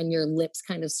yawn and your lips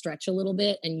kind of stretch a little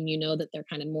bit and you know that they're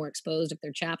kind of more exposed if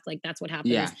they're chapped, like that's what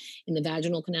happens in the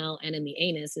vaginal canal and in the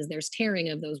anus is there's tearing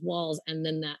of those walls. And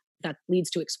then that leads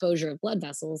to exposure of blood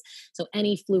vessels. So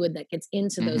any fluid that gets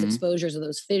into those exposures or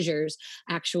those fissures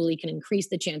actually can increase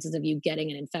the chances of you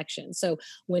getting an infection. So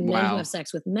when men who have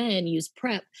sex with men use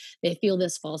PrEP, they feel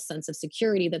this false sense of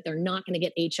security that they're not going to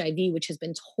get HIV, which has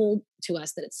been told to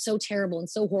us that it's so terrible and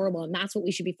so horrible. And that's what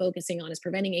we should be focusing on is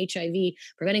preventing HIV,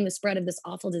 preventing the spread of this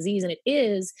awful disease. And it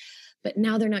is, but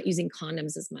now they're not using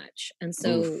condoms as much. And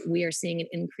so we are seeing an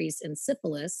increase in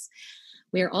syphilis.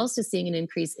 We are also seeing an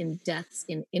increase in deaths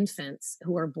in infants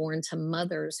who are born to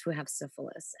mothers who have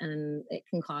syphilis. And it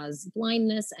can cause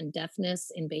blindness and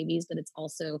deafness in babies, but it's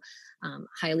also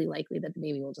highly likely that the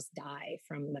baby will just die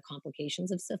from the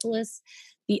complications of syphilis.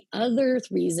 The other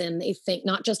reason they think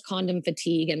not just condom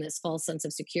fatigue and this false sense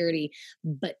of security,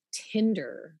 but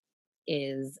Tinder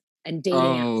and dating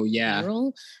apps in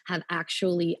general have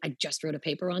actually, I just wrote a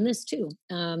paper on this too.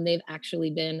 They've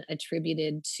actually been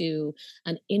attributed to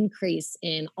an increase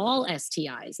in all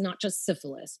STIs, not just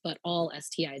syphilis, but all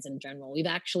STIs in general. We've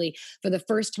actually, for the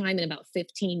first time in about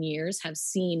 15 years, have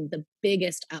seen the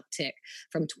biggest uptick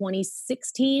from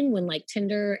 2016 when like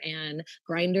Tinder and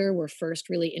Grindr were first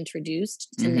really introduced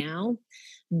to now.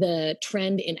 The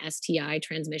trend in STI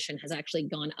transmission has actually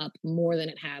gone up more than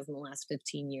it has in the last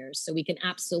 15 years. So we can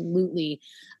absolutely,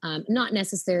 not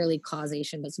necessarily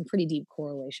causation, but some pretty deep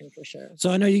correlation for sure.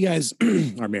 So I know you guys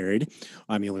are married.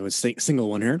 I'm the only one single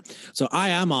one here. So I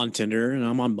am on Tinder and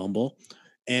I'm on Bumble.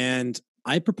 And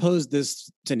I proposed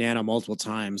this to Nana multiple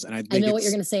times. And I know what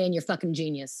you're going to say and you're fucking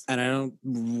genius. And I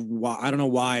don't know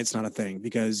why it's not a thing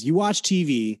because you watch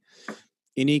TV,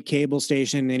 any cable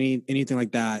station, anything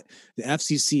like that, the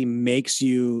FCC makes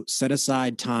you set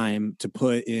aside time to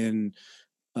put in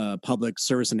public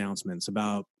service announcements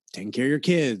about taking care of your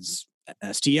kids,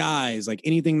 STIs, like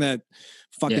anything that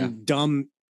fucking dumb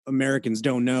Americans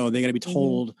don't know. They got to be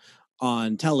told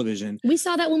on television. We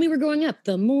saw that when we were growing up.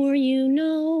 The more you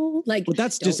know, like. Well,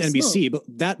 that's just NBC, but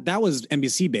that was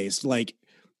NBC based. Like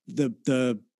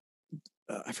the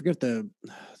I forget the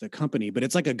company, but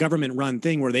it's like a government run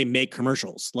thing where they make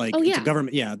commercials. Like it's a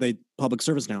government, they public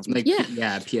service announcements. Like,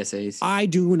 PSAs. I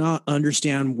do not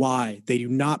understand why they do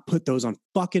not put those on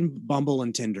fucking Bumble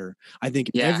and Tinder. I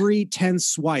think every 10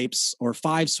 swipes or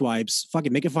 5 swipes,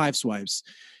 fucking make it 5 swipes.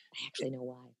 I actually know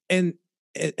why. And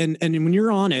when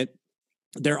you're on it,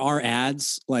 there are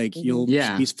ads, like you'll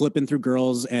be flipping through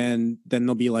girls and then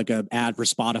there'll be like a ad for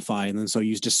Spotify. And then so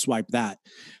you just swipe that.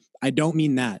 I don't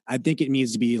mean that. I think it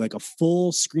needs to be like a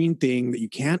full screen thing that you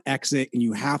can't exit, and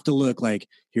you have to look like,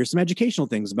 here's some educational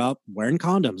things about wearing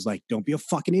condoms. Like, don't be a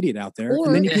fucking idiot out there.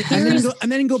 Or and then you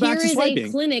can go back to swiping. Here is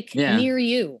a clinic near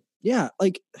you. Yeah,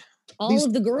 like all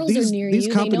of the girls are near you.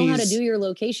 They know how to do your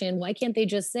location. Why can't they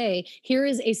just say, here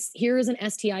is an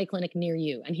STI clinic near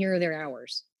you, and here are their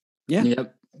hours? Yeah.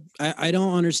 Yep. I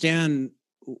don't understand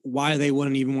why they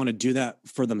wouldn't even want to do that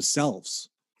for themselves.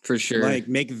 For sure. Like,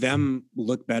 make them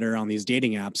look better on these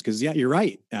dating apps. Because yeah, you're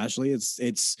right, Ashley.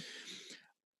 It's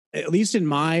at least in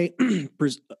my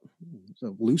there's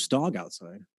a loose dog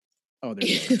outside. Oh,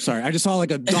 there's sorry. I just saw like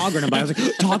a dog running by. I was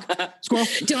like, dog, squirrel,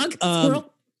 dog,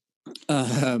 squirrel.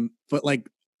 But like,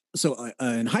 so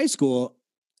in high school,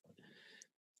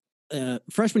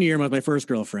 freshman year was my first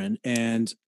girlfriend,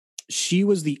 and she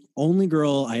was the only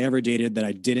girl I ever dated that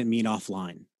I didn't meet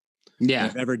offline. Yeah,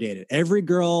 I've ever dated. Every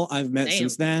girl I've met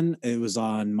since then, it was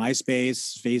on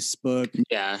MySpace, Facebook,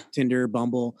 Tinder,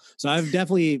 Bumble. So I've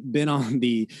definitely been on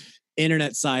the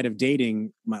internet side of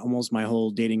dating almost my whole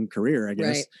dating career, I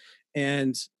guess. Right.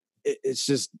 And it's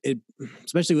just,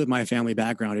 especially with my family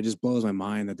background, it just blows my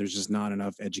mind that there's just not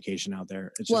enough education out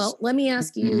there. Let me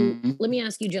ask you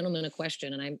gentlemen a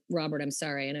question. And Robert, I'm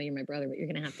sorry. I know you're my brother, but you're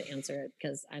going to have to answer it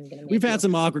because I'm going to We've had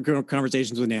some awkward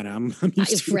conversations with Nana. I'm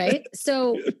used to right. It.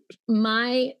 So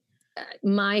my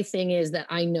thing is that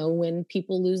I know when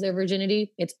people lose their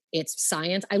virginity, it's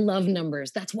science. I love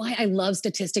numbers. That's why I love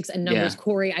statistics and numbers. Yeah.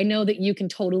 Corey, I know that you can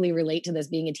totally relate to this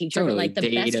being a teacher, but like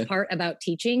the best part about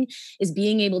teaching is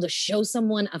being able to show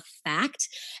someone a fact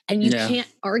and you can't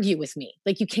argue with me.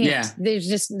 Like you can't,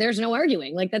 there's no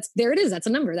arguing. Like there it is. That's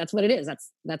a number. That's what it is.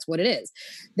 That's what it is.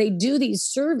 They do these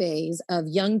surveys of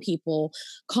young people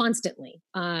constantly.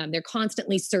 They're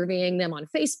constantly surveying them on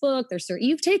Facebook.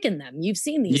 You've taken them, you've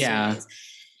seen these surveys.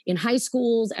 In high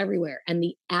schools, everywhere. And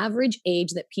the average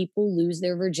age that people lose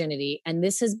their virginity, and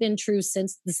this has been true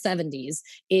since the 70s,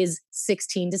 is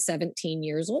 16 to 17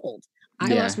 years old.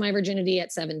 I lost my virginity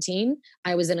at 17.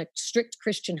 I was in a strict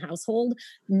Christian household.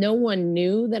 No one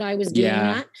knew that I was doing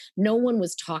that. No one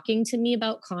was talking to me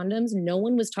about condoms. No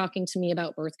one was talking to me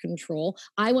about birth control.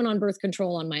 I went on birth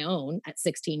control on my own at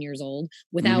 16 years old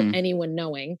without anyone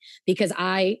knowing, because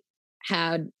I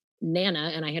had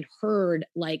Nana and I had heard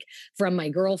like from my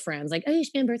girlfriends, like, oh, you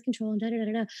should be on birth control and da da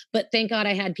da da. But thank God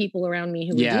I had people around me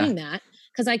who were doing that,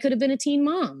 because I could have been a teen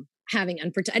mom having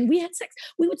and we had sex.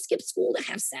 We would skip school to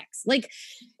have sex. Like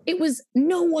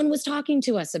no one was talking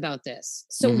to us about this.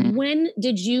 So when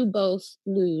did you both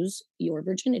lose your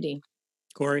virginity?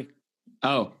 Corey?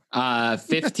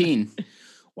 15.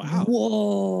 Wow.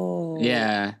 Whoa.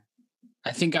 Yeah.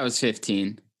 I think I was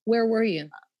 15. Where were you?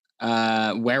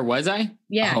 Where was I?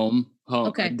 Yeah. Home.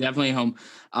 Okay. Definitely home.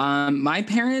 My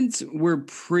parents were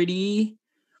pretty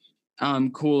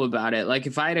cool about it. Like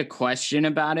if I had a question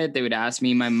about it, they would ask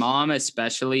me. My mom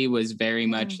especially was very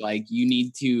much like, you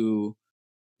need to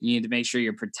make sure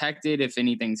you're protected if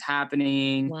anything's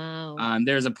happening. Wow.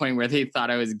 There's a point where they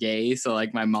thought I was gay. So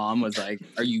like my mom was like,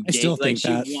 are you gay? I still think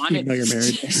that. Wanted... You know you're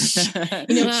married.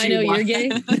 You know how I know you're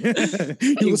gay?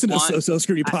 You listen to So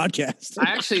Screwed podcast.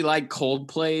 I actually like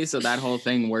Coldplay, so that whole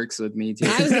thing works with me too.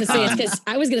 I was gonna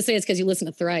say it's because you listen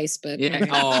to Thrice, but yeah.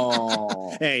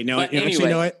 Oh. Hey, no, actually, you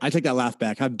know what? I take that laugh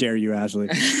back. How dare you, Ashley?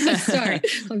 I'm sorry.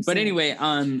 Anyway,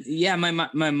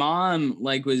 my mom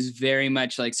like was very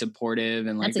much like supportive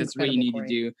and like that's what you need to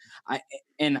do. I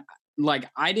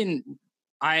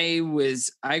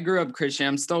grew up Christian.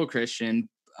 I'm still Christian.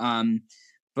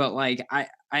 But like I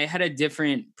had a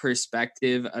different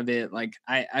perspective of it. Like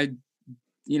I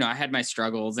had my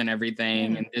struggles and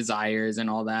everything and desires and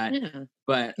all that. Yeah.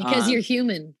 But because you're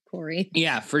human, Corey.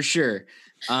 Yeah, for sure.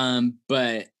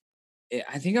 But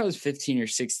I think I was 15 or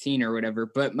 16 or whatever,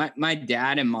 but my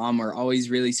dad and mom were always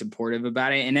really supportive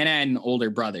about it. And then I had an older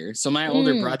brother. So my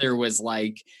older brother was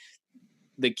like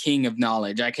the king of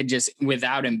knowledge. I could just,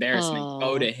 without embarrassment,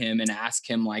 go to him and ask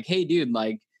him like, hey dude,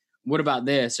 like, what about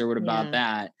this? Or what about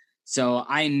that? So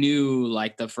I knew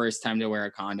like the first time to wear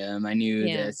a condom, I knew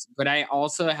this, but I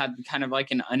also had kind of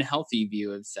like an unhealthy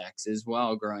view of sex as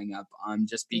well growing up,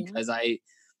 just because I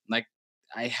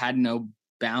had no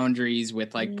boundaries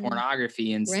with like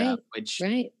pornography and stuff, which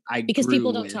because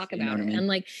people don't talk about it. I mean? And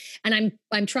like, and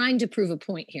I'm trying to prove a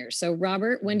point here. So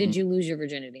Robert, when did you lose your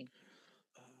virginity?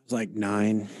 I was like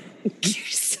 9. You're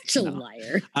such a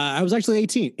liar. I was actually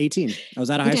 18. I was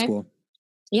out of high school.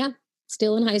 Yeah.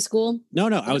 Still in high school? No,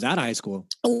 I was out of high school.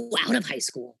 Oh, out of high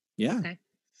school. Yeah. Okay.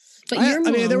 But your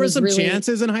mom there were some really...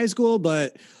 chances in high school,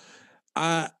 but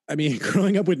I mean,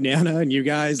 growing up with Nana and you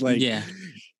guys, like,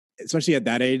 especially at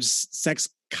that age, sex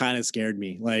kind of scared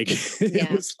me. Like Yeah.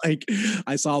 it was like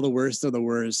I saw the worst of the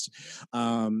worst.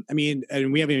 I mean,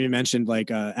 and we haven't even mentioned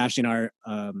like Ashley and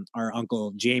our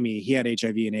uncle Jamie. He had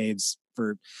HIV and AIDS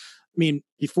for, I mean,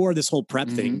 before this whole PrEP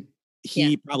thing,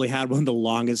 he probably had one of the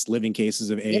longest living cases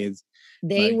of AIDS.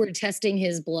 They were testing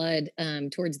his blood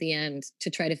towards the end to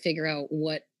try to figure out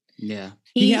what. Yeah.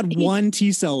 He had one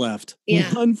T cell left.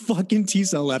 Yeah. One fucking T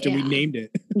cell left, and we named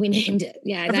it. We named it.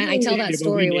 Yeah. I tell that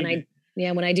story when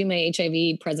I do my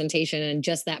HIV presentation, and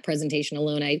just that presentation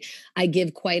alone, I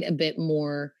give quite a bit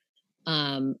more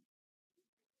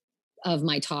of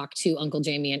my talk to Uncle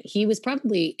Jamie. And he was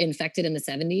probably infected in the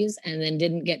 70s and then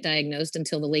didn't get diagnosed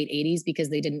until the late 80s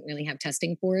because they didn't really have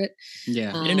testing for it.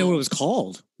 Yeah. I didn't know what it was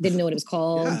called. Didn't know what it was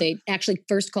called. Yeah. They actually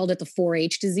first called it the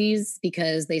 4-H disease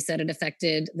because they said it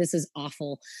affected, this is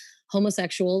awful,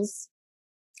 homosexuals,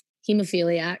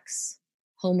 hemophiliacs,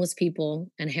 homeless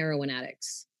people, and heroin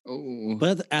addicts. Oh,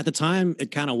 but at the time, it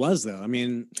kind of was though. I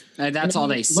mean, that's all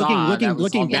they saw.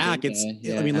 Looking back, I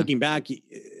mean, looking back,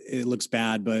 it looks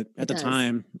bad, but at the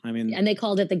time, I mean, and they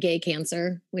called it the gay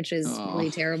cancer, which is really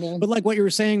terrible. But like what you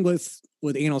were saying with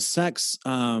anal sex,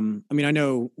 I mean, I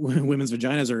know women's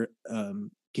vaginas are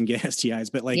can get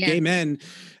STIs, but like gay men,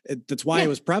 that's why it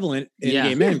was prevalent in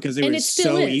gay men because it was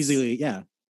so easily,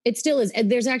 It still is.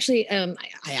 And there's actually, I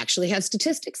actually have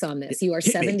statistics on this. You are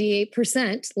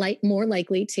 78% more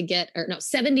likely to get,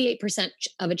 78%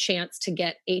 of a chance to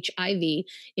get HIV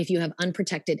if you have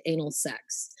unprotected anal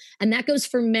sex. And that goes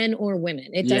for men or women.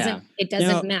 It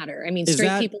doesn't matter. I mean,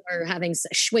 straight people are having,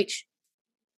 wait,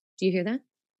 do you hear that?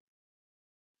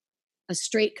 A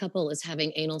straight couple is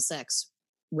having anal sex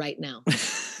right now.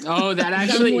 Oh, that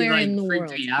actually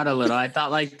freaked me out a little. I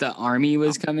thought like the army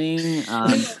was coming.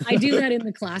 I do that in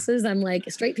the classes. I'm like,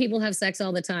 straight people have sex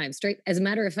all the time. As a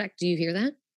matter of fact, do you hear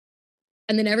that?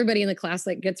 And then everybody in the class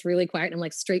like gets really quiet. And I'm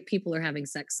like, straight people are having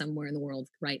sex somewhere in the world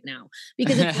right now.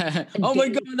 Because oh my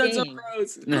God, that's so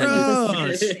gross.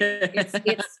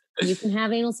 It's you can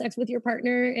have anal sex with your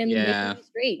partner and you can be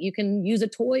straight. You can use a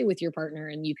toy with your partner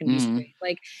and you can be straight.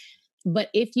 But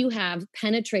if you have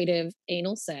penetrative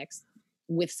anal sex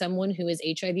with someone who is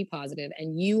HIV positive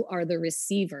and you are the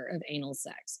receiver of anal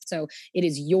sex, so it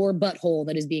is your butthole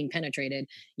that is being penetrated,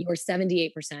 you're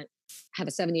 78% have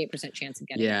a 78% chance of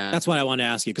getting it. That's what I want to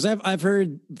ask you, because I've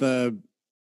heard the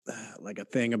like a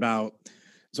thing about,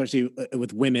 especially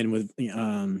with women with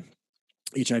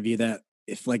HIV, that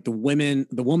if like the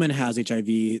woman has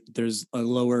HIV, there's a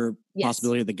lower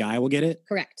possibility the guy will get it.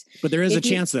 Correct. But there is a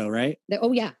chance though, right?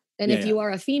 And if you are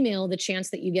a female, the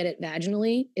chance that you get it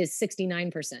vaginally is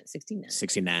 69%.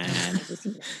 69.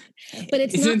 But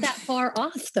it's not that far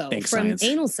off though from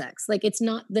anal sex. Like it's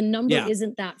not, the number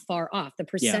isn't that far off. The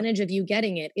percentage of you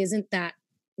getting it isn't that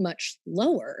much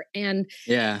lower. And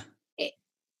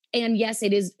and yes,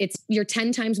 you're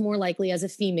 10 times more likely as a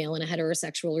female in a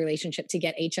heterosexual relationship to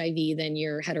get HIV than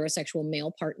your heterosexual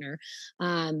male partner.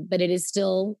 But it is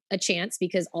still a chance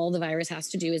because all the virus has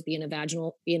to do is be in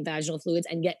vaginal fluids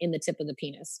and get in the tip of the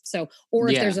penis. So, or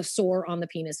if there's a sore on the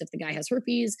penis, if the guy has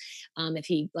herpes, if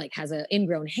he like has an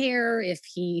ingrown hair, if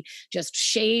he just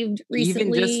shaved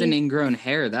recently. Even just an ingrown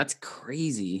hair, that's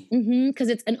crazy. Because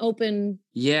it's an open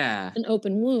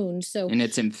wound. So, and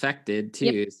it's infected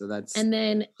too. So that's, and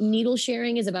then needle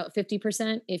sharing is about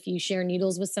 50%. If you share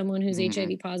needles with someone who's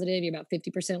HIV positive, you're about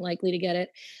 50% likely to get it.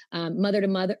 Mother to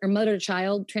mother or mother to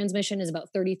child transmission is about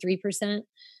 33%.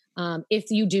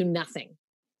 If you do nothing.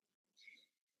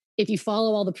 If you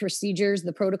follow all the procedures,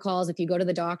 the protocols, if you go to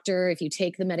the doctor, if you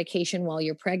take the medication while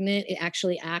you're pregnant, it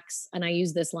actually acts, and I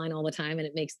use this line all the time and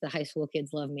it makes the high school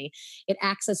kids love me. It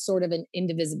acts as sort of an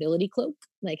indivisibility cloak,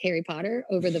 like Harry Potter,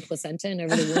 over the placenta and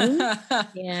over the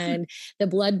womb. And the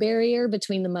blood barrier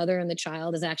between the mother and the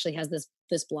child actually has this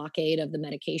blockade of the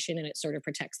medication, and it sort of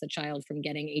protects the child from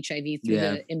getting HIV through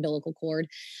the umbilical cord.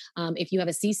 If you have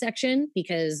a C-section,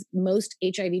 because most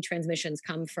HIV transmissions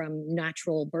come from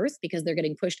natural birth because they're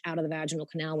getting pushed out of the vaginal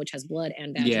canal, which has blood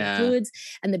and vaginal fluids,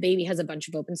 and the baby has a bunch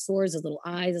of open sores, his little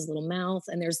eyes, his little mouth,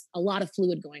 and there's a lot of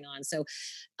fluid going on. So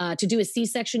to do a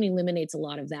C-section eliminates a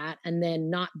lot of that. And then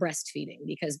not breastfeeding,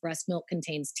 because breast milk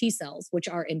contains T cells, which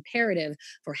are imperative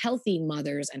for healthy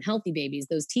mothers and healthy babies.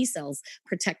 Those T cells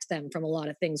protect them from a lot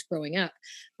of things growing up.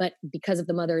 But because if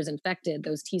the mother is infected,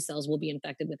 those T cells will be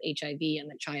infected with HIV and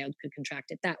the child could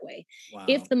contract it that way. Wow.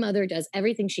 If the mother does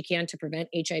everything she can to prevent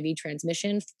HIV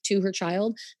transmission to her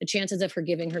child, the chances of her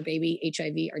giving her baby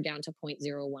HIV are down to 0.01%.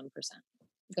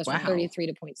 It goes from 33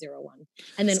 to 0.01.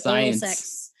 And then oral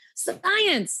sex.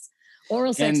 Science.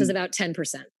 Oral sex is about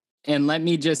 10%. And let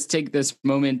me just take this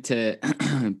moment to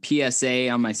PSA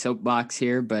on my soapbox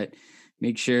here, but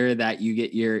make sure that you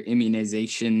get your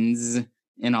immunizations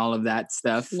and all of that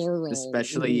stuff,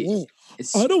 especially.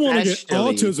 I don't want to get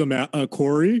autism,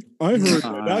 Corey. I heard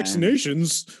that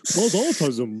vaccinations cause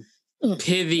autism.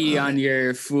 Pivy on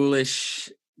your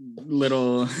foolish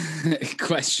little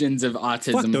questions of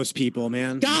autism. Fuck those people,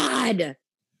 man. God.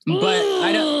 But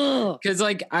I don't, because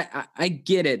like I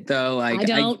get it though. Like I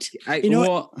don't. I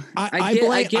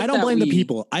don't blame the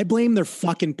people. I blame their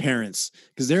fucking parents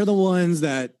because they're the ones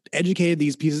that educated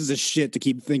these pieces of shit to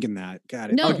keep thinking that.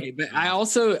 Got it. No. Okay, but I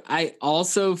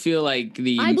also feel like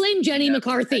I blame Jenny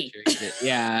McCarthy.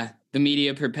 Yeah, the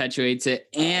media perpetuates it,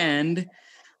 and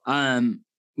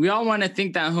we all want to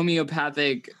think that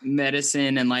homeopathic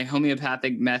medicine and like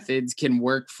homeopathic methods can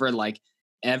work for like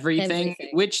everything,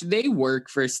 which they work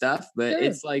for stuff, but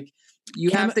it's like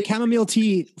you have to. Chamomile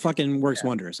tea fucking works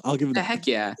wonders. I'll give it the heck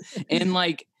yeah. And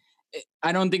like,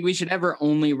 I don't think we should ever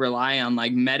only rely on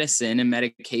like medicine and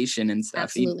medication and stuff.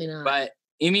 Absolutely not. But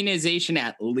immunization,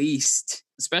 at least,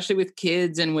 especially with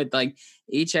kids and with like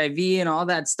HIV and all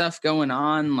that stuff going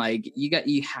on, like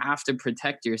you have to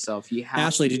protect yourself. You have.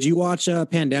 Ashley, did you watch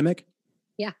Pandemic?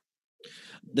 Yeah.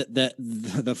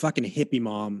 The fucking hippie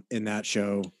mom in that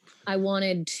show. I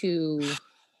wanted to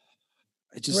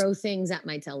throw things at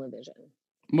my television.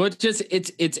 Well,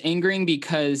 it's angering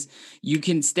because you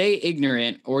can stay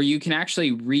ignorant or you can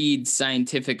actually read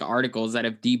scientific articles that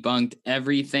have debunked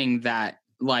everything that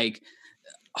like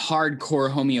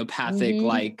hardcore homeopathic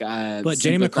but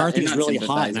Jenny McCarthy is really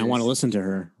hot and I want to listen to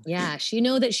her. Yeah,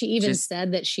 that she even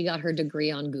said that she got her degree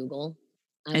on Google.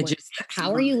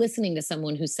 How are you listening to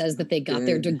someone who says that they got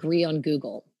their degree on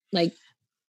Google? Like,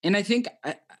 and I think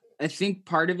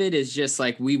part of it is just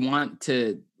like we want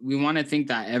to think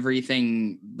that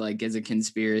everything like is a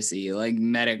conspiracy, like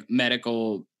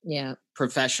medical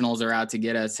professionals are out to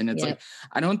get us. And it's like,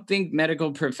 I don't think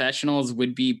medical professionals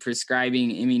would be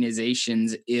prescribing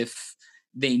immunizations if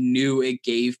they knew it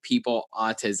gave people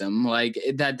autism. Like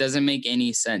that doesn't make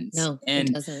any sense. No,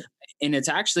 it doesn't. And it's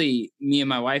actually, me and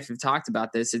my wife have talked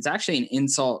about this. It's actually an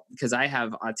insult because I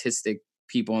have autistic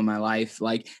people in my life.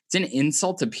 Like it's an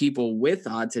insult to people with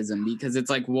autism because it's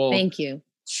like, well, thank you.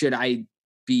 Should I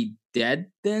be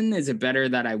dead then? Is it better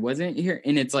that I wasn't here?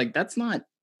 And it's like, that's not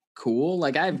cool.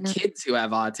 Like I have kids who have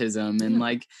autism and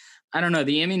like, I don't know,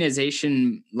 the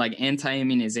immunization, like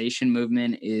anti-immunization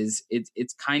movement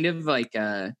it's kind of like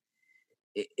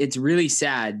it's really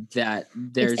sad that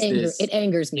there's this. It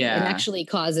angers me. Yeah. It actually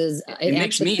causes. It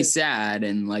makes me sad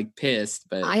and like pissed.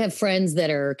 But I have friends that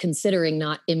are considering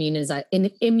not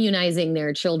immunizing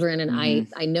their children, and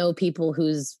I know people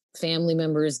whose family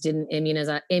members didn't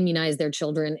immunize their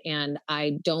children, and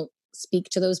I don't speak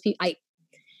to those people.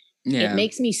 It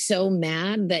makes me so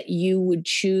mad that you would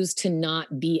choose to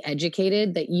not be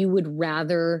educated. That you would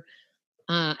rather,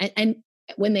 and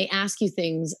when they ask you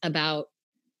things about.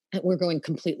 We're going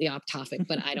completely off topic,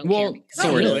 but I don't care.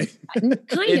 Sort of. Kind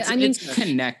of. I mean, it's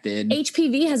connected.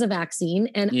 HPV has a vaccine,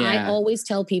 and I always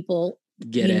tell people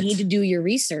you need to do your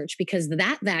research because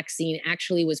that vaccine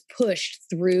actually was pushed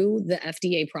through the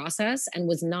FDA process and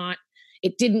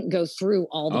it didn't go through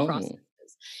all the processes.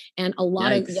 And a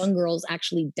lot of young girls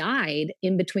actually died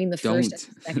in between the first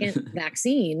and second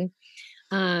vaccine.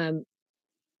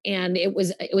 And it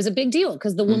was a big deal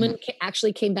because the woman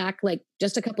actually came back like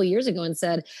just a couple of years ago and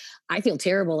said, I feel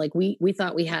terrible. Like we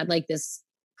thought we had like this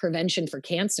prevention for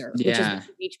cancer, which is what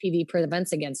HPV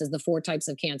prevents against is the 4 types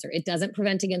of cancer. It doesn't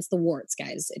prevent against the warts,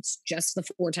 guys. It's just the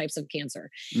 4 types of cancer.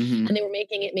 And they were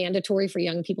making it mandatory for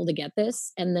young people to get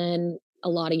this. And then a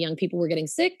lot of young people were getting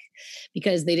sick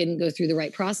because they didn't go through the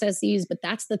right processes. But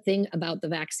that's the thing about the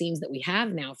vaccines that we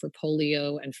have now for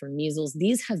polio and for measles.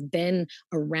 These have been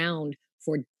around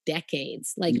for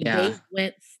decades. Like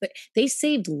they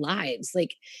saved lives.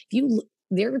 Like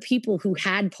there are people who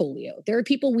had polio. There are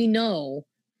people we know,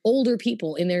 older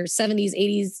people in their 70s,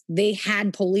 80s, they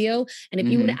had polio. And if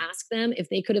you were to ask them if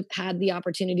they could have had the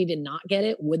opportunity to not get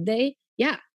it, would they?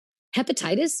 Yeah.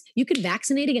 Hepatitis, you could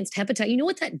vaccinate against hepatitis. You know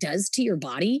what that does to your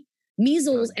body?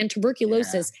 Measles and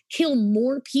tuberculosis kill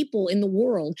more people in the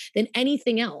world than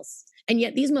anything else. And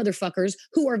yet these motherfuckers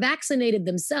who are vaccinated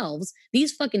themselves,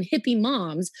 these fucking hippie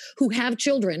moms who have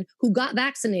children who got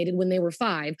vaccinated when they were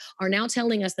 5 are now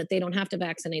telling us that they don't have to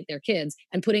vaccinate their kids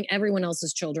and putting everyone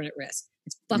else's children at risk.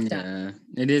 It's fucked up.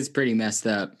 It is pretty messed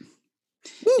up.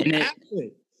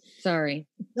 Sorry.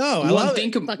 No, I love it.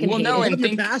 And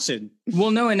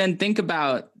then think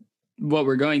about what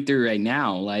we're going through right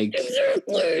now. Like,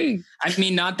 I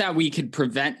mean, not that we can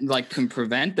prevent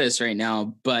this right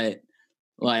now, but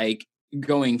like,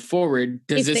 going forward,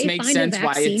 does this make sense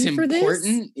why it's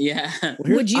important? Yeah.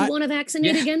 Well, would you want to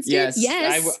vaccinate against it?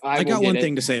 Yes. I got one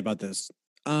thing to say about this.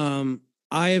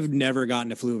 I have never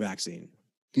gotten a flu vaccine.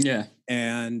 Yeah.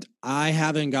 And I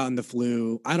haven't gotten the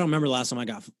flu. I don't remember the last time I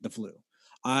got the flu.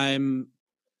 I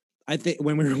think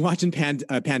when we were watching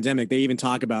Pandemic, they even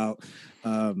talk about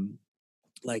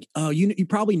like, oh, you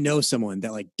probably know someone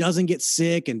that like doesn't get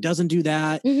sick and doesn't do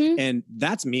that. Mm-hmm. And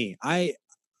that's me. I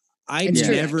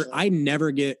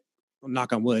never get,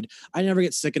 knock on wood, I never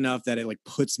get sick enough that it like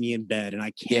puts me in bed and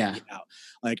I can't get out.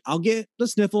 Like I'll get the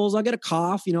sniffles, I'll get a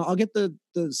cough, I'll get the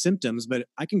symptoms, but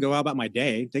I can go out about my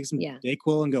day, take some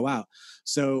Dayquil and go out.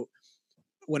 So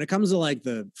when it comes to like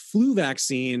the flu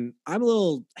vaccine, I'm a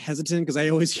little hesitant because I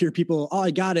always hear people, oh,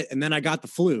 I got it. And then I got the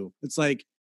flu. It's like,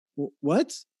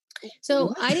 what?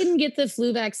 So I didn't get the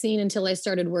flu vaccine until I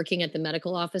started working at the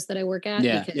medical office that I work at.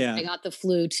 Because I got the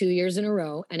flu 2 years in a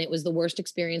row and it was the worst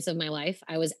experience of my life.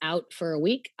 I was out for a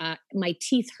week. My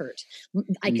teeth hurt.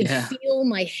 I could feel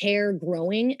my hair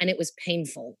growing and it was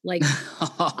painful. Like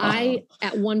I,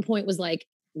 at one point was like,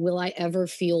 will I ever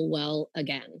feel well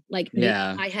again? Like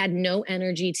I had no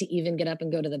energy to even get up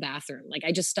and go to the bathroom. Like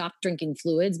I just stopped drinking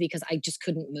fluids because I just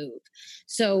couldn't move.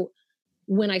 So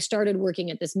when I started working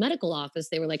at this medical office,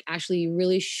 they were like, Ashley, you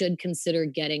really should consider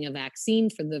getting a vaccine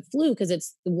for the flu because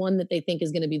it's the one that they think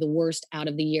is going to be the worst out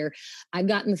of the year. I've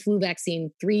gotten the flu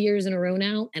vaccine 3 years in a row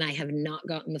now, and I have not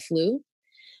gotten the flu.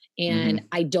 And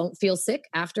I don't feel sick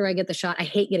after I get the shot. I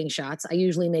hate getting shots. I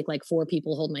usually make like 4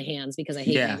 people hold my hands because I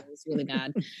hate it. It's really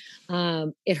bad.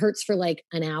 It hurts for like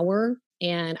an hour.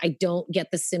 And I don't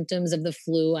get the symptoms of the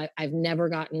flu. I've never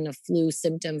gotten a flu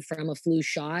symptom from a flu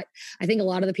shot. I think a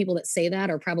lot of the people that say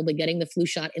that are probably getting the flu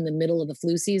shot in the middle of the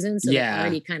flu season. So they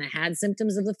already kind of had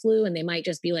symptoms of the flu and they might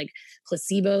just be like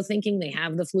placebo thinking they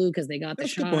have the flu because they got the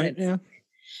shot. Point,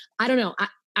 I don't know.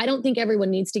 I don't think everyone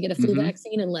needs to get a flu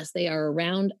vaccine unless they are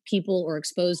around people or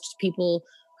exposed to people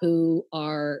who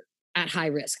are at high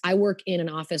risk. I work in an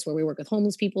office where we work with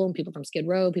homeless people and people from Skid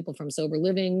Row, people from sober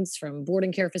livings, from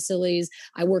boarding care facilities.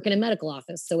 I work in a medical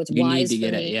office, so it's wise to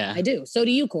get it. Yeah, I do. So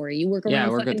do you, Corey. You work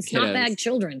around fucking snot bag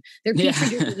children. They're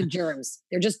petri germs.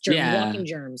 They're just walking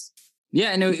germs.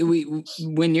 Yeah, no.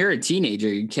 When you're a teenager,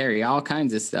 you carry all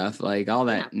kinds of stuff, like all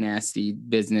that nasty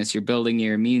business. You're building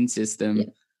your immune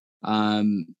system.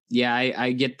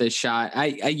 I get the shot. I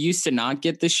used to not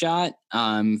get the shot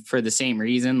for the same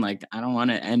reason. Like I don't want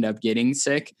to end up getting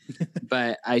sick,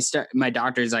 but my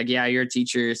doctor's like, yeah, you're a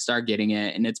teacher, start getting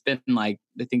it. And it's been like,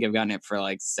 I think I've gotten it for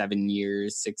like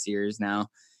 6 years now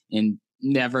and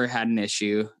never had an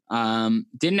issue.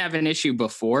 Didn't have an issue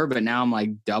before, but now I'm like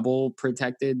double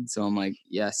protected. So I'm like,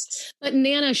 yes. But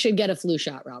Nana should get a flu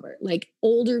shot, Robert. Like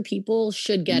older people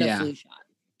should get a flu shot.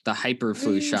 The hyper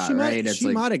flu shot, right? She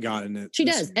might have gotten it. She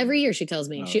does every year. She tells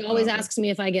me. She always asks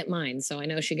me if I get mine, so I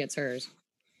know she gets hers.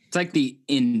 It's like the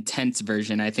intense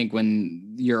version. I think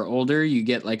when you're older, you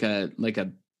get like a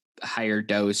higher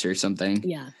dose or something.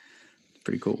 Yeah,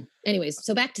 pretty cool. Anyways,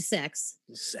 so back to sex.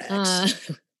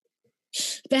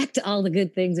 Back to all the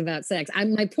good things about sex.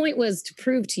 My point was to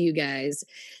prove to you guys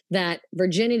that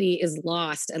virginity is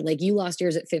lost. Like you lost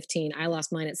yours at 15. I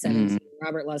lost mine at 17.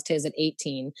 Robert lost his at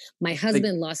 18. My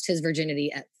husband lost his virginity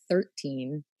at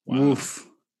 13. Wow. Oof.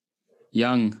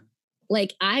 Young.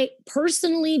 Like I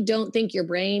personally don't think your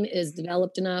brain is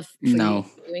developed enough for you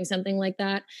doing something like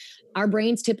that. Our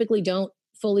brains typically don't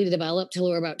fully developed till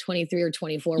we're about 23 or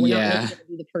 24. We're not really going to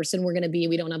be the person we're going to be.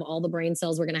 We don't have all the brain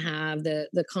cells we're going to have.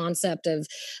 The concept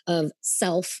of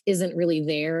self isn't really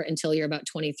there until you're about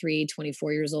 23,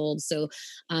 24 years old. So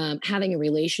having a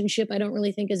relationship, I don't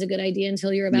really think is a good idea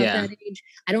until you're about that age.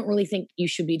 I don't really think you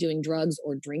should be doing drugs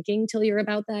or drinking till you're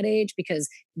about that age, because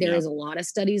there is a lot of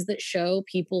studies that show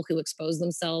people who expose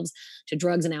themselves to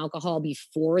drugs and alcohol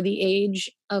before the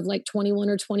age of like 21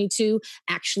 or 22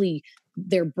 actually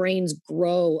their brains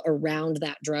grow around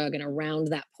that drug and around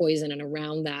that poison and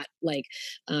around that like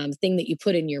thing that you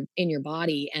put in your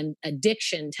body, and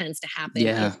addiction tends to happen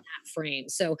in that frame.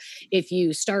 So if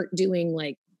you start doing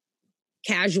like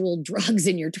casual drugs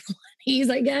in your 20s,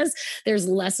 I guess there's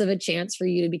less of a chance for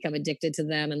you to become addicted to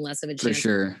them and less of a chance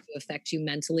to affect you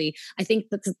mentally. I think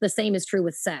that the same is true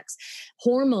with sex.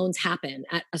 Hormones happen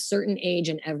at a certain age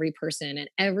in every person, and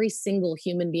every single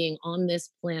human being on this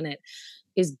planet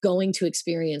is going to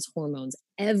experience hormones.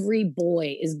 Every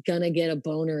boy is going to get a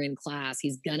boner in class.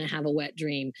 He's going to have a wet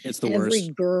dream. It's the worst. Every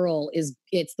girl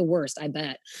it's the worst, I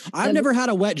bet. I've never had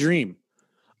a wet dream.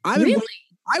 Really?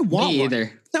 I want Me either.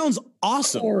 One. Sounds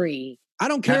awesome. Sorry. I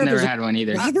don't care. I've never had one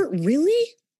either. Robert, really?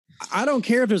 I don't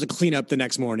care if there's a cleanup the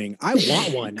next morning. I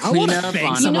want one. I want to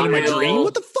bang someone in my dream.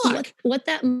 What the fuck? What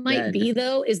that might be,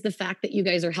 though, is the fact that you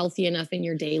guys are healthy enough in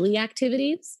your daily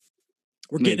activities.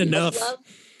 We're getting enough.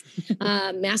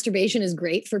 Masturbation is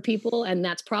great for people, and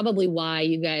that's probably why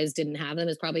you guys didn't have them.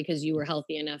 Is probably because you were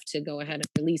healthy enough to go ahead and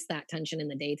release that tension in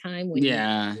the daytime. When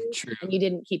true. And you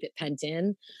didn't keep it pent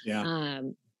in. Yeah.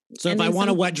 So if I want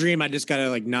a wet dream, I just gotta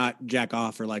like not jack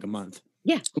off for like a month.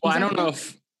 Yeah. Well,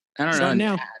 exactly. I don't know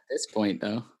now at this point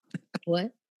though.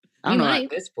 What? I don't know at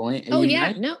this point. Oh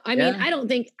yeah, no. I mean, I don't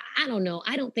know.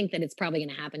 I don't think that it's probably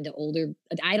going to happen to older.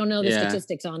 I don't know the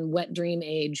statistics on wet dream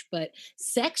age, but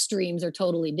sex dreams are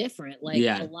totally different. Like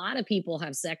a lot of people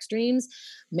have sex dreams.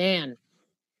 Man,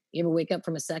 you ever wake up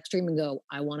from a sex dream and go,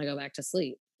 "I want to go back to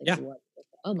sleep"? Like,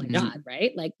 oh my God,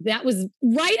 right? Like that was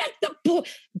right at the point.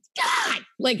 God,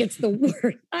 like it's the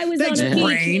word. I was on a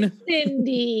brain,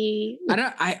 Cindy.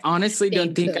 I honestly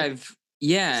don't think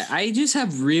I just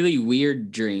have really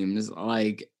weird dreams.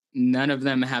 Like none of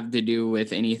them have to do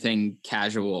with anything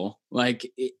casual.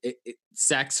 Like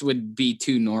sex would be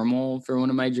too normal for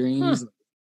one of my dreams.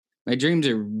 My dreams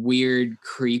are weird,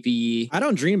 creepy. I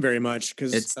don't dream very much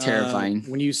because it's terrifying.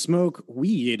 When you smoke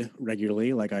weed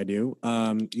regularly, like I do,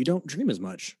 you don't dream as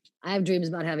much. I have dreams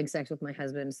about having sex with my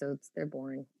husband, so they're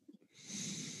boring.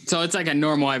 So it's like a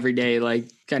normal, everyday, like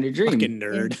kind of dream. Fucking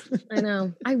nerd. Yeah, I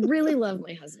know. I really love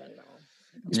my husband, though.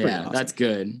 Awesome. That's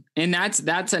good. And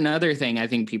that's another thing I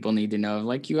think people need to know.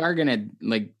 Like you are gonna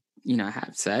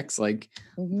have sex. Like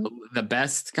the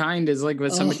best kind is like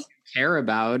with somebody you care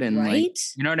about and like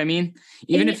you know what I mean?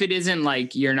 Even if it isn't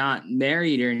like you're not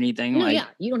married or anything. No,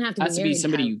 you don't have to. Has to be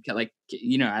somebody you like,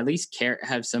 at least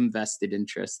have some vested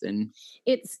interest in.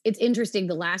 It's interesting.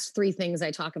 The last 3 things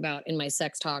I talk about in my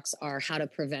sex talks are how to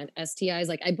prevent STIs.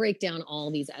 Like I break down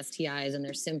all these STIs and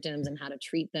their symptoms and how to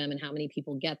treat them and how many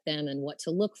people get them and what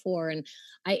to look for. And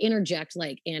I interject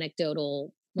like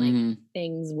anecdotal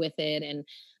things with it. And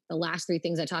the last 3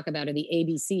 things I talk about are the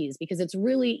ABCs because it's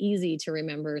really easy to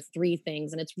remember 3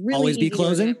 things and it's really always easy be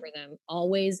closing. To remember them.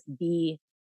 Always be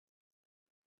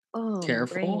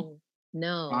careful.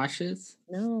 No. Cautious.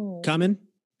 No. Coming.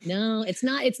 No, it's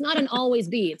not. It's not an always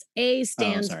be. It's A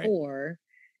stands for.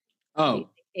 Oh.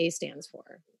 A stands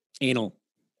for. Anal.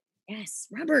 Yes,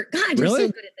 Robert. God, you're so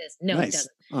good at this. No, it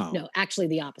doesn't. Oh. No, actually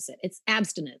the opposite. It's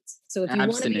abstinence. So if you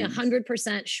want to be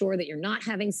 100% sure that you're not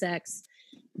having sex,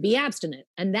 be abstinent.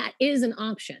 And that is an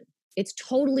option. It's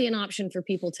totally an option for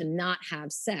people to not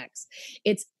have sex.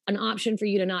 It's an option for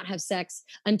you to not have sex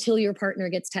until your partner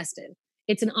gets tested.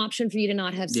 It's an option for you to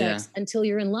not have sex until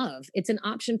you're in love. It's an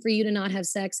option for you to not have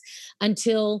sex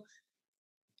until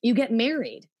you get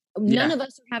married. None of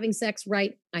us are having sex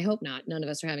I hope not. None of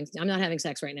us are I'm not having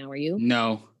sex right now. Are you?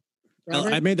 No.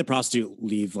 I made the prostitute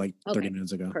leave like 30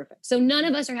 minutes ago. Perfect. So none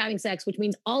of us are having sex, which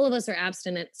means all of us are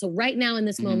abstinent. So right now in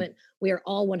this moment, we are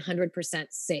all 100%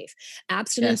 safe.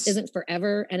 Abstinence isn't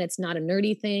forever and it's not a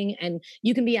nerdy thing. And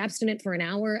you can be abstinent for an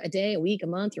hour, a day, a week, a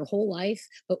month, your whole life.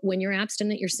 But when you're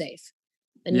abstinent, you're safe.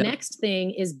 The next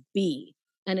thing is B,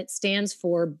 and it stands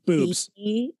for boobs.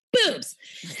 Boobs.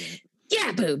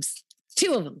 Yeah, boobs.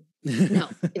 2 of them. No,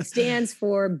 it stands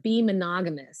for be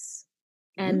monogamous.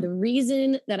 And the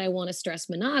reason that I want to stress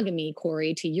monogamy,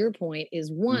 Corey, to your point,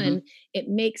 is 1, it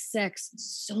makes sex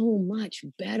so much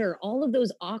better. All of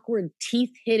those awkward teeth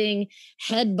hitting,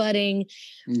 head butting,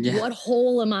 what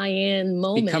hole am I in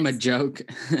moments. Become a joke.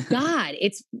 God,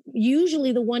 it's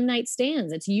usually the one night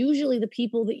stands. It's usually the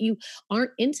people that you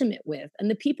aren't intimate with.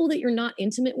 And the people that you're not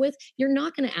intimate with, you're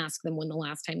not going to ask them when the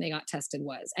last time they got tested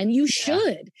was. And you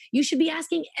should. You should be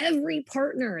asking every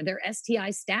partner their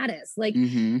STI status. Like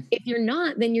if you're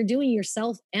not, then you're doing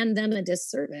yourself and them a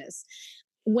disservice.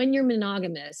 When you're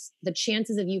monogamous, the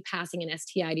chances of you passing an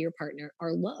STI to your partner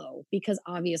are low because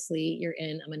obviously you're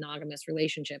in a monogamous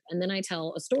relationship. And then I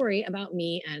tell a story about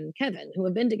me and Kevin, who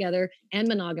have been together and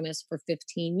monogamous for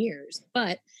 15 years.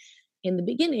 But in the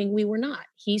beginning, we were not.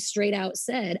 He straight out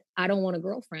said, I don't want a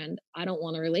girlfriend. I don't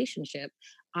want a relationship.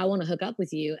 I want to hook up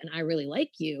with you and I really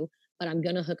like you, but I'm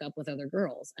going to hook up with other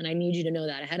girls. And I need you to know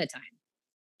that ahead of time.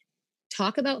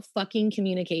 Talk about fucking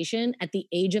communication at the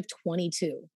age of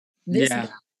 22. This guy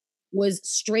was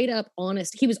straight up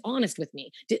honest. He was honest with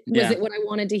me. Was it what I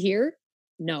wanted to hear?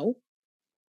 No.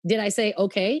 Did I say,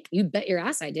 okay, you bet your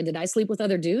ass I did. Did I sleep with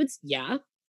other dudes? Yeah.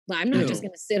 But I'm not just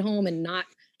going to sit home and not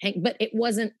hang. But it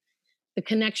wasn't, the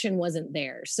connection wasn't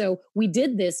there. So we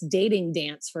did this dating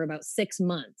dance for about 6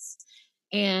 months.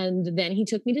 And then he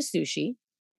took me to sushi.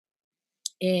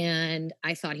 And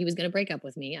I thought he was going to break up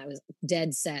with me. I was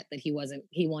dead set that he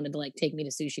wanted to like take me to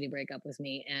sushi to break up with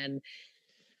me. And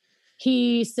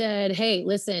He said, hey,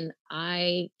 listen,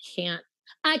 I can't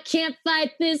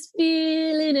fight this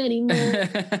feeling anymore.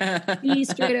 He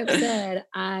straight up said,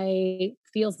 I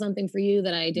feel something for you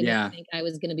that I didn't think I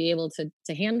was going to be able to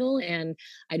handle. And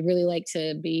I'd really like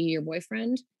to be your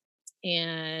boyfriend.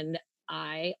 And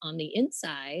I, on the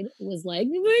inside, was like,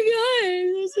 oh my God,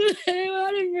 this is what I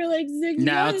wanted for like 6 months.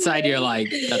 Now outside, you're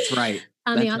like, that's right.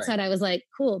 On the outside, I was like,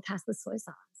 cool, pass the soy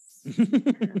sauce.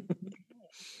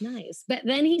 Nice. But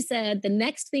then he said, the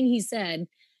next thing he said,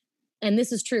 and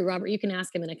this is true, Robert, you can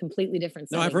ask him in a completely different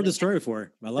setting. No, I've heard the story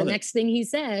before. I love it. The next thing he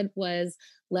said was,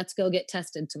 let's go get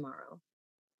tested tomorrow.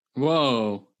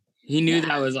 Whoa. He knew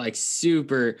that was like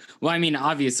super. Well, I mean,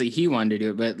 obviously he wanted to do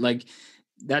it, but like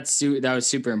that was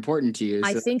super important to you. So.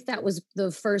 I think that was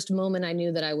the first moment I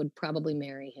knew that I would probably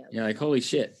marry him. You're like, holy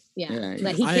shit. Yeah.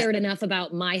 That he cared enough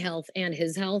about my health and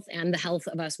his health and the health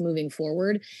of us moving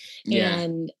forward. Yeah.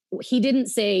 And he didn't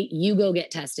say, you go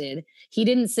get tested. He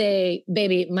didn't say,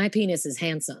 baby, my penis is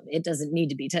handsome. It doesn't need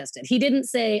to be tested. He didn't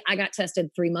say, I got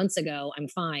tested 3 months ago. I'm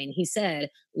fine. He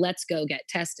said, let's go get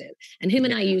tested. And him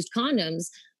and I used condoms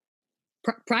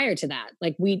prior to that.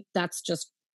 Like that's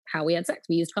just how we had sex.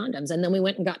 We used condoms. And then we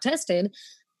went and got tested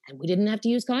and we didn't have to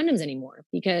use condoms anymore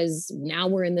because now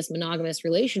we're in this monogamous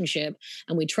relationship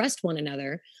and we trust one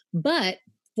another. But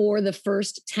for the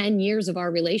first 10 years of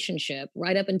our relationship,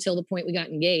 right up until the point we got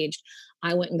engaged,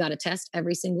 I went and got a test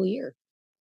every single year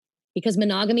because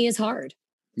monogamy is hard.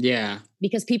 Yeah.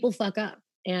 Because people fuck up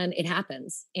and it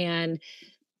happens. And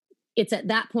it's at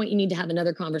that point you need to have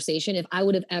another conversation. If I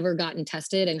would have ever gotten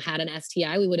tested and had an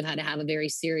STI, we would have had to have a very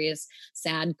serious,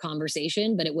 sad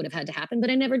conversation, but it would have had to happen, but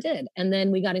I never did. And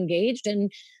then we got engaged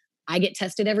and I get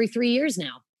tested every 3 years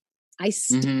now. I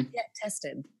still get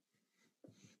tested.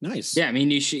 Nice. Yeah. I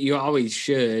mean, you always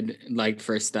should, like,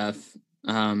 for stuff.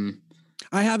 I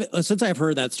have, since I've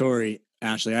heard that story,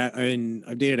 Ashley,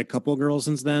 I've dated a couple of girls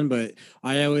since then, but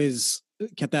I always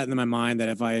kept that in my mind that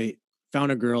if I found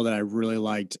a girl that I really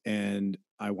liked and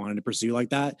I wanted to pursue like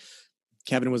that,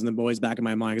 Kevin was in the boys back in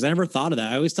my mind. Cause I never thought of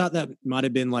that. I always thought that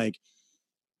might've been like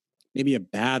maybe a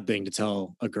bad thing to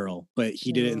tell a girl, but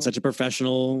he did it in such a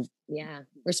professional,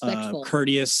 respectful,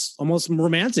 courteous, almost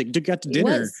romantic. Got to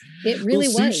dinner. It really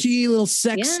was sushi, little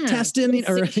sex testing,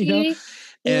 or sushi,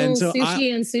 and so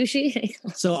sushi.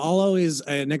 So I'll always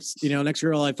next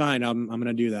girl I find, I'm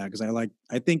gonna do that because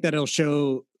I think that it'll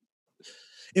show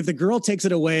if the girl takes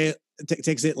it away.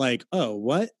 Takes it like, oh,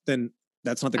 what? Then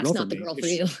that's not the girl for me. That's not the girl for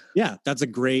you. Yeah, that's a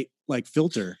great like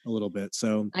filter a little bit.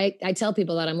 So I tell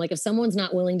people that I'm like, if someone's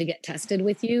not willing to get tested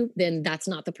with you, then that's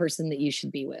not the person that you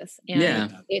should be with.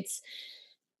 And it's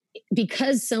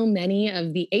because so many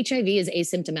of the HIV is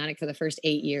asymptomatic for the first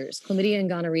 8 years. Chlamydia and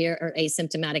gonorrhea are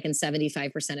asymptomatic in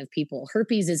 75% of people.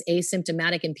 Herpes is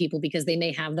asymptomatic in people because they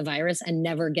may have the virus and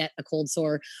never get a cold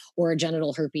sore or a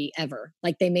genital herpes ever.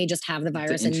 Like they may just have the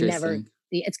virus and never.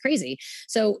 It's crazy.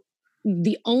 So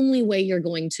the only way you're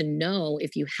going to know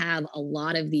if you have a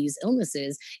lot of these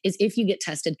illnesses is if you get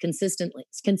tested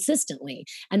consistently.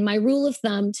 And my rule of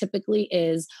thumb typically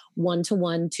is 1 to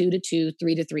 1, 2 to 2,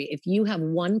 3 to 3. If you have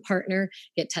one partner,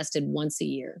 get tested once a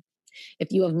year.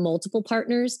 If you have multiple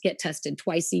partners, get tested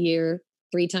twice a year,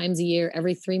 3 times a year,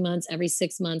 every 3 months, every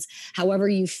 6 months, however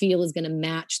you feel is going to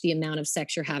match the amount of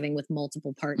sex you're having with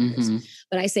multiple partners.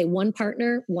 But I say one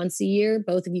partner once a year,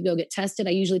 both of you go get tested.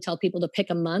 I usually tell people to pick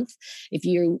a month. If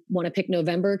you want to pick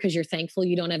November because you're thankful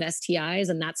you don't have STIs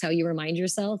and that's how you remind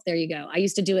yourself, there you go. I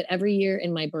used to do it every year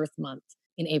in my birth month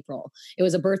in April. It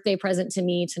was a birthday present to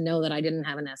me to know that I didn't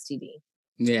have an STD.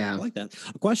 Yeah. I like that.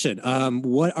 A question.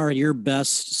 What are your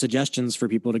best suggestions for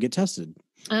people to get tested?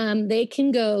 They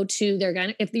can go to their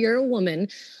gynecologist. If you're a woman,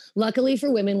 luckily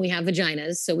for women, we have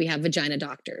vaginas. So we have vagina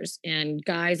doctors, and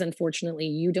guys, unfortunately,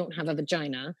 you don't have a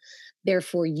vagina.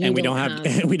 Therefore, we don't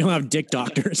have dick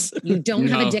doctors. You don't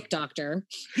have a dick doctor.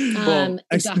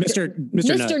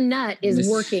 Mr. Nut is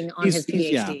working on his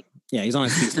PhD. Yeah, he's on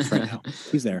his thesis right now.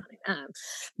 He's there.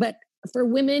 But for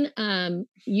women,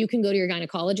 you can go to your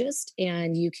gynecologist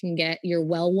and you can get your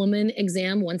well woman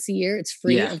exam once a year. It's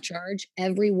free of charge.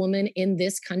 Every woman in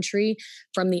this country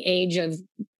from the age of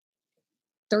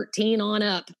 13 on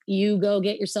up, you go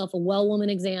get yourself a well woman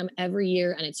exam every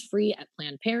year, and it's free at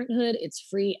Planned Parenthood. It's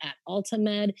free at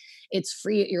Altamed. It's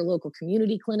free at your local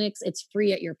community clinics. It's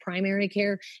free at your primary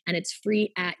care, and it's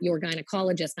free at your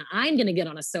gynecologist. Now, I'm going to get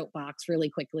on a soapbox really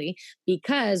quickly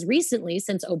because recently,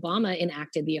 since Obama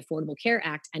enacted the Affordable Care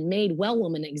Act and made well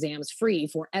woman exams free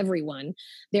for everyone,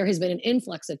 there has been an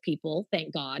influx of people,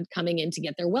 thank God, coming in to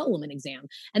get their well woman exam.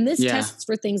 And this tests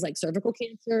for things like cervical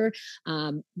cancer,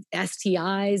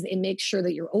 STI, eyes. It makes sure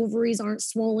that your ovaries aren't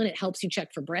swollen. It helps you check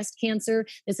for breast cancer.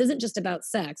 This isn't just about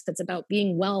sex. It's about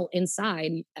being well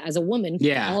inside as a woman.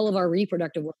 Yeah. All of our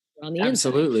reproductive work on the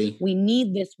Absolutely. inside. We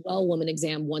need this well woman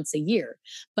exam once a year.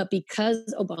 But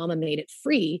because Obama made it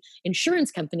free,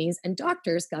 insurance companies and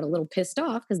doctors got a little pissed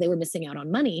off because they were missing out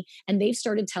on money. And they've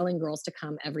started telling girls to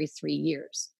come every 3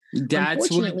 years. That's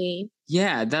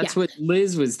what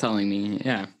Liz was telling me.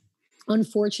 Yeah.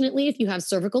 Unfortunately, if you have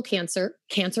cervical cancer,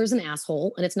 cancer is an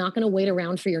asshole, and it's not going to wait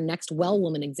around for your next well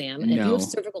woman exam. And if you have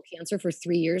cervical cancer for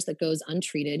 3 years that goes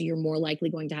untreated, you're more likely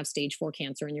going to have stage 4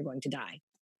 cancer and you're going to die.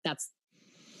 That's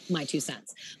my 2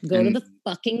 cents. Go to the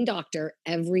fucking doctor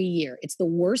every year. It's the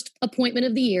worst appointment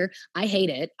of the year. I hate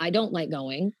it. I don't like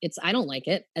going. I don't like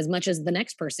it as much as the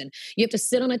next person. You have to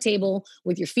sit on a table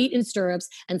with your feet in stirrups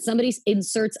and somebody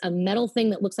inserts a metal thing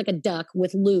that looks like a duck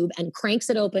with lube and cranks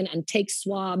it open and takes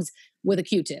swabs with a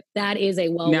Q-tip. That is a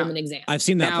well woman exam. I've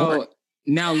seen that part.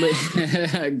 Now,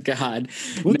 God.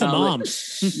 With the mom.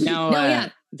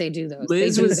 Now, they do those.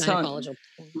 Liz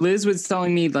was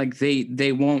telling me like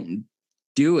they won't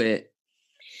do it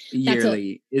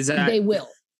yearly. Is that they will?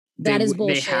 That is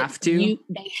bullshit. They have to?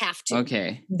 They have to.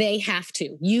 Okay. They have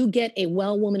to. You get a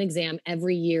well woman exam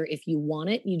every year if you want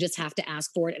it. You just have to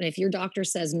ask for it. And if your doctor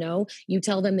says no, you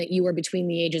tell them that you are between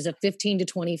the ages of 15 to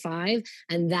 25,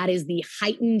 and that is the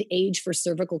heightened age for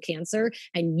cervical cancer,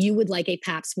 and you would like a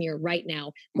pap smear right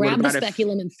now. Grab the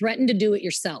speculum and threaten to do it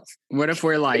yourself. What if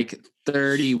we're like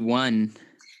 31?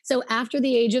 So after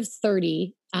the age of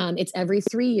 30, it's every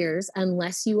 3 years,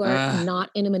 unless you are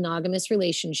not in a monogamous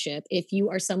relationship. If you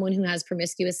are someone who has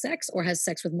promiscuous sex or has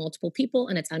sex with multiple people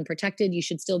and it's unprotected, you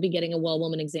should still be getting a well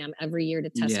woman exam every year to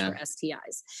test for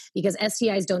STIs, because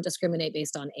STIs don't discriminate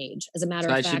based on age. As a matter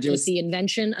of fact, with the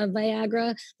invention of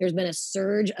Viagra, there's been a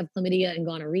surge of chlamydia and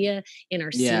gonorrhea in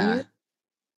our seniors.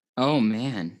 Oh,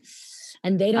 man.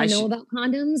 And they don't know about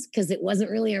condoms because it wasn't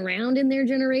really around in their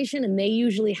generation. And they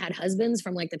usually had husbands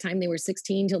from like the time they were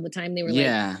 16 till the time they were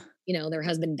their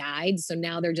husband died. So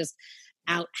now they're just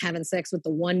out having sex with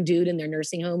the one dude in their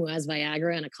nursing home who has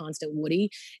Viagra and a constant woody.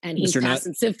 And he's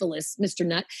passing syphilis, Mr.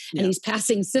 Nut. And he's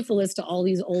passing syphilis to all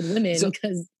these old women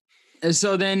because.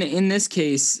 So then in this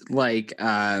case, like,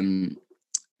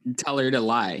 tell her to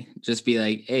lie. Just be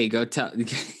like, hey, go tell.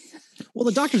 Well,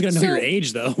 the doctor's going to know your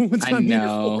age, though. I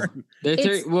know.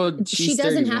 She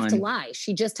doesn't 31. have to lie.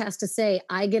 She just has to say,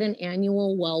 I get an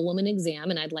annual well woman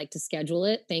exam and I'd like to schedule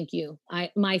it. Thank you.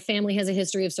 My family has a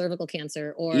history of cervical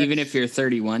cancer. Or even if you're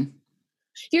 31?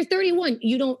 You're 31.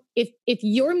 You don't, if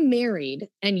you're married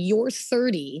and you're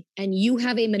 30 and you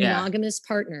have a monogamous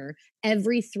partner,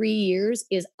 every 3 years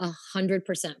is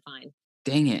 100% fine.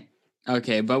 Dang it.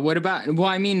 Okay. But what about,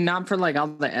 not for like all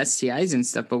the STIs and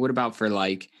stuff, but what about for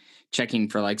like, checking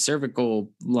for like cervical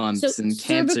lumps and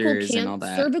cancers and all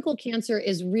that? Cervical cancer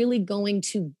is an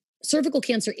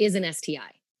STI.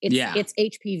 It's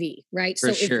HPV, right?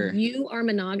 For so if you are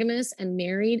monogamous and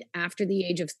married after the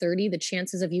age of 30, the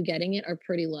chances of you getting it are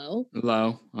pretty low.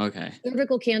 Okay.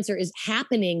 Cervical cancer is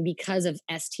happening because of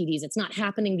STDs. It's not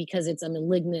happening because it's a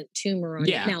malignant tumor on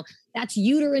it. Now, that's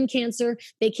uterine cancer.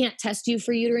 They can't test you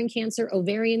for uterine cancer.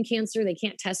 Ovarian cancer, they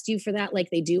can't test you for that like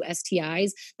they do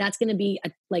STIs. That's going to be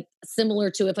like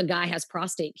similar to if a guy has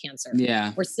prostate cancer.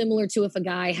 Yeah. Or similar to if a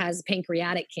guy has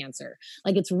pancreatic cancer.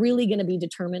 Like it's really going to be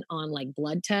determined on like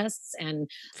blood tests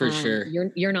and for sure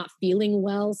you're not feeling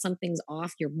well, something's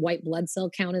off, your white blood cell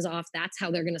count is off. That's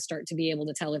how they're going to start to be able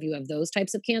to tell if you have those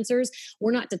types of cancers.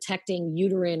 We're not detecting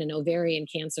uterine and ovarian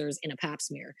cancers in a pap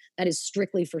smear. That is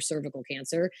strictly for cervical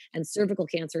cancer. And cervical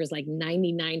cancer is like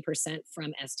 99%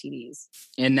 from STDs.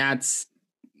 And that's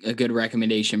a good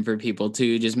recommendation for people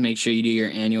too. Just make sure you do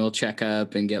your annual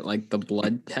checkup and get like the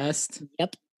blood test.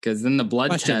 Yep. Because then the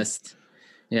blood test,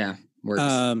 works.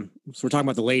 So we're talking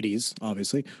about the ladies,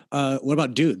 obviously. What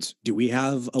about dudes? Do we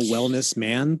have a wellness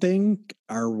man thing?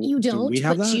 You don't, do we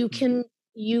have that?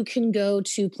 You can go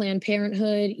to Planned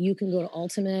Parenthood. You can go to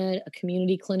Ultimate, a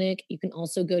community clinic. You can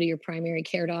also go to your primary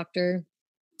care doctor.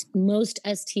 Most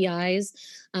STIs,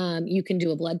 you can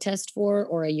do a blood test for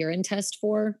or a urine test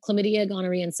for. Chlamydia,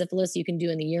 gonorrhea, and syphilis, you can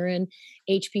do in the urine.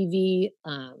 HPV,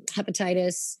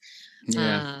 hepatitis,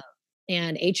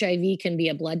 and HIV can be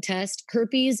a blood test.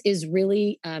 Herpes is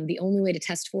really the only way to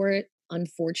test for it,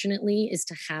 unfortunately, is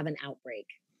to have an outbreak.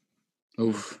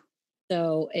 Oof.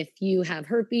 So if you have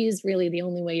herpes, really the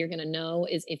only way you're going to know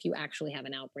is if you actually have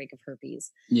an outbreak of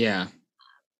herpes. Yeah.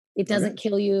 It doesn't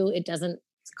kill you. It doesn't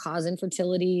cause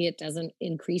infertility. It doesn't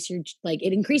increase it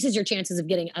increases your chances of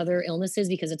getting other illnesses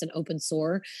because it's an open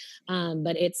sore.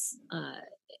 But it's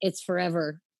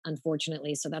forever,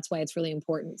 unfortunately. So that's why it's really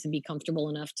important to be comfortable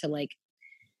enough to like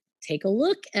take a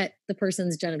look at the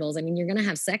person's genitals. I mean, you're going to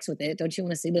have sex with it. Don't you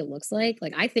want to see what it looks like?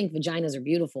 Like, I think vaginas are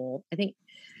beautiful. I think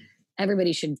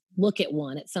everybody should look at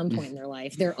one at some point in their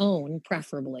life, their own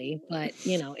preferably. But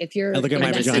if you're, I look at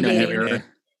my vagina every day.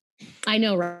 I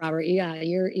know, Robert. Yeah,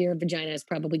 your vagina is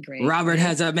probably great. Robert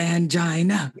has a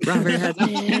mangina. Robert has a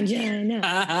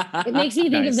mangina. It makes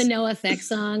me think of the NoFX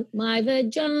song, "My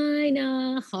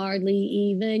vagina hardly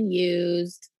even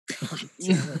used."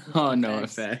 Oh,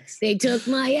 NoFX. They took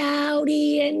my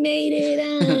Audi and made it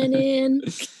an in.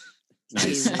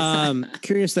 Nice.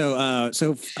 Curious though.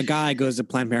 So if a guy goes to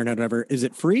Planned Parenthood, whatever, is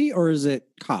it free or is it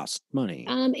cost money?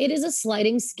 It is a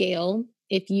sliding scale.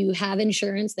 If you have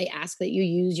insurance, they ask that you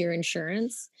use your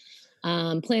insurance.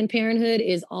 Planned Parenthood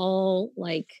is all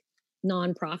like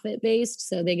nonprofit based,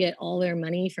 so they get all their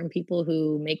money from people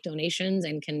who make donations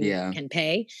and can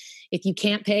pay. If you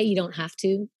can't pay, you don't have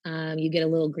to. You get a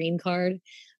little green card,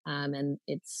 and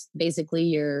it's basically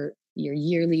your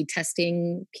yearly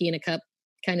testing, pee in a cup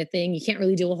kind of thing. You can't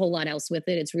really do a whole lot else with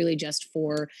it. It's really just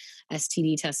for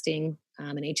STD testing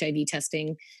and HIV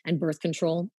testing and birth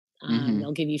control.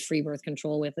 They'll give you free birth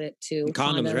control with it too.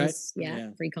 Condoms, right?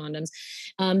 Yeah, free condoms.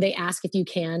 They ask if you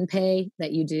can pay,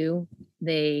 that you do.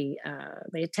 They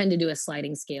tend to do a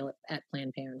sliding scale at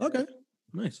Planned Parenthood. Okay,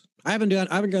 nice. I haven't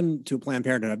gone to a Planned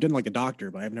Parenthood. I've done like a doctor,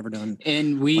 but I've never done.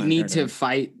 And we need to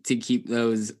fight to keep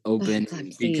those open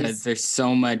because there's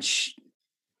so much.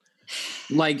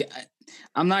 Like,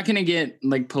 I'm not going to get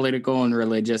like political and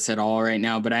religious at all right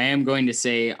now, but I am going to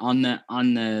say on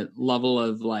the level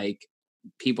of like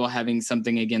people having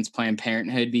something against Planned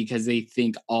Parenthood because they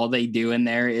think all they do in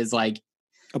there is like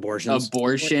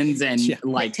abortions and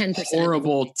like 10%.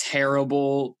 Horrible,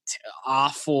 terrible,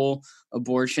 awful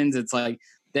abortions. It's like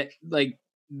that, like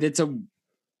it's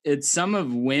some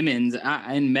of women's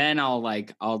and men.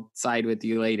 I'll side with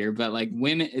you later, but like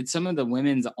women, it's some of the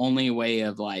women's only way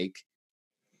of like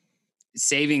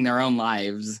saving their own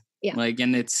lives. Yeah. Like,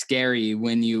 and it's scary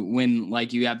when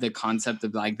like you have the concept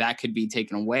of like that could be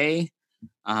taken away.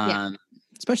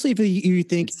 Especially if you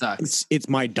think it's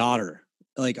my daughter.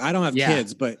 Like, I don't have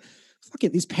kids, but look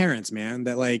at these parents, man,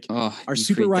 that like are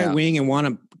super right wing and want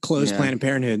to close Planned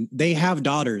Parenthood. They have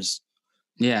daughters.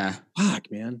 Yeah.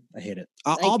 Fuck, man. I hate it.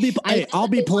 I'll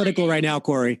be political right now,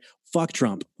 Corey. Fuck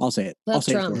Trump. I'll say it. Fuck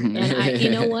Trump. And you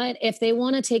know what? If they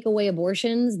want to take away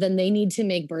abortions, then they need to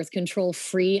make birth control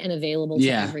free and available to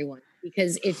everyone.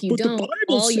 Because if you don't,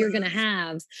 all you're going to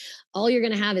have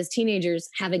is teenagers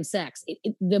having sex.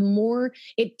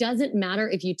 It doesn't matter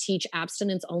if you teach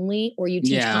abstinence only or you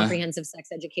teach comprehensive sex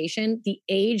education. The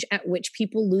age at which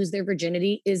people lose their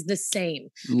virginity is the same.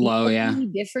 Low, the only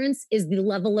difference is the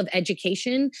level of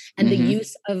education and the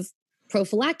use of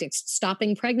prophylactics,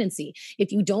 stopping pregnancy.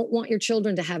 If you don't want your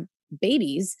children to have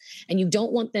babies and you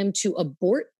don't want them to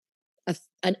abort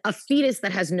a fetus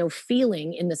that has no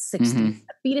feeling in the 60s,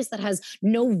 a fetus that has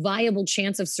no viable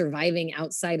chance of surviving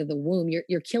outside of the womb.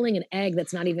 You're killing an egg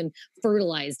that's not even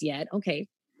fertilized yet. Okay,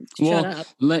 shut up.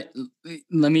 Let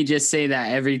me just say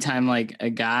that every time like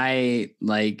a guy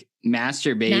like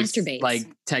masturbates. Like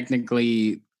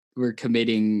technically we're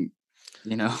committing,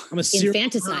 I'm a serial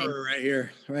infanticide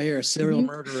murderer right here, a serial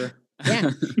murderer.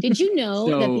 Yeah. Did you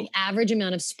know that the average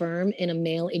amount of sperm in a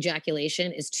male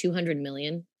ejaculation is 200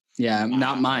 million? Yeah,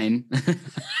 not mine.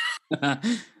 Not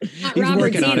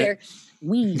Robert's either.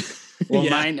 Mine.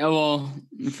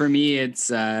 For me,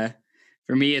 it's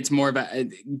more about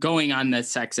going on the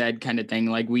sex ed kind of thing.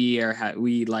 Like we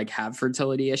have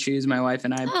fertility issues, my wife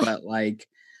and I, but like,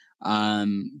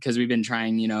 because we've been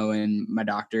trying, and my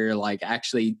doctor like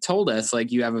actually told us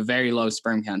like you have a very low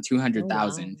sperm count,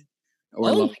 200,000.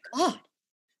 Oh my God.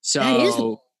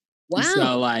 So. Wow.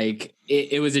 So like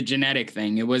it was a genetic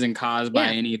thing. It wasn't caused by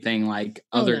anything like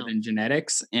other than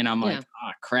genetics. And I'm like,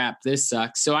 oh crap, this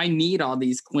sucks. So I need all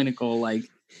these clinical like,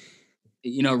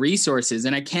 resources.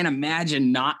 And I can't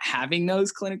imagine not having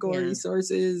those clinical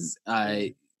resources.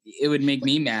 It would make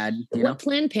me mad. What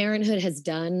Planned Parenthood has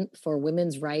done for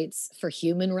women's rights, for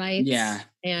human rights,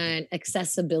 and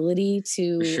accessibility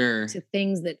to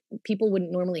things that people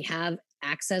wouldn't normally have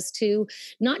access to,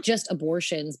 not just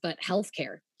abortions, but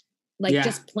healthcare. Like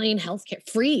just plain healthcare,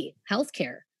 free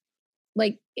healthcare,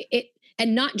 like it,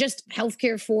 and not just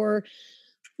healthcare for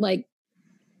like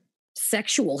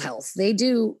sexual health. They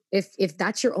do, if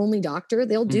that's your only doctor,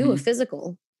 they'll do a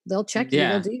physical. They'll check you.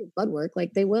 They'll do your blood work.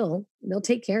 Like they'll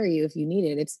take care of you if you need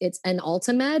it. It's an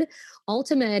Ultimed.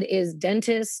 Ultimed is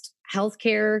dentist,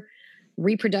 healthcare,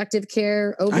 reproductive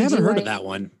care. OBGYN. I haven't heard of that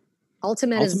one.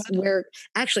 Ultimed is where,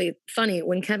 actually, funny,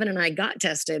 when Kevin and I got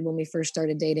tested when we first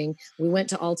started dating, we went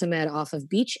to Ultimed off of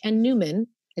Beach and Newman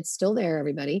It's still there,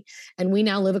 everybody. And we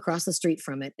now live across the street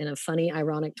from it in a funny,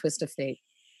 ironic twist of fate.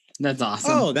 That's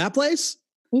awesome. Oh, that place?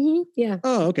 Mm-hmm. Yeah.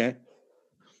 Oh, okay.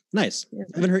 Nice. Yeah.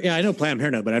 I haven't heard. Yeah, I know Planned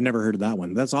Parenthood, but I've never heard of that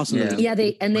one. That's awesome. Yeah.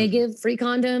 They give free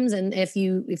condoms, and if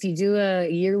you do a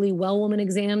yearly well woman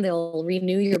exam, they'll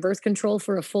renew your birth control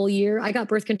for a full year. I got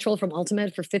birth control from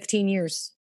Ultimed for 15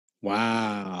 years.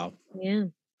 Wow. Yeah.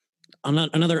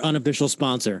 Another unofficial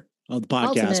sponsor of the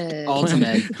podcast.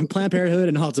 Ultimed. Planned Parenthood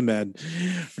and Ultimed,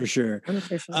 for sure.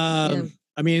 Unofficial.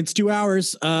 I mean, it's 2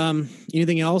 hours.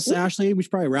 Anything else, Ashley? We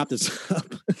should probably wrap this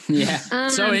up. Yeah.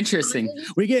 So interesting.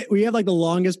 We have like the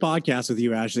longest podcast with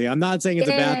you, Ashley. I'm not saying it's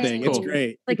a bad thing. Cool. It's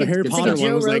great. Like the Harry Potter like a Joe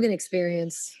one was Rogan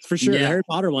experience. For sure. The Harry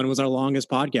Potter one was our longest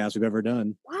podcast we've ever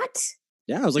done. What?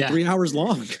 Yeah, it was like 3 hours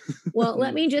long. Well,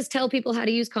 let me just tell people how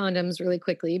to use condoms really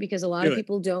quickly, because a lot of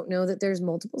people don't know that there's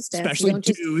multiple steps. Especially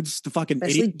dudes,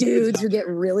 especially dudes who get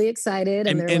really excited.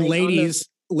 And like,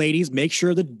 ladies, make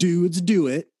sure the dudes do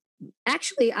it.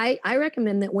 Actually, I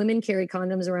recommend that women carry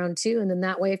condoms around too. And then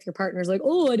that way, if your partner's like,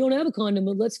 oh, I don't have a condom,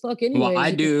 but let's fuck anyway. Well,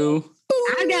 I do.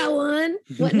 I got one.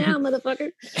 What now,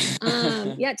 motherfucker?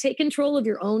 Yeah, take control of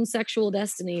your own sexual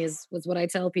destiny was what I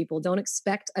tell people. Don't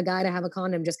expect a guy to have a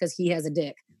condom just because he has a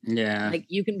dick. Yeah. Like,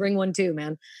 you can bring one too,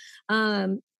 man.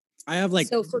 I have like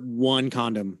one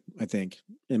condom, I think,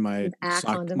 in my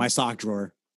sock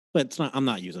drawer, but it's not. I'm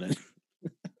not using it.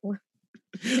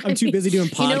 I'm too busy doing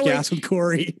podcasts with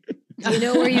Corey. You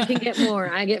know where you can get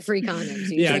more. I get free condoms.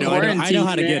 I know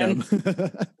how to get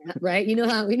them. Right? We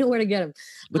know where to get them.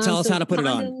 But tell us how to put it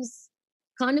on.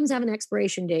 Condoms have an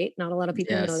expiration date. Not a lot of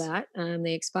people know that.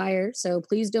 They expire. So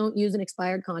please don't use an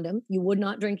expired condom. You would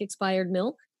not drink expired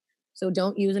milk. So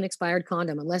don't use an expired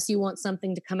condom unless you want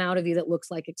something to come out of you that looks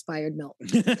like expired milk.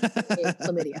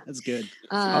 Chlamydia. That's good.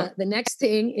 The next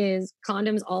thing is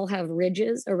condoms all have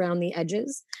ridges around the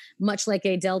edges, much like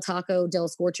a Del Taco Del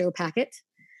Scorcho packet.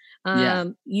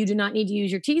 You do not need to use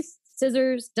your teeth,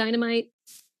 scissors, dynamite,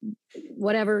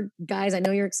 whatever. Guys, I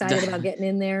know you're excited about getting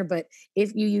in there, but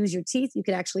if you use your teeth, you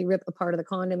could actually rip a part of the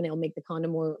condom and it'll make the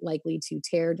condom more likely to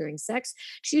tear during sex.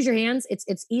 Just use your hands.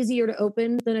 It's easier to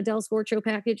open than a Del Scorcho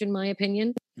package, in my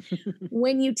opinion.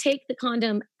 When you take the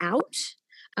condom out,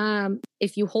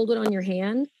 if you hold it on your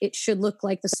hand, it should look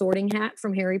like the sorting hat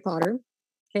from Harry Potter.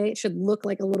 Okay, it should look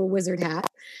like a little wizard hat.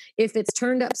 If it's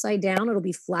turned upside down, it'll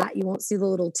be flat. You won't see the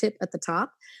little tip at the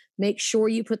top. Make sure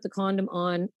you put the condom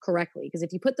on correctly, because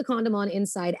if you put the condom on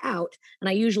inside out, and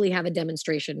I usually have a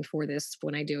demonstration for this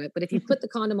when I do it, but if you put the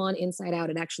condom on inside out,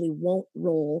 it actually won't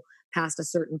roll past a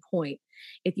certain point.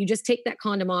 If you just take that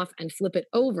condom off and flip it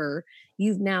over,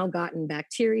 you've now gotten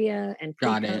bacteria and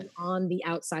pre-cum on the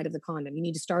outside of the condom. You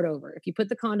need to start over. If you put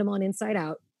the condom on inside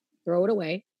out, throw it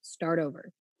away, start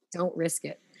over. Don't risk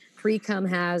it. Pre-cum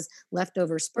has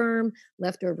leftover sperm,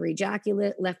 leftover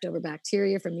ejaculate, leftover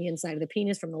bacteria from the inside of the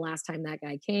penis from the last time that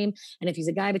guy came. And if he's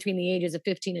a guy between the ages of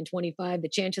 15 and 25, the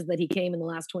chances that he came in the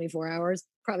last 24 hours,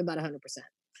 probably about 100%.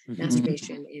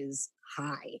 Masturbation is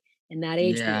high in that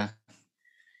age group.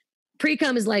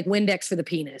 Pre-cum is like Windex for the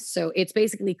penis. So it's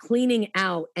basically cleaning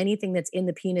out anything that's in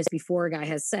the penis before a guy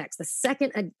has sex. The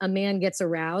second a man gets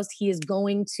aroused, he is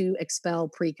going to expel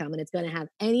pre-cum, and it's going to have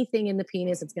anything in the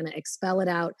penis. It's going to expel it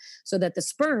out so that the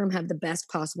sperm have the best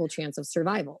possible chance of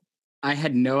survival. I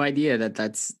had no idea that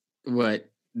that's what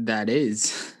that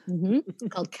is. It's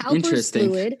called Cowper's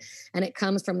fluid, and it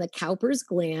comes from the Cowper's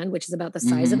gland, which is about the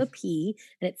size of a pea,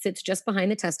 and it sits just behind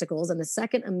the testicles. And the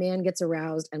second a man gets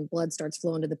aroused and blood starts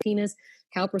flowing to the penis,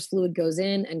 Cowper's fluid goes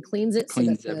in and cleans it so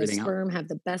that the sperm have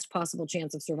the best possible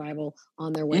chance of survival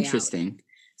on their way out.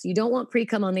 So you don't want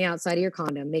pre-cum on the outside of your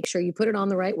condom. Make sure you put it on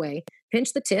the right way.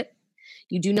 Pinch the tip.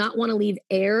 You do not want to leave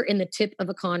air in the tip of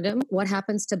a condom. What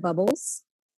happens to bubbles?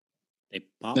 They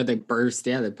pop. No, they burst.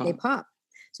 Yeah, they pop. They pop.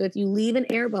 So if you leave an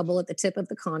air bubble at the tip of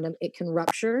the condom, it can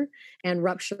rupture and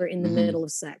rupture in the middle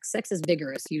of sex. Sex is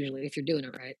vigorous usually if you're doing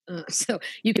it right. So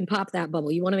you can pop that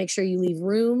bubble. You want to make sure you leave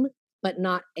room, but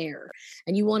not air.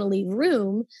 And you want to leave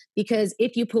room because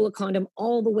if you pull a condom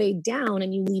all the way down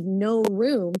and you leave no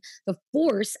room, the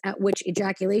force at which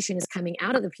ejaculation is coming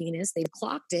out of the penis, they've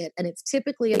clocked it, and it's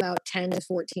typically about 10 to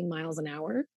 14 miles an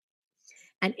hour.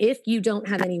 And if you don't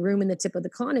have any room in the tip of the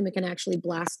condom, it can actually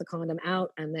blast the condom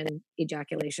out and then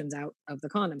ejaculation's out of the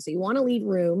condom. So you want to leave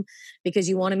room because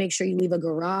you want to make sure you leave a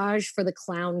garage for the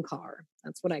clown car.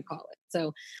 That's what I call it.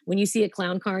 So when you see a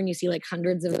clown car and you see like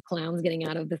hundreds of clowns getting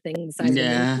out of the thing the size of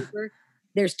a newspaper,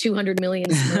 there's 200 million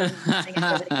sperm coming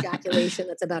out of an ejaculation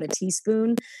that's about a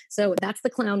teaspoon. So that's the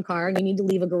clown car, and you need to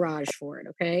leave a garage for it,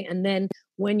 okay? And then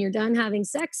when you're done having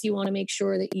sex, you want to make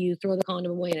sure that you throw the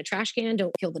condom away in a trash can.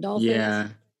 Don't kill the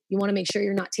dolphins. You want to make sure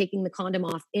you're not taking the condom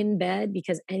off in bed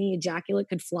because any ejaculate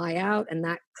could fly out and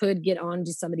that could get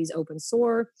onto somebody's open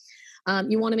sore.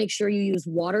 You want to make sure you use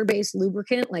water-based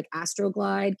lubricant like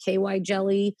Astroglide, KY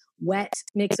jelly, wet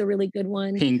makes a really good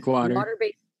one. Pink water.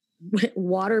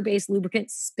 Water-based lubricant,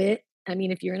 spit. I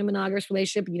mean, if you're in a monogamous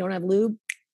relationship and you don't have lube,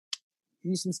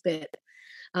 use some spit.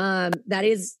 That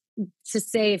is to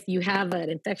say, if you have an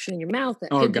infection in your mouth, that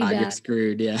oh God, you're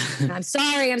screwed. Yeah. I'm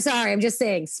sorry. I'm just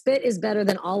saying, spit is better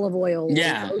than olive oil.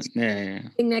 Yeah.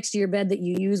 Next to your bed that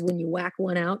you use when you whack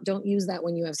one out. Don't use that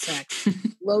when you have sex.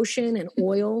 Lotion and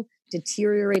oil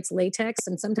deteriorates latex,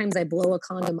 and sometimes I blow a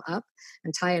condom up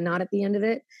and tie a knot at the end of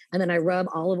it, and then I rub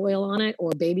olive oil on it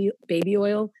or baby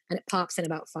oil, and it pops in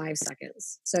about 5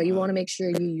 seconds. So you want to make sure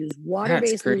you use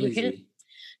water-based lubricant.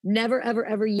 Never, ever,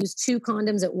 ever use 2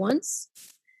 condoms at once.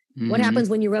 Mm-hmm. What happens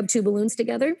when you rub 2 balloons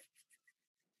together?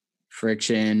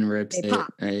 Friction rips it,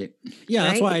 right? Yeah,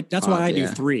 that's why I do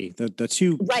 3. The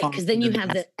 2, right? Because then you have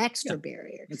the extra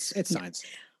barrier. It's science.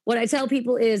 What I tell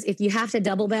people is, if you have to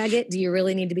double bag it, do you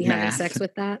really need to be having sex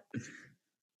with that?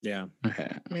 Yeah.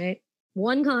 Okay. Right.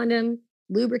 1 condom,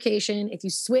 lubrication. If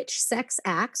you switch sex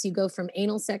acts, you go from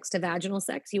anal sex to vaginal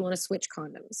sex. You want to switch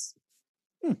condoms.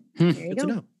 There you go.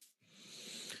 To know.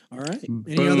 All right.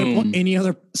 Any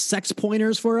other sex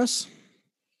pointers for us?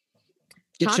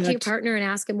 Talk to your partner and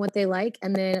ask them what they like.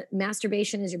 And then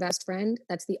masturbation is your best friend.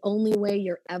 That's the only way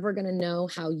you're ever going to know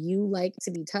how you like to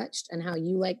be touched and how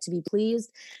you like to be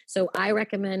pleased. So I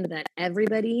recommend that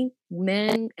everybody,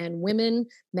 men and women,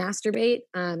 masturbate.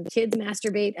 Kids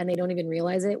masturbate and they don't even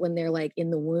realize it when they're like in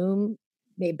the womb.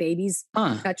 Babies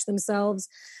touch themselves.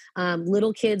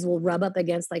 Little kids will rub up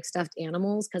against like stuffed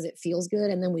animals because it feels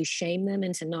good. And then we shame them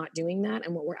into not doing that.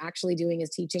 And what we're actually doing is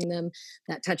teaching them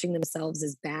that touching themselves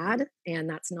is bad. And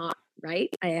that's not right.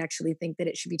 I actually think that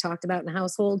it should be talked about in the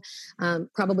household.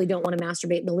 Probably don't want to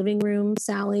masturbate in the living room,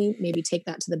 Sally. Maybe take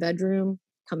that to the bedroom.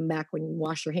 Come back when you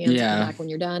wash your hands, come back when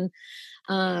you're done.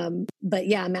 But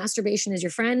yeah, masturbation is your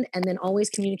friend. And then always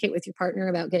communicate with your partner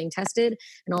about getting tested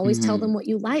and always tell them what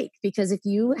you like. Because if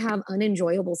you have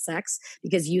unenjoyable sex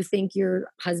because you think your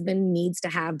husband needs to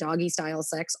have doggy style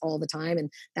sex all the time and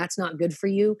that's not good for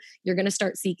you, you're going to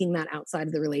start seeking that outside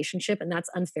of the relationship. And that's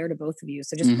unfair to both of you.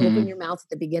 So just open your mouth at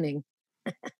the beginning.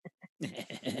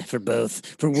 For both,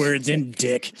 for words and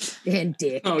dick. And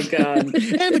dick. Oh God.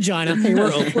 And vagina. Hey,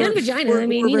 we're and vagina. I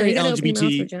mean, we're very you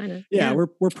LGBT. Vagina. Yeah,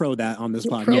 we're pro that on this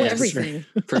podcast. Pro everything.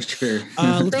 For sure.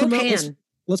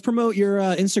 Let's promote your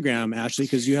Instagram, Ashley,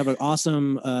 because you have an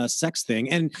awesome sex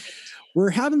thing. And we're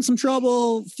having some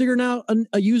trouble figuring out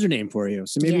a username for you.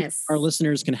 So maybe our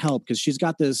listeners can help because she's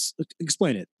got this.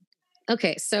 Explain it.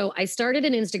 Okay, so I started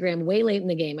an Instagram way late in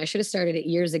the game. I should have started it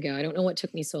years ago. I don't know what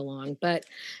took me so long, but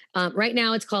right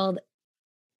now it's called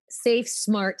Safe,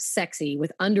 Smart, Sexy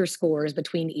with underscores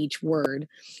between each word,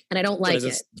 and I don't like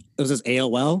it. Is this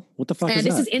AOL? What the fuck is that?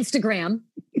 This is Instagram.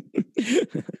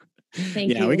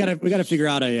 Thank you. We gotta figure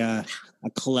out a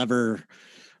clever.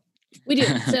 We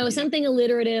do. So something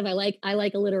alliterative. I like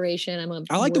alliteration.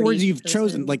 I like the words you've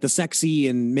chosen, like the sexy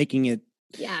and making it.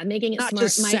 Yeah, making it not smart.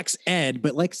 Just sex ed,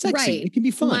 but like sexy. Right. It can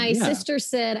be fun. My sister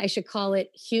said I should call it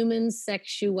human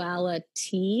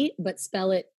sexuality, but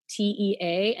spell it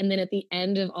TEA. And then at the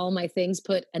end of all my things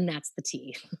put, and that's the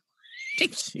T.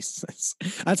 Jesus.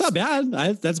 That's not bad.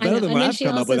 That's better than what I've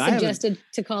come up with. She also suggested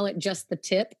to call it just the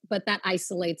tip, but that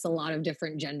isolates a lot of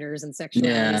different genders and sexualities.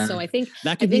 Yeah. So I think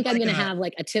I'm going to have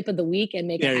like a tip of the week and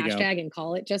make a hashtag and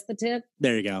call it just the tip.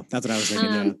 There you go. That's what I was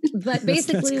thinking. But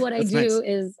basically what I do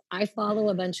is I follow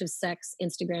a bunch of sex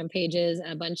Instagram pages,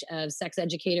 a bunch of sex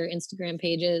educator Instagram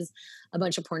pages, a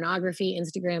bunch of pornography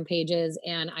Instagram pages,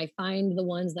 and I find the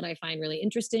ones that I find really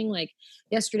interesting. Like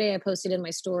yesterday I posted in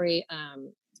my story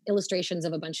illustrations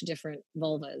of a bunch of different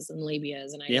vulvas and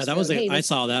labias. And I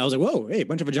saw that. I was like, whoa, hey, a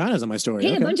bunch of vaginas on my story.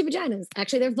 Hey, a bunch of vaginas.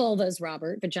 Actually, they're vulvas,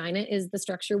 Robert. Vagina is the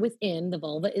structure within. The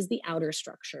vulva is the outer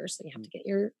structure. So you have to get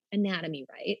your anatomy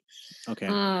right. Okay.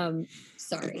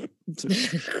 Sorry.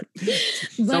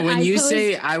 So when you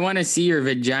say, I want to see your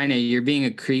vagina, you're being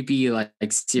a creepy, like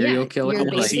serial killer. You're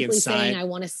basically saying, I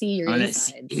want to see your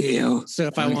inside. So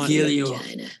if I'm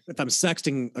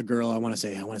sexting a girl, I want to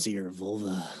say, I want to see your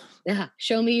vulva. Yeah,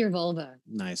 show me your vulva.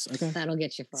 Nice. Okay. That'll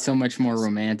get you far. So much more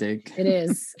romantic. It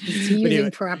is.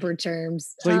 Using proper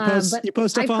terms. So you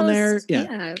post stuff on there?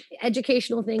 Yeah.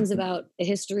 Educational things about the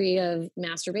history of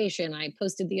masturbation. I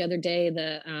posted the other day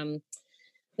the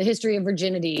history of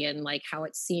virginity and like how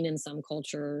it's seen in some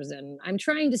cultures. And I'm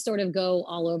trying to sort of go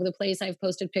all over the place. I've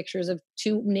posted pictures of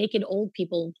 2 naked old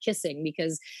people kissing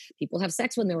because people have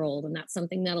sex when they're old. And that's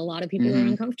something that a lot of people are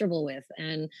uncomfortable with.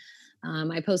 And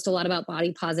I post a lot about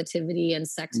body positivity and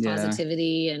sex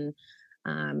positivity. And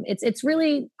it's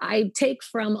really, I take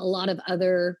from a lot of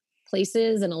other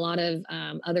places and a lot of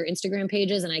other Instagram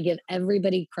pages, and I give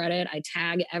everybody credit. I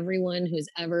tag everyone who's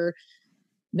ever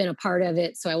been a part of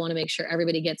it. So I want to make sure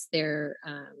everybody gets their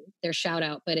shout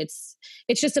out, but it's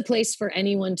just a place for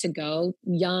anyone to go,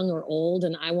 young or old.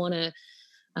 And I want to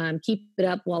keep it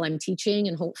up while I'm teaching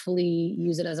and hopefully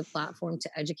use it as a platform to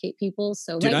educate people.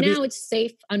 So right now it's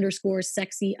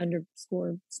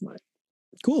safe_sexy_smart.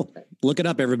 Cool. Look it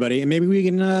up, everybody. And maybe we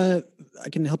can, I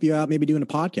can help you out. Maybe doing a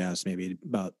podcast, maybe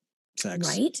about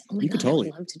sex. Right. Oh my you God, could totally,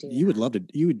 I would love to do you that. would love to,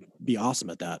 you would be awesome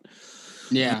at that.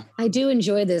 Yeah. I do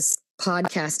enjoy this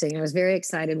podcasting. I was very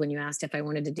excited when you asked if I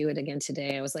wanted to do it again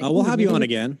today. I was like, we'll have you on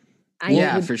again.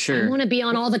 For sure. I want to be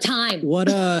on all the time. What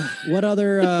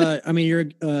other, I mean, you're,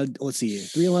 let's see,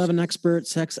 311 expert,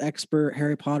 sex expert,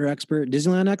 Harry Potter expert,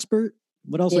 Disneyland expert.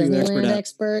 What else are you expert at?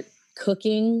 Expert,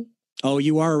 cooking. Oh,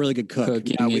 you are a really good cook.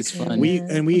 Cooking is fun. We've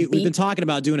been talking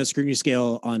about doing a scrutiny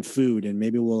scale on food, and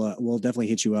maybe we'll definitely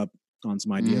hit you up on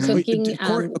some ideas. Cooking,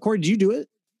 Corey, did you do it?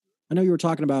 I know you were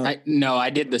talking about. No, I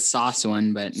did the sauce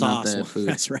one, but not the food.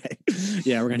 That's right.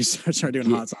 Yeah, we're going to start doing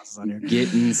hot sauces on here.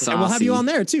 Getting saucy. And we'll have you on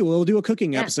there too. We'll do a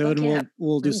cooking episode, and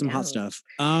we'll do some hot stuff.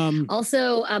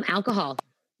 Also, alcohol.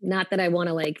 Not that I want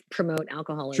to like promote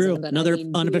alcoholism. True. But Another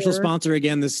unofficial sponsor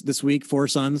again this week. Four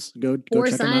Sons. Go Four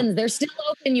check them Sons. out. They're still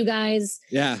open, you guys.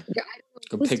 Yeah.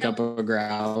 Go pick up a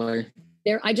growler.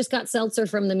 I just got seltzer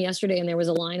from them yesterday, and there was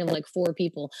a line of like 4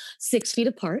 people, 6 feet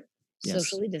apart. Yes.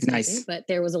 Socially distancing, Nice. But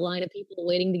there was a line of people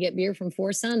waiting to get beer from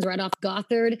Four Sons right off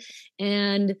Gothard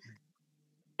and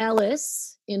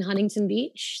Ellis in Huntington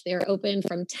Beach. They're open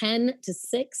from 10 to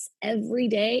 6 every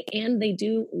day, and they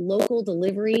do local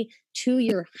delivery to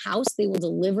your house. They will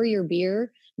deliver your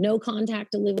beer, no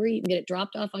contact delivery. You can get it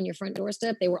dropped off on your front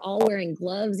doorstep. They were all wearing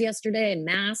gloves yesterday and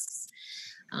masks.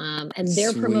 And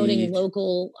they're promoting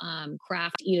local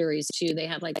craft eateries too. They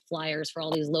have like flyers for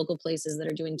all these local places that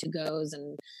are doing to-goes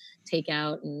and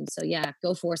takeout. And so, yeah,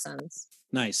 go Four Sons.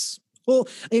 Nice. Well,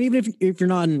 and even if you're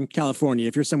not in California,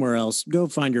 if you're somewhere else, go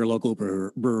find your local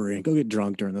brewery and go get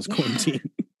drunk during this quarantine.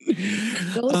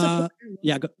 Go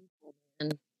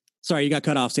sorry, you got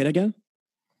cut off. Say it again.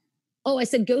 Oh, I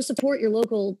said go support your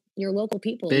local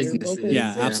people. Businesses. Your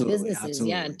local absolutely. businesses.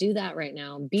 Absolutely. Yeah, do that right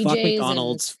now. BJ's fuck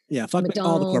McDonald's. Fuck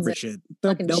all the corporate shit.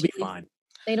 They'll be fine.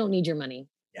 They don't need your money.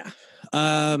 Yeah.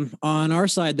 On our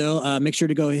side though, make sure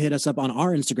to go hit us up on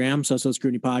our Instagram, So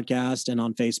Scrutiny Podcast, and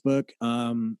on Facebook.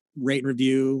 Rate and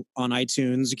review on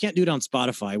iTunes. You can't do it on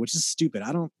Spotify, which is stupid.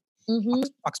 I don't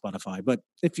fuck Spotify, but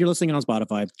if you're listening on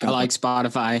Spotify, I like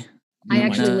Spotify. I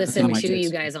actually listen to you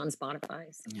guys on Spotify.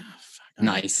 So. Yeah,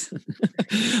 nice.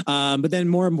 But then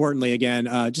more importantly, again,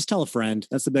 just tell a friend.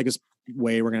 That's the biggest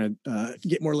way we're going to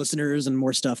get more listeners and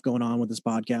more stuff going on with this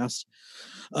podcast.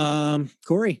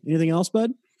 Corey, anything else,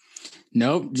 bud?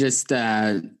 Nope. Just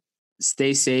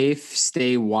stay safe,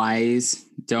 stay wise.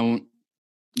 Don't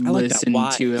listen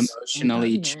to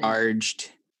emotionally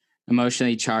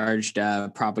charged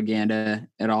propaganda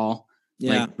at all.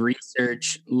 Yeah. Like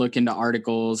research, look into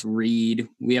articles, read.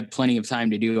 We have plenty of time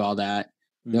to do all that.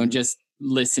 Mm-hmm. Don't just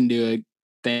listen to a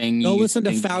thing. Don't listen to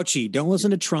Fauci. Don't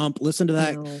listen to Trump. Listen to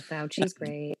that. No, Fauci's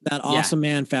great. That awesome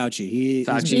man, Fauci. He's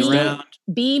around.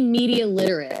 Be media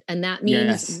literate. And that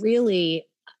means really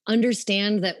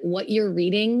understand that what you're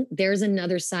reading, there's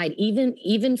another side.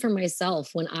 Even for myself,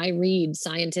 when I read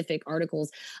scientific articles,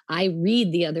 I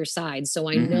read the other side. So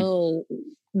I know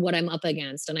what I'm up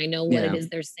against, and I know what it is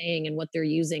they're saying and what they're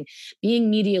using. Being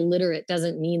media literate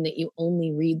doesn't mean that you only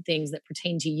read things that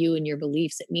pertain to you and your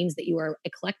beliefs. It means that you are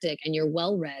eclectic and you're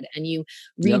well-read and you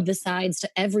read the sides to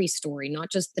every story,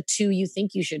 not just the 2 you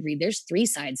think you should read. There's 3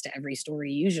 sides to every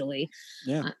story usually.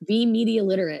 Be media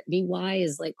literate, be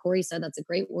wise. Like Corey said, that's a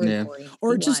great word, Corey.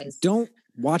 Or just wise. Don't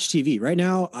watch TV right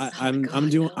now. I'm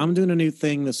doing a new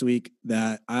thing this week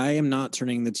that I am not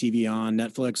turning the TV on,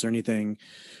 Netflix or anything,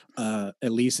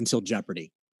 at least until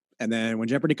Jeopardy. And then when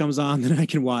Jeopardy comes on, then I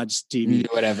can watch TV.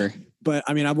 Whatever. But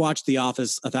I mean, I've watched The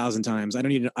Office 1,000 times. I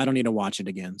don't need to watch it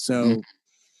again. So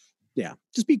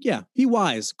just be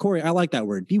wise. Corey, I like that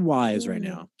word. Be wise right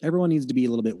now. Everyone needs to be a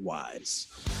little bit wise.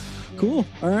 Cool.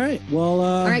 All right. Well,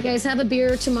 all right, guys, have a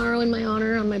beer tomorrow in my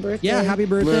honor on my birthday. Yeah. Happy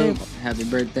birthday. Happy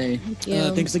birthday. Thank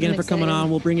you. Thanks again for coming on.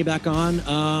 We'll bring you back on.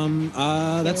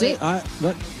 That's it.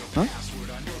 What? Huh?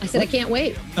 I said, I can't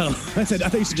wait. Oh, I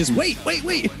thought you said just wait.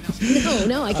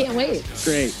 No, I can't wait.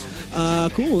 Great.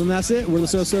 Cool. And that's it. We're the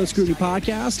So Scrutiny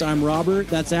Podcast. I'm Robert.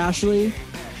 That's Ashley.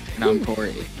 And I'm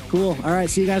Corey. Cool. All right.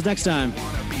 See you guys next time.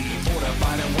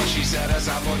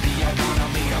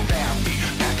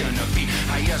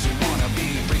 high as you wanna be.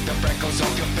 Break the freckles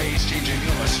off your face, changing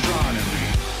your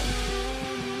astronomy.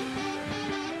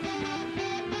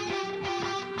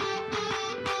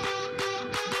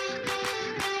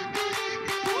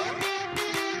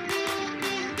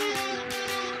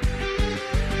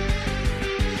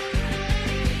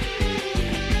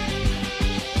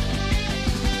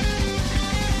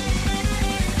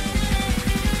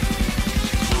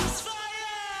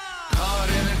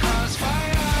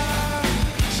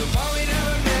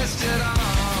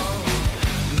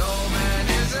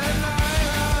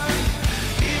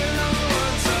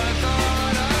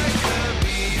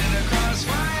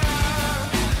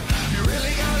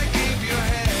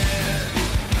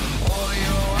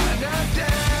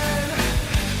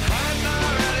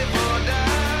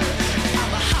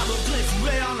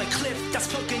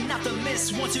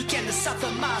 Once you can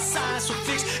decipher my signs will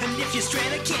fix. And if you're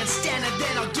stranded, can't stand it,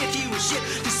 then I'll give